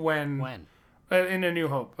hypothetical, like when in A New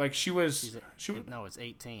Hope, like she was no, it's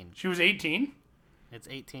 18. She was 18. It's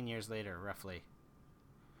 18 years later, roughly.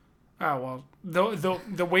 Oh well,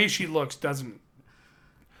 the way she looks doesn't.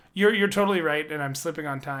 You're totally right, and I'm slipping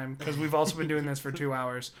on time because we've also been doing this for 2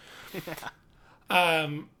 hours.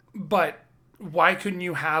 But why couldn't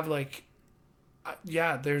you have like,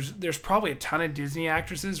 there's probably a ton of Disney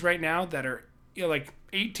actresses right now that are like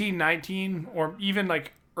 18, 19, or even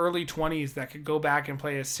like early 20s that could go back and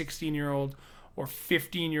play a 16-year-old or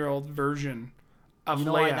 15-year-old version of Leia. You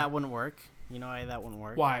know why that wouldn't work? You know why that wouldn't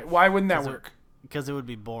work? Why? Why wouldn't that work? Because it would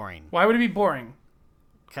be boring. Why would it be boring?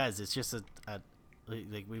 Because it's just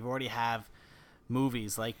like we've already have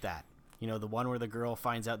movies like that. You know, the one where the girl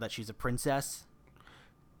finds out that she's a princess.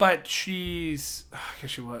 But she's... I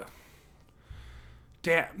guess she would.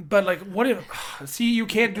 Damn. But, like, what if... See, you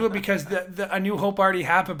can't do it because the A New Hope already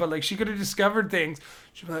happened, but, like, she could have discovered things.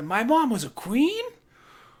 She'd be like, my mom was a queen?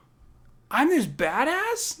 I'm this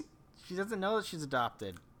badass? She doesn't know that she's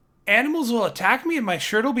adopted. Animals will attack me and my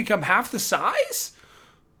shirt will become half the size?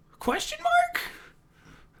 Question mark?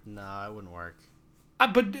 No, it wouldn't work.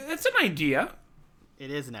 But that's an idea. It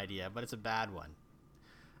is an idea, but it's a bad one.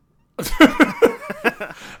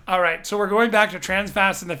 All right, so we're going back to Trans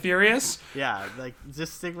Fast and the Furious. Yeah, like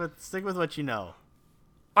just stick with what you know.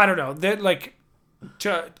 I don't know.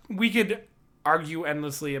 We could argue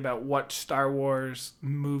endlessly about what Star Wars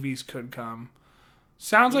movies could come.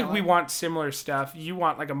 Sounds like we want similar stuff. You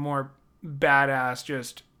want like a more badass,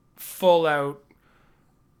 just full out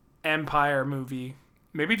Empire movie.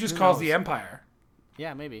 Maybe just calls The Empire.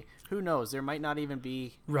 Yeah, maybe. Who knows? There might not even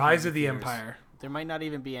be Rise of the Empire. There might not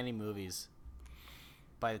even be any movies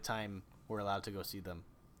by the time we're allowed to go see them.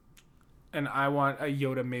 And I want a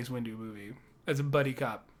Yoda Mace Windu movie as a buddy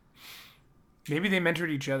cop. Maybe they mentored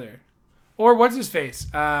each other. Or what's his face?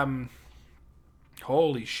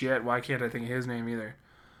 Holy shit, why can't I think of his name either?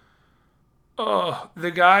 Oh,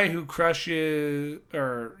 the guy who crushes,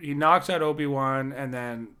 or he knocks out Obi-Wan and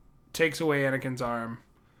then takes away Anakin's arm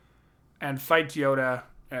and fights Yoda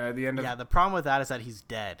at the end of... Yeah, the problem with that is that he's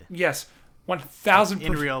dead. Yes, 1,000%.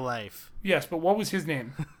 In real life. Yes, but what was his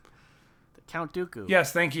name? Count Dooku.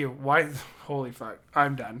 Yes, thank you. Why? Holy fuck.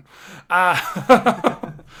 I'm done.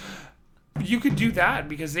 You could do that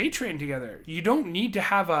because they train together. You don't need to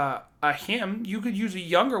have a him. You could use a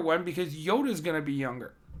younger one because Yoda's going to be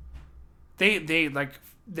younger.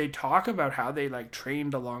 They talk about how they like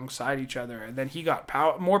trained alongside each other, and then he got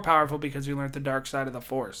more powerful because he learned the dark side of the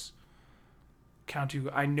Force. Count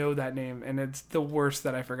Dooku. I know that name, and it's the worst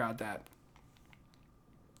that I forgot that.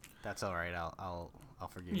 That's all right. I'll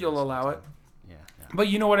forgive you. You'll allow it. Yeah. But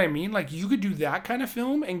you know what I mean? Like you could do that kind of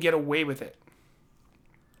film and get away with it.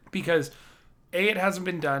 Because A, it hasn't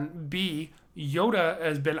been done. B, Yoda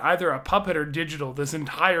has been either a puppet or digital this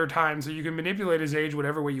entire time, so you can manipulate his age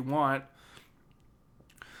whatever way you want.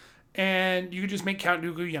 And you could just make Count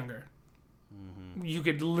Dooku younger. Mm-hmm. You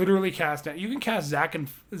could literally cast it. You can cast Zac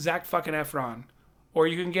fucking Efron. Or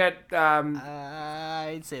you can get...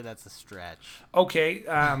 I'd say that's a stretch. Okay,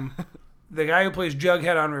 the guy who plays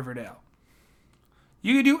Jughead on Riverdale.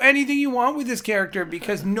 You could do anything you want with this character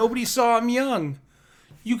because nobody saw him young.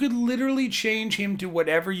 You could literally change him to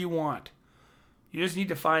whatever you want. You just need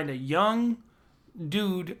to find a young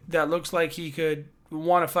dude that looks like he could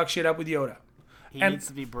want to fuck shit up with Yoda. He needs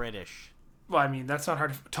to be British. Well, I mean, that's not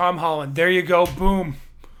hard. Tom Holland. There you go. Boom.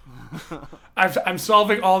 I'm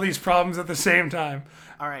solving all these problems at the same time.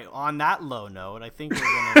 All right. On that low note, I think we're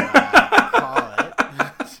going to call it.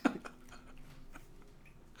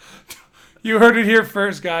 You heard it here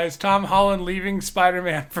first, guys. Tom Holland leaving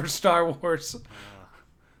Spider-Man for Star Wars.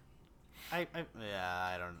 I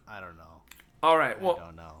don't know. All right. Well, I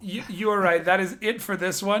don't know. You are right. That is it for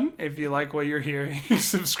this one. If you like what you're hearing,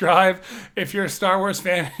 subscribe. If you're a Star Wars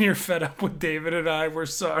fan and you're fed up with David and I, we're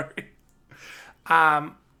sorry.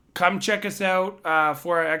 Come check us out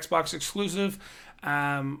for our Xbox exclusive.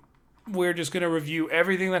 We're just going to review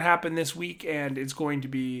everything that happened this week, and it's going to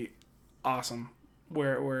be awesome.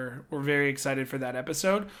 We're very excited for that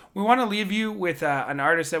episode. We want to leave you with an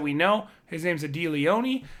artist that we know. His name's Adi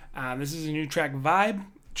Leone. This is a new track, Vibe.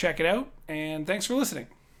 Check it out, and thanks for listening.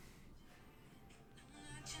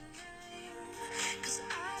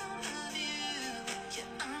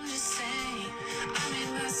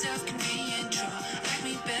 Myself confused.